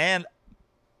Giants, and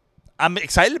I'm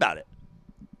excited about it.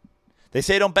 They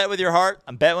say don't bet with your heart.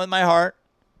 I'm betting with my heart.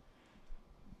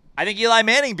 I think Eli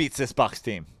Manning beats this Bucs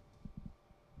team.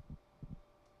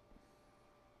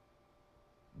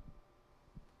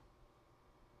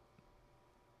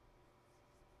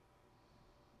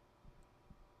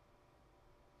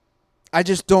 I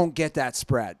just don't get that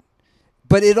spread.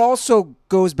 But it also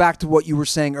goes back to what you were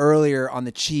saying earlier on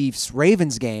the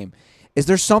Chiefs-Ravens game. Is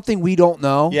there something we don't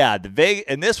know? Yeah,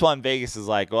 in this one, Vegas is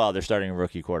like, well, they're starting a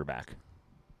rookie quarterback.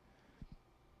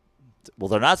 Well,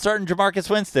 they're not starting Jamarcus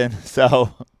Winston,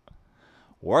 so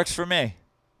works for me.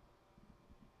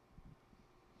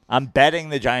 I'm betting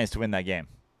the Giants to win that game.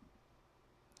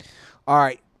 All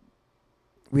right.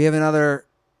 We have another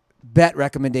bet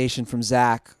recommendation from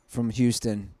Zach from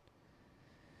Houston.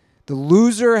 The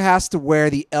loser has to wear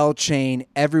the L chain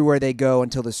everywhere they go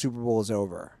until the Super Bowl is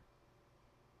over.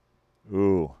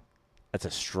 Ooh, that's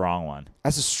a strong one.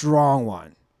 That's a strong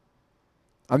one.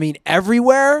 I mean,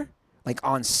 everywhere? Like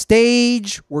on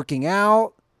stage, working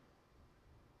out?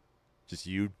 Just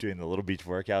you doing the little beach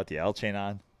workout, the L chain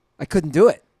on? I couldn't do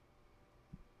it.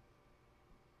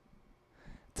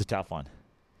 It's a tough one.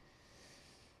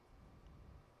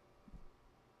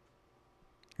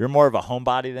 You're more of a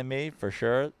homebody than me, for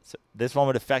sure. So this one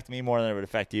would affect me more than it would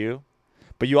affect you.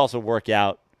 But you also work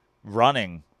out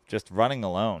running, just running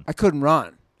alone. I couldn't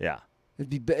run. Yeah.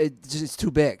 It's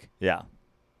too big. Yeah.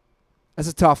 That's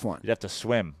a tough one. You'd have to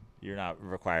swim. You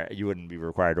wouldn't be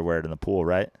required to wear it in the pool,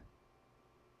 right?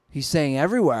 He's saying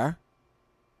everywhere.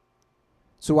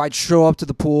 So I'd show up to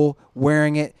the pool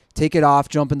wearing it, take it off,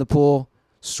 jump in the pool,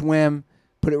 swim,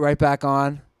 put it right back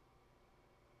on.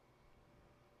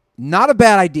 Not a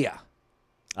bad idea.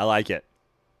 I like it.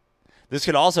 This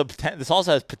also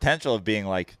has potential of being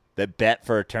like the bet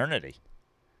for eternity.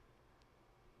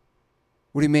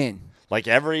 What do you mean? Like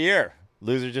every year,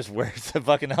 loser just wears the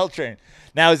fucking L train.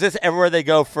 Now, is this everywhere they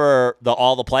go for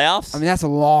all the playoffs? I mean, that's a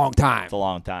long time. It's a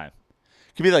long time.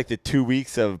 It could be like the 2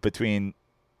 weeks between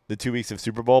the 2 weeks of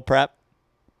Super Bowl prep.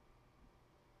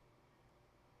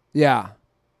 Yeah.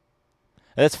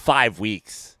 That's 5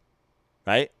 weeks,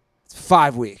 right? It's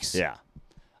 5 weeks. Yeah.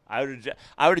 I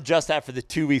would adjust that for the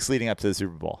 2 weeks leading up to the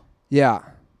Super Bowl. Yeah.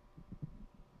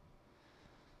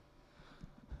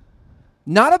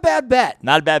 Not a bad bet.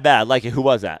 Not a bad bet. I like it. Who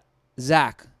was that?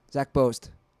 Zach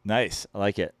Boast. Nice. I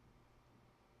like it.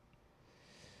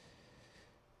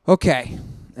 Okay.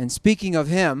 And speaking of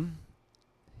him,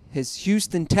 his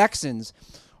Houston Texans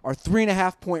are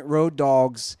 3.5-point road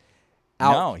dogs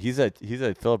out. No, he's a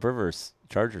Phillip Rivers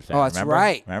Chargers fan. Oh, that's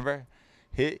right. Remember?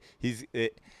 He's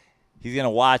gonna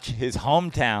watch his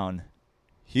hometown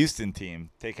Houston team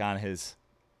take on his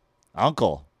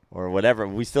uncle or whatever.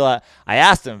 I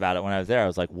asked him about it when I was there. I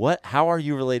was like, "What? How are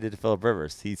you related to Phillip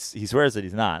Rivers?" He swears that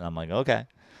he's not, and I'm like, "Okay,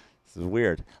 this is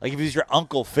weird." Like if he's your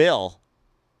Uncle Phil,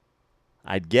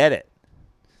 I'd get it.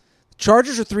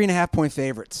 Chargers are 3.5-point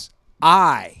favorites.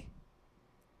 I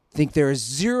think there is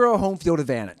zero home field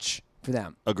advantage for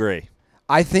them. Agree.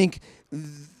 I think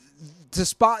to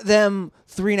spot them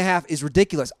 3.5 is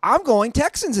ridiculous. I'm going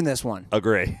Texans in this one.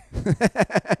 Agree.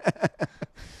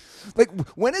 Like,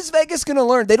 when is Vegas going to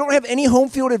learn? They don't have any home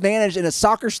field advantage in a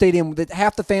soccer stadium that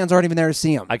half the fans aren't even there to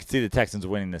see them. I could see the Texans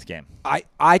winning this game.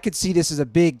 I could see this as a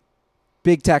big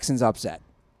Texans upset.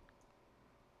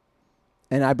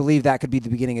 And I believe that could be the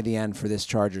beginning of the end for this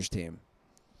Chargers team.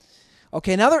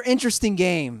 Okay, another interesting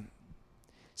game.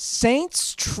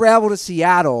 Saints travel to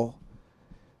Seattle.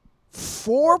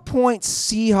 4-point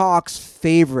Seahawks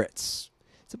favorites.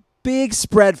 It's a big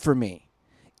spread for me,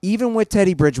 even with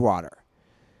Teddy Bridgewater.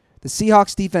 The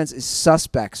Seahawks defense is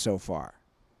suspect so far.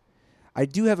 I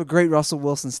do have a great Russell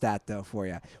Wilson stat, though, for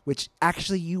you, which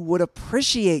actually you would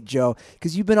appreciate, Joe,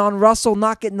 because you've been on Russell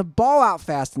not getting the ball out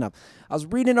fast enough. I was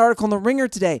reading an article in The Ringer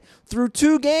today. Through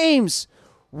 2 games,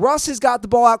 Russ has got the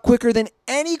ball out quicker than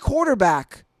any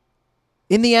quarterback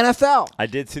in the NFL. I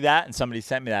did see that, and somebody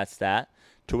sent me that stat,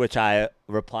 to which I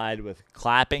replied with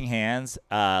clapping hands.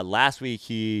 Last week,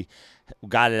 he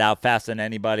got it out faster than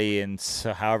anybody in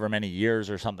however many years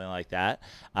or something like that,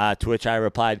 to which I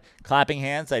replied, clapping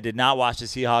hands. I did not watch the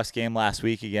Seahawks game last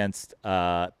week against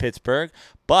Pittsburgh,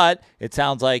 but it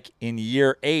sounds like in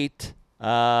year 8,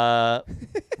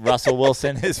 Russell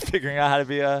Wilson is figuring out how to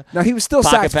be a now he was still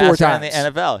pocket sacked 4 passer times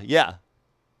in the NFL.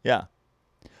 Yeah.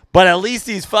 But at least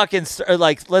he's fucking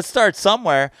let's start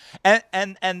somewhere,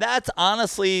 and that's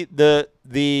honestly the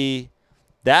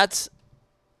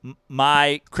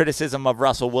my criticism of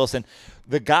Russell Wilson.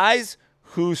 The guys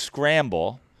who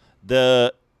scramble,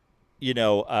 Deshaun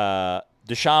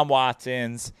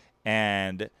Watsons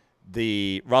and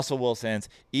the Russell Wilsons,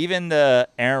 even the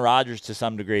Aaron Rodgers to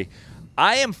some degree,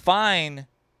 I am fine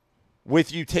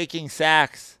with you taking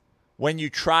sacks when you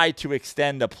try to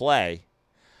extend a play.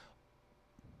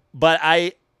 But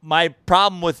my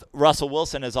problem with Russell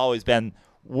Wilson has always been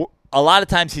a lot of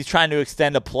times he's trying to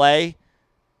extend a play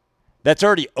that's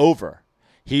already over.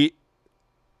 Get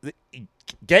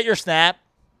your snap,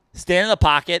 stand in the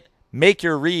pocket, make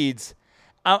your reads.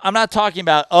 I'm not talking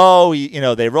about,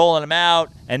 they rolling him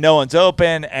out and no one's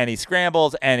open and he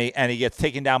scrambles and he gets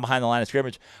taken down behind the line of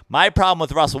scrimmage. My problem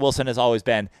with Russell Wilson has always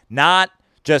been not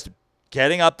just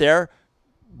getting up there,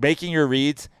 making your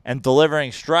reads and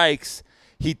delivering strikes.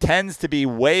 He tends to be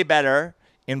way better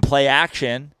in play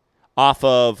action off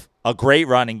of a great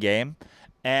running game.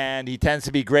 And he tends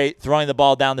to be great throwing the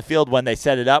ball down the field when they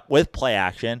set it up with play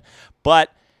action.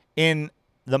 But in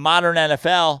the modern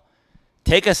NFL,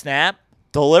 take a snap,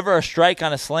 deliver a strike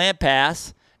on a slant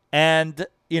pass, and,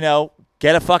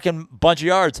 get a fucking bunch of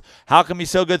yards. How come he's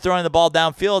so good throwing the ball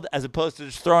downfield as opposed to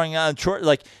just throwing on short?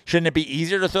 Like, shouldn't it be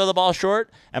easier to throw the ball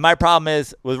short? And my problem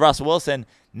is with Russell Wilson,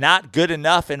 not good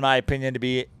enough, in my opinion, to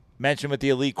be mentioned with the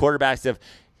elite quarterbacks of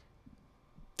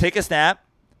take a snap,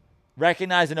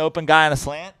 recognize an open guy on a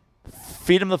slant,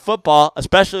 feed him the football,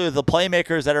 especially with the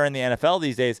playmakers that are in the NFL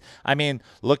these days. I mean,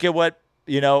 look at what,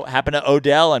 happened to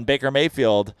Odell and Baker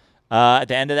Mayfield at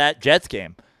the end of that Jets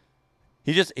game.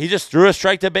 He just threw a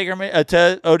strike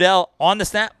to Odell on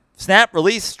the snap,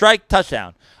 release, strike,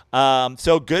 touchdown.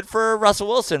 So good for Russell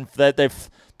Wilson that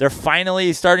they're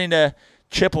finally starting to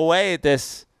chip away at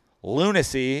this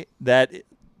lunacy that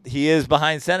he is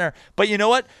behind center. But you know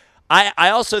what? I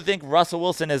also think Russell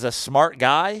Wilson is a smart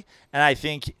guy, and I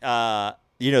think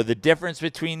the difference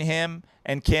between him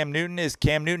and Cam Newton is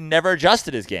Cam Newton never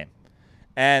adjusted his game,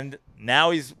 and now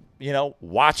he's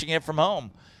watching it from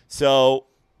home. So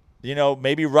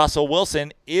maybe Russell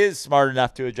Wilson is smart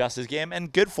enough to adjust his game,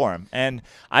 and good for him. And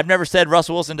I've never said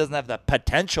Russell Wilson doesn't have the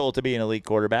potential to be an elite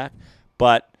quarterback,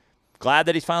 but glad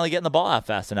that he's finally getting the ball out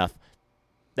fast enough.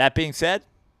 That being said,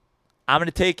 I'm going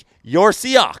to take your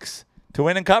Seahawks to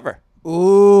win and cover.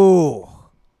 Ooh.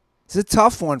 It's a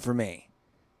tough one for me.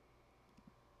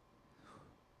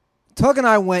 Tug and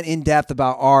I went in depth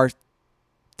about our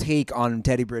take on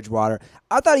Teddy Bridgewater.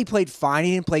 I thought he played fine.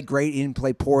 He didn't play great. He didn't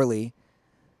play poorly.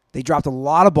 They dropped a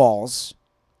lot of balls.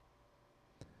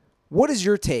 What is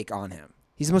your take on him?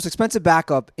 He's the most expensive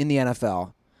backup in the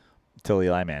NFL. Till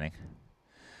Eli Manning.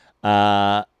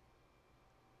 I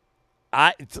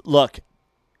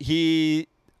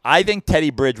think Teddy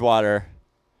Bridgewater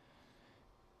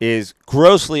is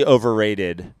grossly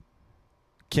overrated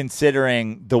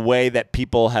considering the way that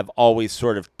people have always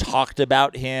sort of talked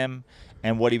about him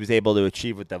and what he was able to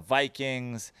achieve with the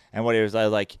Vikings and what he was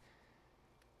like.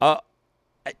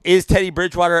 Is Teddy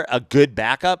Bridgewater a good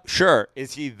backup? Sure.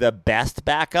 Is he the best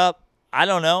backup? I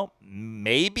don't know.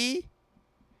 Maybe.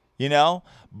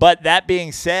 But that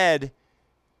being said,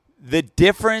 the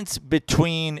difference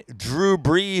between Drew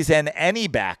Brees and any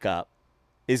backup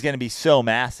is going to be so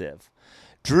massive.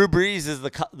 Drew Brees is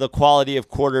the quality of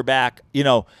quarterback.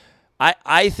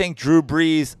 I think Drew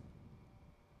Brees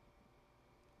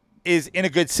is in a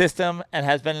good system and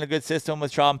has been in a good system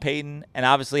with Sean Payton and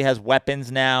obviously has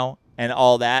weapons now and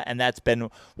all that. And that's been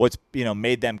what's,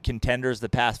 made them contenders the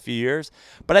past few years.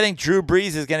 But I think Drew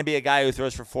Brees is going to be a guy who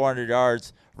throws for 400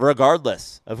 yards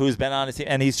regardless of who's been on his team.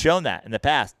 And he's shown that in the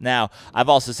past. Now, I've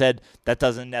also said that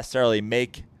doesn't necessarily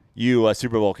make you a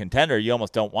Super Bowl contender. You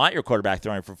almost don't want your quarterback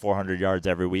throwing for 400 yards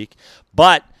every week.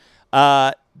 But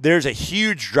there's a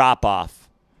huge drop-off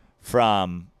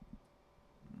from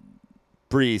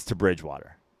Brees to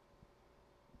Bridgewater.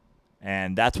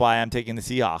 And that's why I'm taking the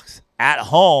Seahawks at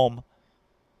home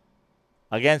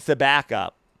against the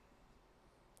backup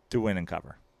to win and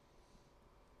cover.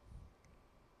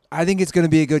 I think it's going to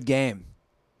be a good game.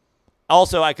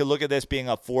 Also, I could look at this being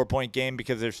a 4-point game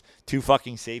because there's two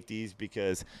fucking safeties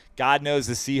because God knows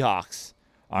the Seahawks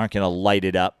aren't going to light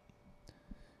it up.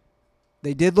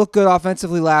 They did look good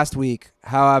offensively last week.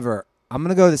 However, I'm going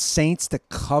to go the Saints to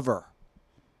cover.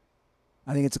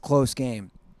 I think it's a close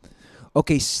game.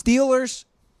 Okay, Steelers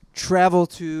travel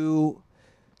to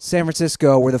San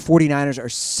Francisco where the 49ers are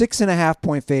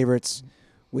 6.5-point favorites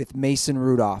with Mason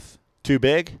Rudolph. Too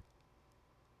big?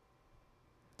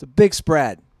 It's a big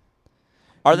spread.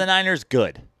 Are the Niners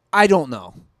good? I don't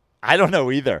know. I don't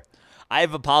know either. I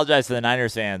have apologized to the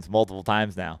Niners fans multiple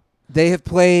times now. They have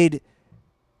played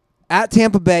At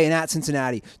Tampa Bay and at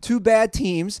Cincinnati. Two bad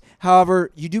teams. However,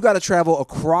 you do got to travel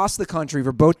across the country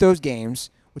for both those games,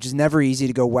 which is never easy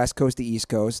to go West Coast to East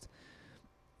Coast.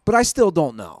 But I still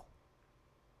don't know.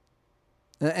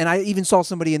 And I even saw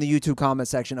somebody in the YouTube comment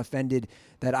section offended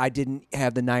that I didn't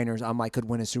have the Niners on my could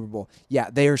win a Super Bowl. Yeah,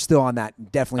 they are still on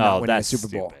that. Definitely not winning a Super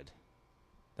Bowl.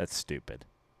 That's stupid.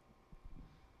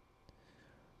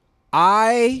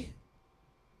 I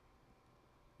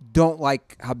don't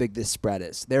like how big this spread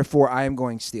is. Therefore, I am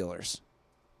going Steelers.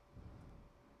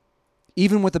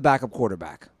 Even with the backup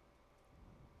quarterback.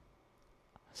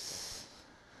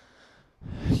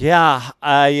 Yeah,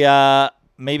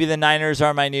 maybe the Niners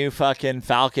are my new fucking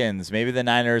Falcons. Maybe the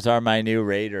Niners are my new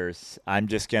Raiders. I'm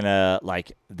just going to,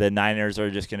 the Niners are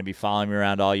just going to be following me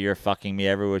around all year, fucking me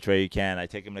every which way you can. I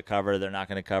take them to cover. They're not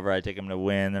going to cover. I take them to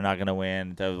win. They're not going to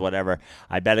win. Whatever.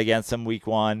 I bet against them week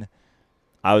 1.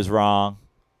 I was wrong.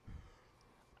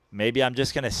 Maybe I'm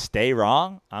just going to stay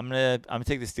wrong. I'm going to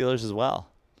take the Steelers as well.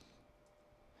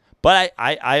 But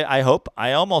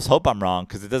I almost hope I'm wrong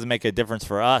because it doesn't make a difference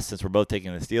for us since we're both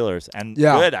taking the Steelers. And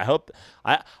good. I hope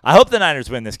the Niners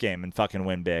win this game and fucking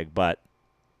win big. But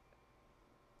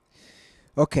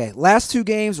okay, last 2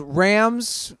 games.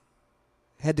 Rams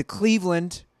head to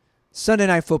Cleveland. Sunday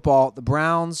Night Football. The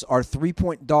Browns are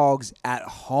 3-point dogs at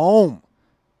home.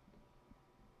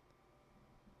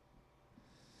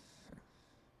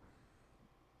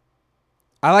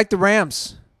 I like the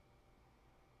Rams.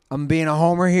 I'm being a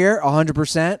homer here,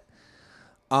 100%.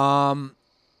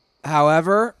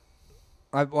 However,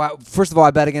 first of all,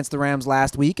 I bet against the Rams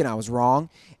last week, and I was wrong.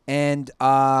 And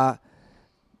I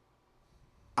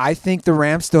think the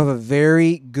Rams still have a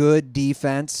very good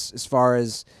defense as far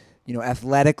as,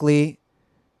 athletically.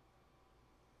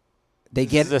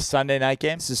 This is a Sunday night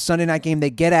game? This is a Sunday night game.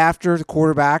 They get after the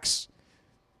quarterbacks.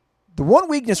 The one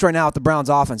weakness right now at the Browns'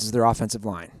 offense is their offensive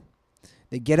line.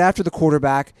 They get after the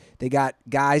quarterback. They got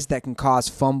guys that can cause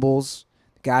fumbles,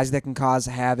 guys that can cause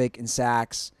havoc and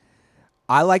sacks.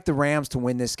 I like the Rams to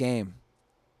win this game.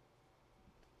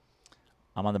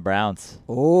 I'm on the Browns.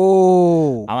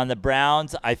 Oh. I'm on the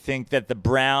Browns. I think that the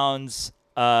Browns,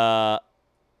 I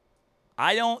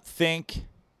don't think,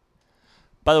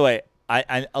 by the way,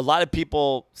 a lot of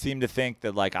people seem to think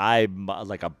that I'm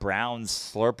like a Browns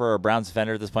slurper or Browns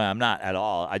defender at this point. I'm not at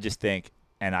all. I just think,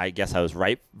 and I guess I was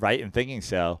right in thinking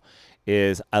so,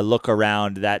 is I look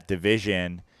around that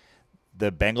division.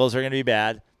 The Bengals are going to be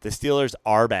bad. The Steelers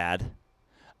are bad.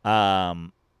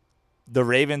 The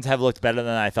Ravens have looked better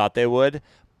than I thought they would,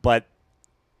 but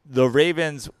the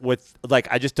Ravens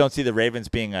I just don't see the Ravens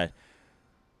being a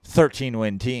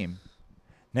 13-win team.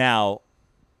 Now,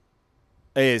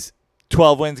 is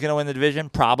 12 wins going to win the division?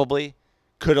 Probably.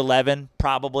 Could 11?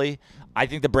 Probably. I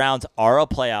think the Browns are a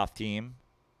playoff team.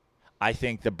 I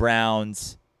think the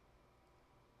Browns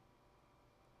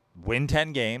win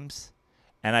 10 games,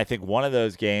 and I think one of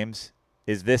those games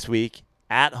is this week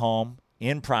at home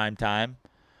in prime time.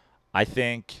 I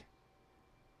think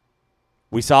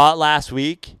we saw it last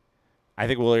week. I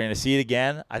think we're going to see it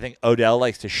again. I think Odell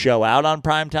likes to show out on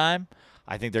prime time.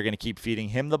 I think they're going to keep feeding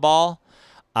him the ball.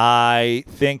 I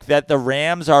think that the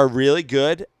Rams are really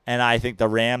good, and I think the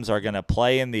Rams are going to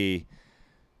play in the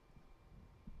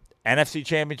NFC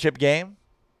Championship game,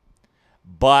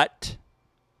 but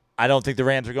I don't think the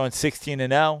Rams are going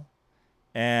 16-0,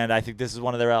 and I think this is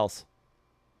one of their L's.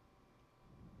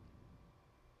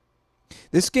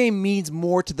 This game means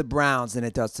more to the Browns than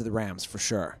it does to the Rams, for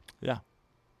sure. Yeah.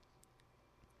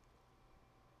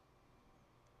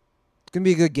 It's going to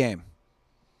be a good game.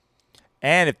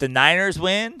 And if the Niners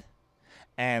win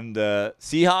and the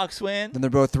Seahawks win, then they're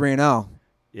both 3-0.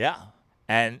 Yeah.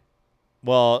 And,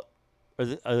 well,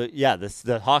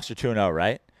 the Hawks are 2-0,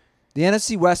 right? The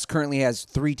NFC West currently has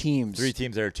 3 teams. 3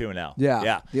 teams that are 2-0.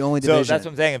 Yeah. The only division. So that's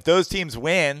what I'm saying. If those teams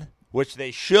win, which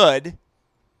they should,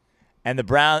 and the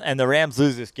Rams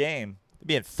lose this game, they'd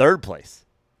be in 3rd place.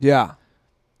 Yeah.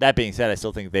 That being said, I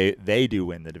still think they do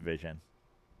win the division.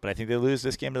 But I think they lose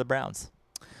this game to the Browns.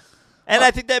 And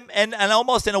I think that, and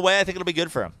almost in a way, I think it'll be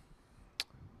good for them.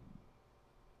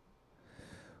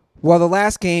 Well, the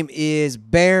last game is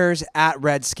Bears at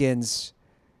Redskins.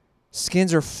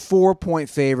 Skins are 4-point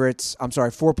favorites.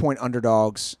 4-point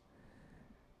underdogs.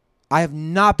 I have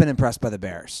not been impressed by the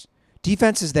Bears.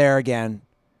 Defense is there again.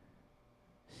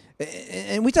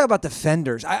 And we talk about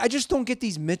defenders. I just don't get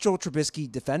these Mitchell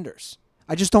Trubisky defenders.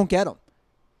 I just don't get them.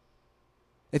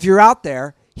 If you're out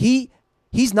there, he's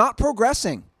not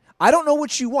progressing. I don't know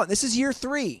what you want. This is year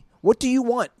 3. What do you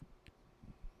want?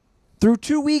 Through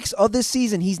 2 weeks of this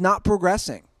season, he's not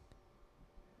progressing.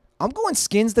 I'm going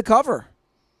Skins to cover.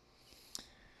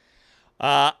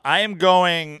 I am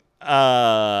going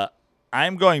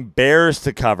I'm going Bears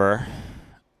to cover,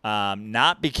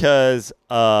 not because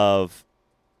of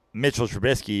Mitchell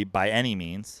Trubisky by any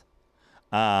means.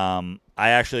 I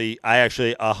actually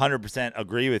 100%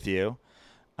 agree with you.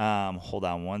 Hold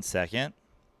on one second.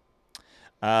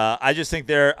 I just think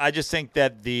the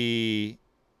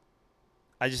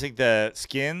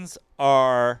Skins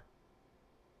are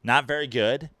not very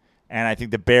good, and I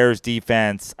think the Bears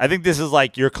defense. I think this is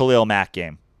like your Khalil Mack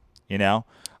game. You know,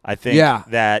 I think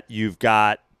that you've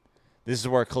got. This is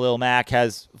where Khalil Mack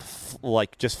has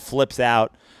just flips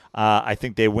out. I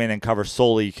think they win and cover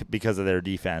solely because of their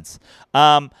defense.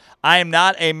 I am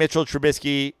not a Mitchell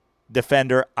Trubisky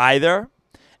defender either,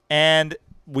 and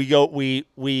we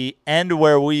end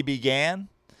where we began.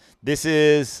 This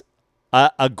is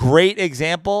a great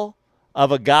example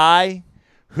of a guy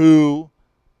who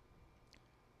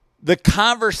the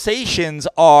conversations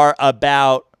are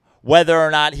about whether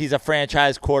or not he's a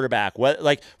franchise quarterback.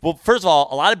 First of all,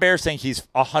 a lot of Bears think he's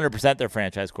 100% their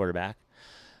franchise quarterback.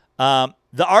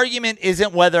 The argument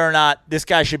isn't whether or not this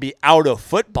guy should be out of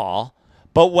football,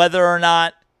 but whether or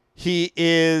not he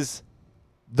is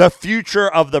the future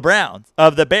of the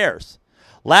Bears.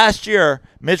 Last year,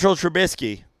 Mitchell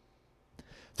Trubisky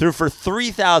threw for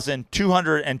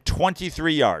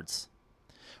 3,223 yards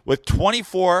with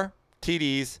 24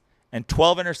 TDs and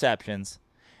 12 interceptions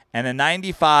and a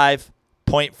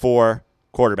 95.4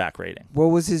 quarterback rating. What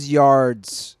was his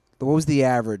yards? What was the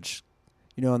average?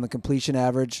 On the completion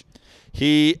average?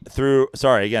 He threw,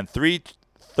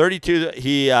 332.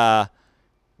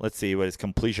 Let's see what his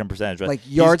completion percentage was. Like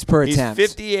yards per attempt.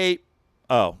 He's 58.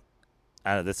 Oh,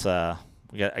 that's I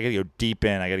got to go deep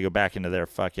in. I got to go back into their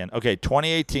fucking. Okay,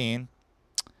 2018.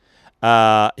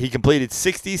 He completed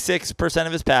 66%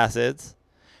 of his passes,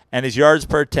 and his yards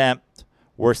per attempt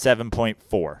were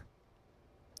 7.4.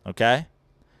 Okay?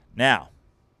 Now,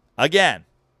 again,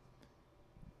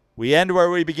 we end where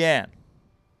we began.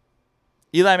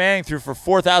 Eli Manning threw for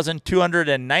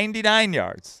 4,299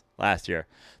 yards last year.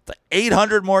 It's like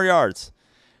 800 more yards,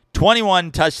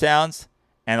 21 touchdowns,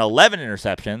 and 11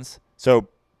 interceptions. So,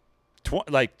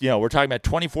 we're talking about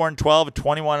 24 and 12,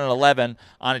 21 and 11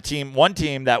 on one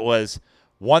team that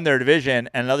won their division,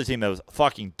 and another team that was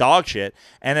fucking dog shit,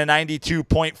 and a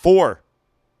 92.4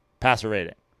 passer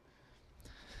rating.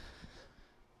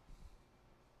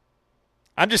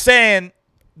 I'm just saying,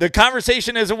 the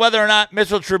conversation isn't whether or not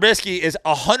Mitchell Trubisky is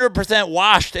 100%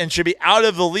 washed and should be out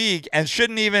of the league and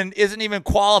isn't even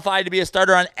qualified to be a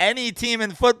starter on any team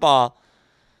in football.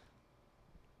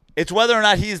 It's whether or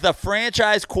not he's the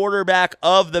franchise quarterback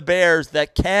of the Bears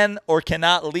that can or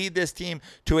cannot lead this team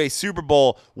to a Super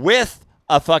Bowl with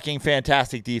a fucking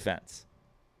fantastic defense.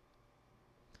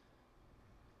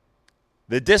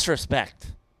 The disrespect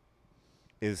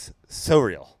is so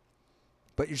real.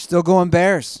 But you're still going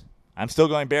Bears. I'm still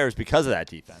going Bears because of that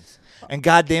defense. And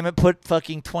God damn it, put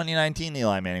fucking 2019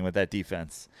 Eli Manning with that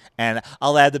defense. And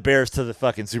I'll add the Bears to the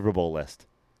fucking Super Bowl list.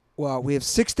 Well, we have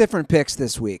 6 different picks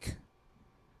this week.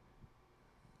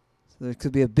 So there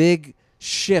could be a big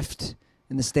shift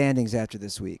in the standings after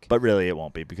this week. But really it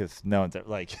won't be because no one's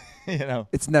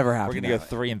it's never happened. We're going to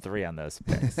go 3-3 on those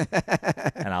picks.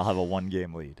 And I'll have a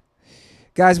 1-game lead.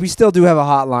 Guys, we still do have a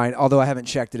hotline, although I haven't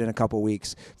checked it in a couple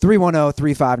weeks.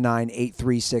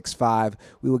 310-359-8365.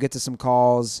 We will get to some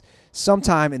calls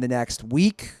sometime in the next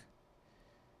week.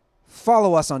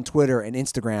 Follow us on Twitter and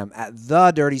Instagram at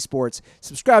The Dirty Sports.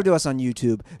 Subscribe to us on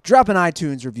YouTube. Drop an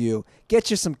iTunes review. Get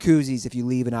you some koozies if you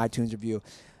leave an iTunes review.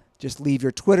 Just leave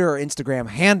your Twitter or Instagram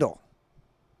handle.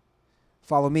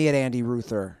 Follow me at Andy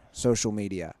Ruther, social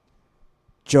media.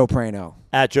 Joe Prano.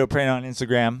 At Joe Prano on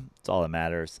Instagram. It's all that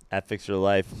matters. At Fix Your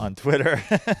Life on Twitter.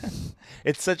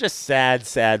 It's such a sad,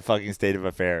 sad fucking state of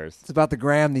affairs. It's about the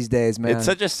gram these days, man. It's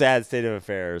such a sad state of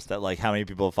affairs that how many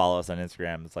people follow us on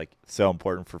Instagram. It's so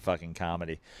important for fucking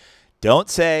comedy. Don't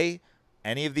say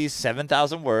any of these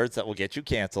 7,000 words that will get you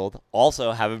canceled.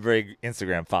 Also, have a big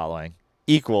Instagram following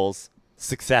equals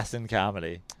success in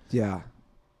comedy. Yeah.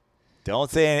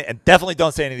 And definitely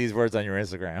don't say any of these words on your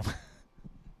Instagram.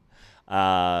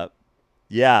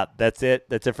 Yeah, that's it.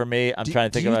 That's it for me. I'm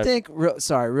trying to think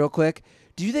about. Real quick.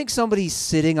 Do you think somebody's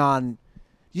sitting on? Do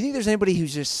you think there's anybody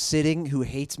who's just sitting who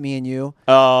hates me and you?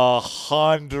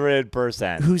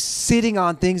 100%. Who's sitting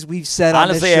on things we've said on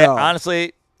this show?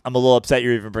 Honestly, I'm a little upset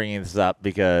you're even bringing this up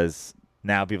because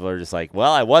now people are just like,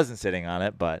 well, I wasn't sitting on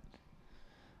it, but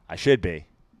I should be.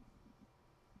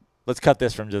 Let's cut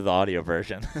this from the audio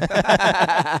version.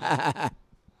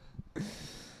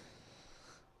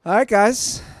 All right,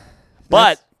 guys.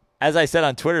 But as I said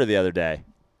on Twitter the other day,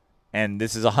 and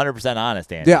this is 100%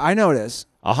 honest, Andy. Yeah, I know it is.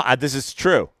 This is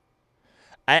true.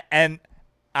 And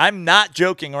I'm not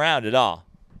joking around at all.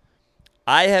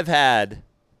 I have had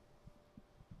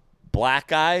black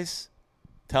guys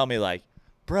tell me like,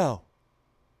 bro,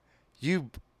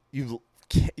 you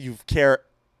care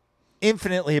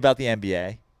infinitely about the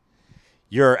NBA.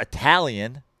 You're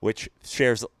Italian, which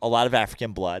shares a lot of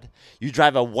African blood. You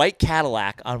drive a white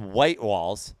Cadillac on white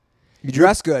walls. You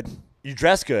dress good. You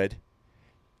dress good.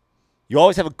 You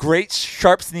always have a great,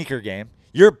 sharp sneaker game.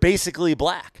 You're basically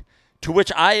black. To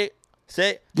which I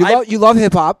say, You love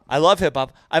hip hop. I love hip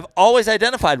hop. I've always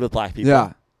identified with black people.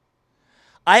 Yeah.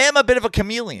 I am a bit of a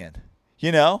chameleon.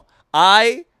 You know,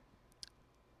 I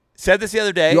said this the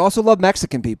other day. You also love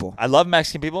Mexican people. I love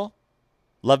Mexican people.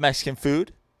 Love Mexican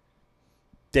food.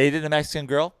 Dated a Mexican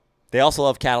girl. They also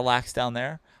love Cadillacs down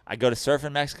there. I go to surf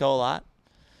in Mexico a lot.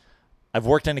 I've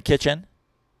worked in a kitchen.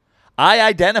 I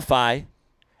identify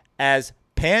as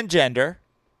pangender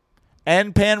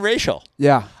and panracial.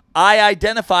 Yeah. I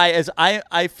identify as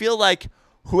I feel like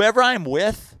whoever I'm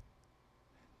with,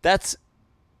 that's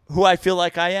who I feel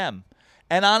like I am.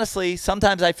 And honestly,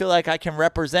 sometimes I feel like I can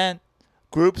represent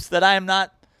groups that I am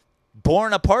not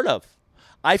born a part of.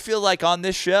 I feel like on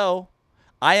this show,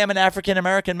 I am an African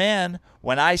American man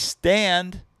when I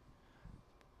stand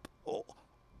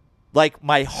like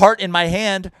my heart in my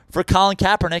hand for Colin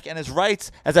Kaepernick and his rights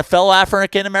as a fellow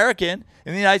African American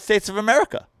in the United States of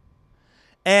America.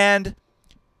 And,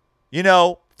 you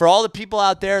know, for all the people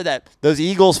out there that those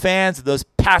Eagles fans, those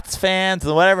Pats fans,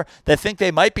 and whatever, that think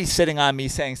they might be sitting on me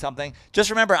saying something, just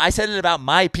remember I said it about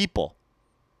my people.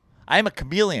 I am a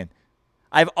chameleon.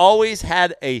 I've always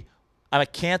had I'm a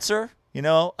Cancer, you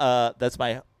know, that's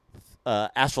my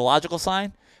astrological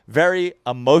sign. Very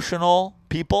emotional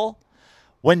people.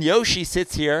 When Yoshi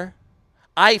sits here,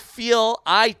 I feel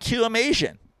I too am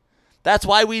Asian. That's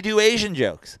why we do Asian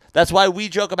jokes. That's why we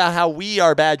joke about how we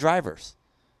are bad drivers.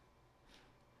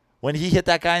 When he hit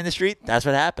that guy in the street, that's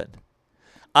what happened.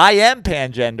 I am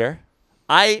pangender.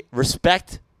 I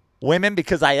respect women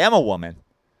because I am a woman.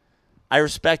 I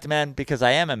respect men because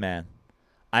I am a man.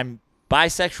 I'm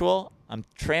bisexual. I'm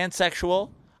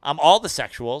transsexual. I'm all the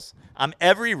sexuals. I'm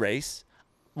every race.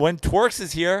 When Twerks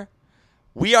is here,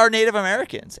 we are Native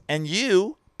Americans. And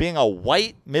you, being a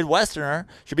white Midwesterner,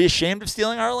 should be ashamed of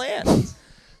stealing our land.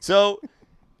 So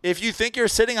if you think you're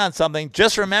sitting on something,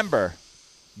 just remember,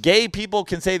 gay people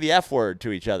can say the F word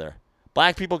to each other.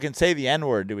 Black people can say the N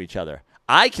word to each other.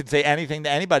 I can say anything to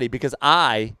anybody because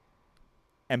I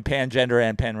am pangender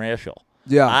and panracial.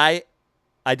 Yeah. I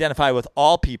identify with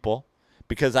all people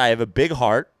because I have a big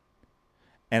heart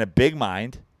and a big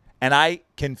mind, and I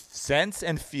can sense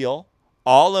and feel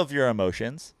all of your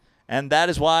emotions, and that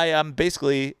is why I'm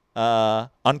basically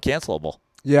uncancelable.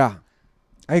 Yeah.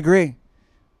 I agree.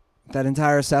 That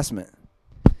entire assessment.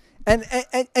 And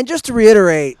just to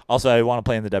reiterate. Also, I want to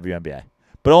play in the WNBA,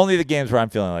 but only the games where I'm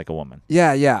feeling like a woman.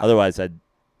 Yeah, yeah. Otherwise, I'd,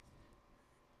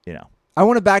 you know. I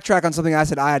want to backtrack on something I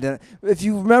said. If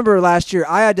you remember last year,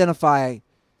 I identify,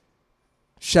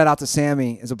 shout out to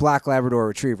Sammy, as a black Labrador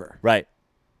Retriever. Right.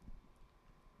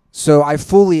 So I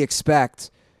fully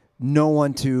expect no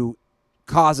one to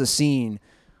cause a scene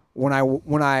when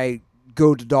I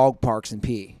go to dog parks and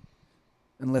pee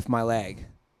and lift my leg.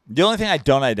 The only thing I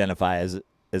don't identify as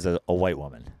is a white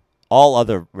woman. All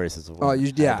other races of women. Oh,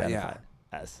 yeah, I identify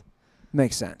yeah. as.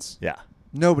 Makes sense. Yeah.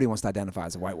 Nobody wants to identify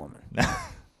as a white woman.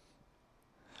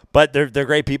 But they're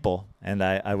great people, and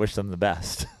I wish them the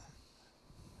best.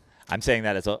 I'm saying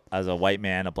that as a white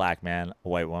man, a black man, a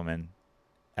white woman,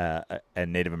 a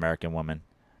Native American woman,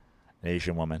 an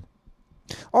Asian woman.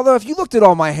 Although if you looked at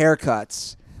all my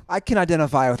haircuts, I can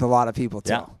identify with a lot of people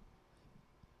too. Yeah.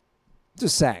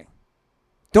 Just saying.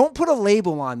 Don't put a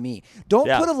label on me. Don't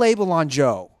put a label on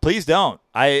Joe. Please don't.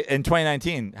 In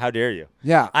 2019, how dare you?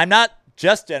 Yeah. I'm not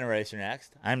just Generation X.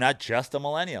 I'm not just a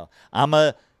millennial. I'm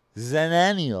a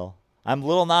Zenennial. I'm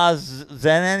Lil Nas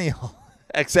Zenennial.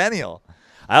 Xennial.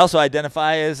 I also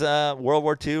identify as a World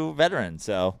War II veteran,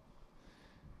 so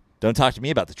don't talk to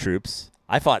me about the troops.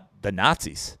 I fought the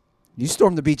Nazis. You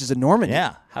stormed the beaches of Normandy.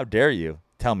 Yeah. How dare you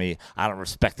tell me I don't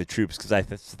respect the troops because I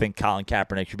think Colin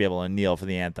Kaepernick should be able to kneel for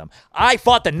the anthem. I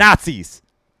fought the Nazis.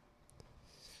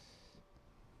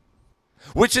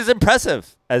 Which is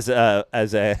impressive as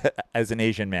an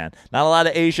Asian man. Not a lot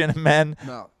of Asian men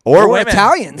or women.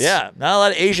 Italians. Yeah, not a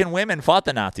lot of Asian women fought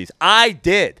the Nazis. I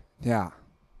did. Yeah.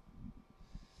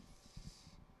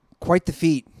 Quite the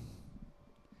feat.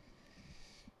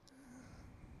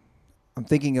 I'm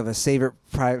thinking of a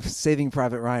Saving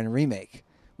Private Ryan remake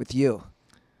with you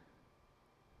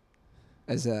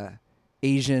as a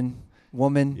Asian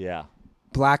woman, Yeah.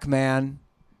 black man,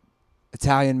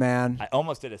 Italian man. I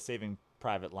almost did a Saving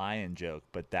private lion joke,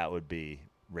 but that would be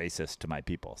racist to my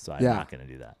people, so I'm Yeah. not going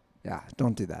to do that. Yeah,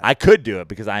 don't do that. I could do it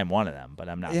because I am one of them, but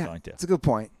I'm not going to. It's a good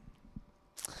point.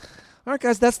 All right,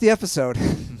 guys, that's the episode.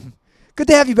 Good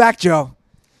to have you back, Joe,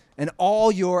 and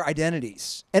all your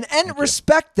identities. And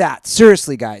respect that.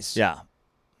 Seriously, guys. Yeah.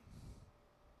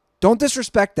 Don't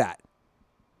disrespect that.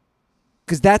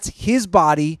 Because that's his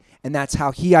body, and that's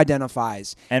how he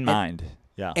identifies. And mind.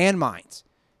 Yeah. And minds.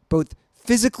 Both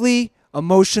physically,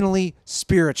 emotionally,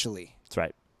 spiritually. That's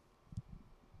right.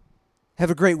 Have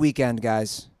a great weekend,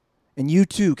 guys. And you,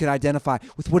 too, can identify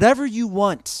with whatever you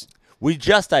want. We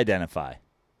just identify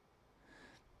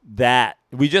that.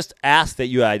 We just ask that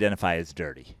you identify as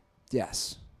dirty.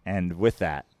 Yes. And with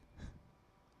that,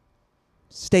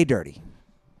 Stay dirty.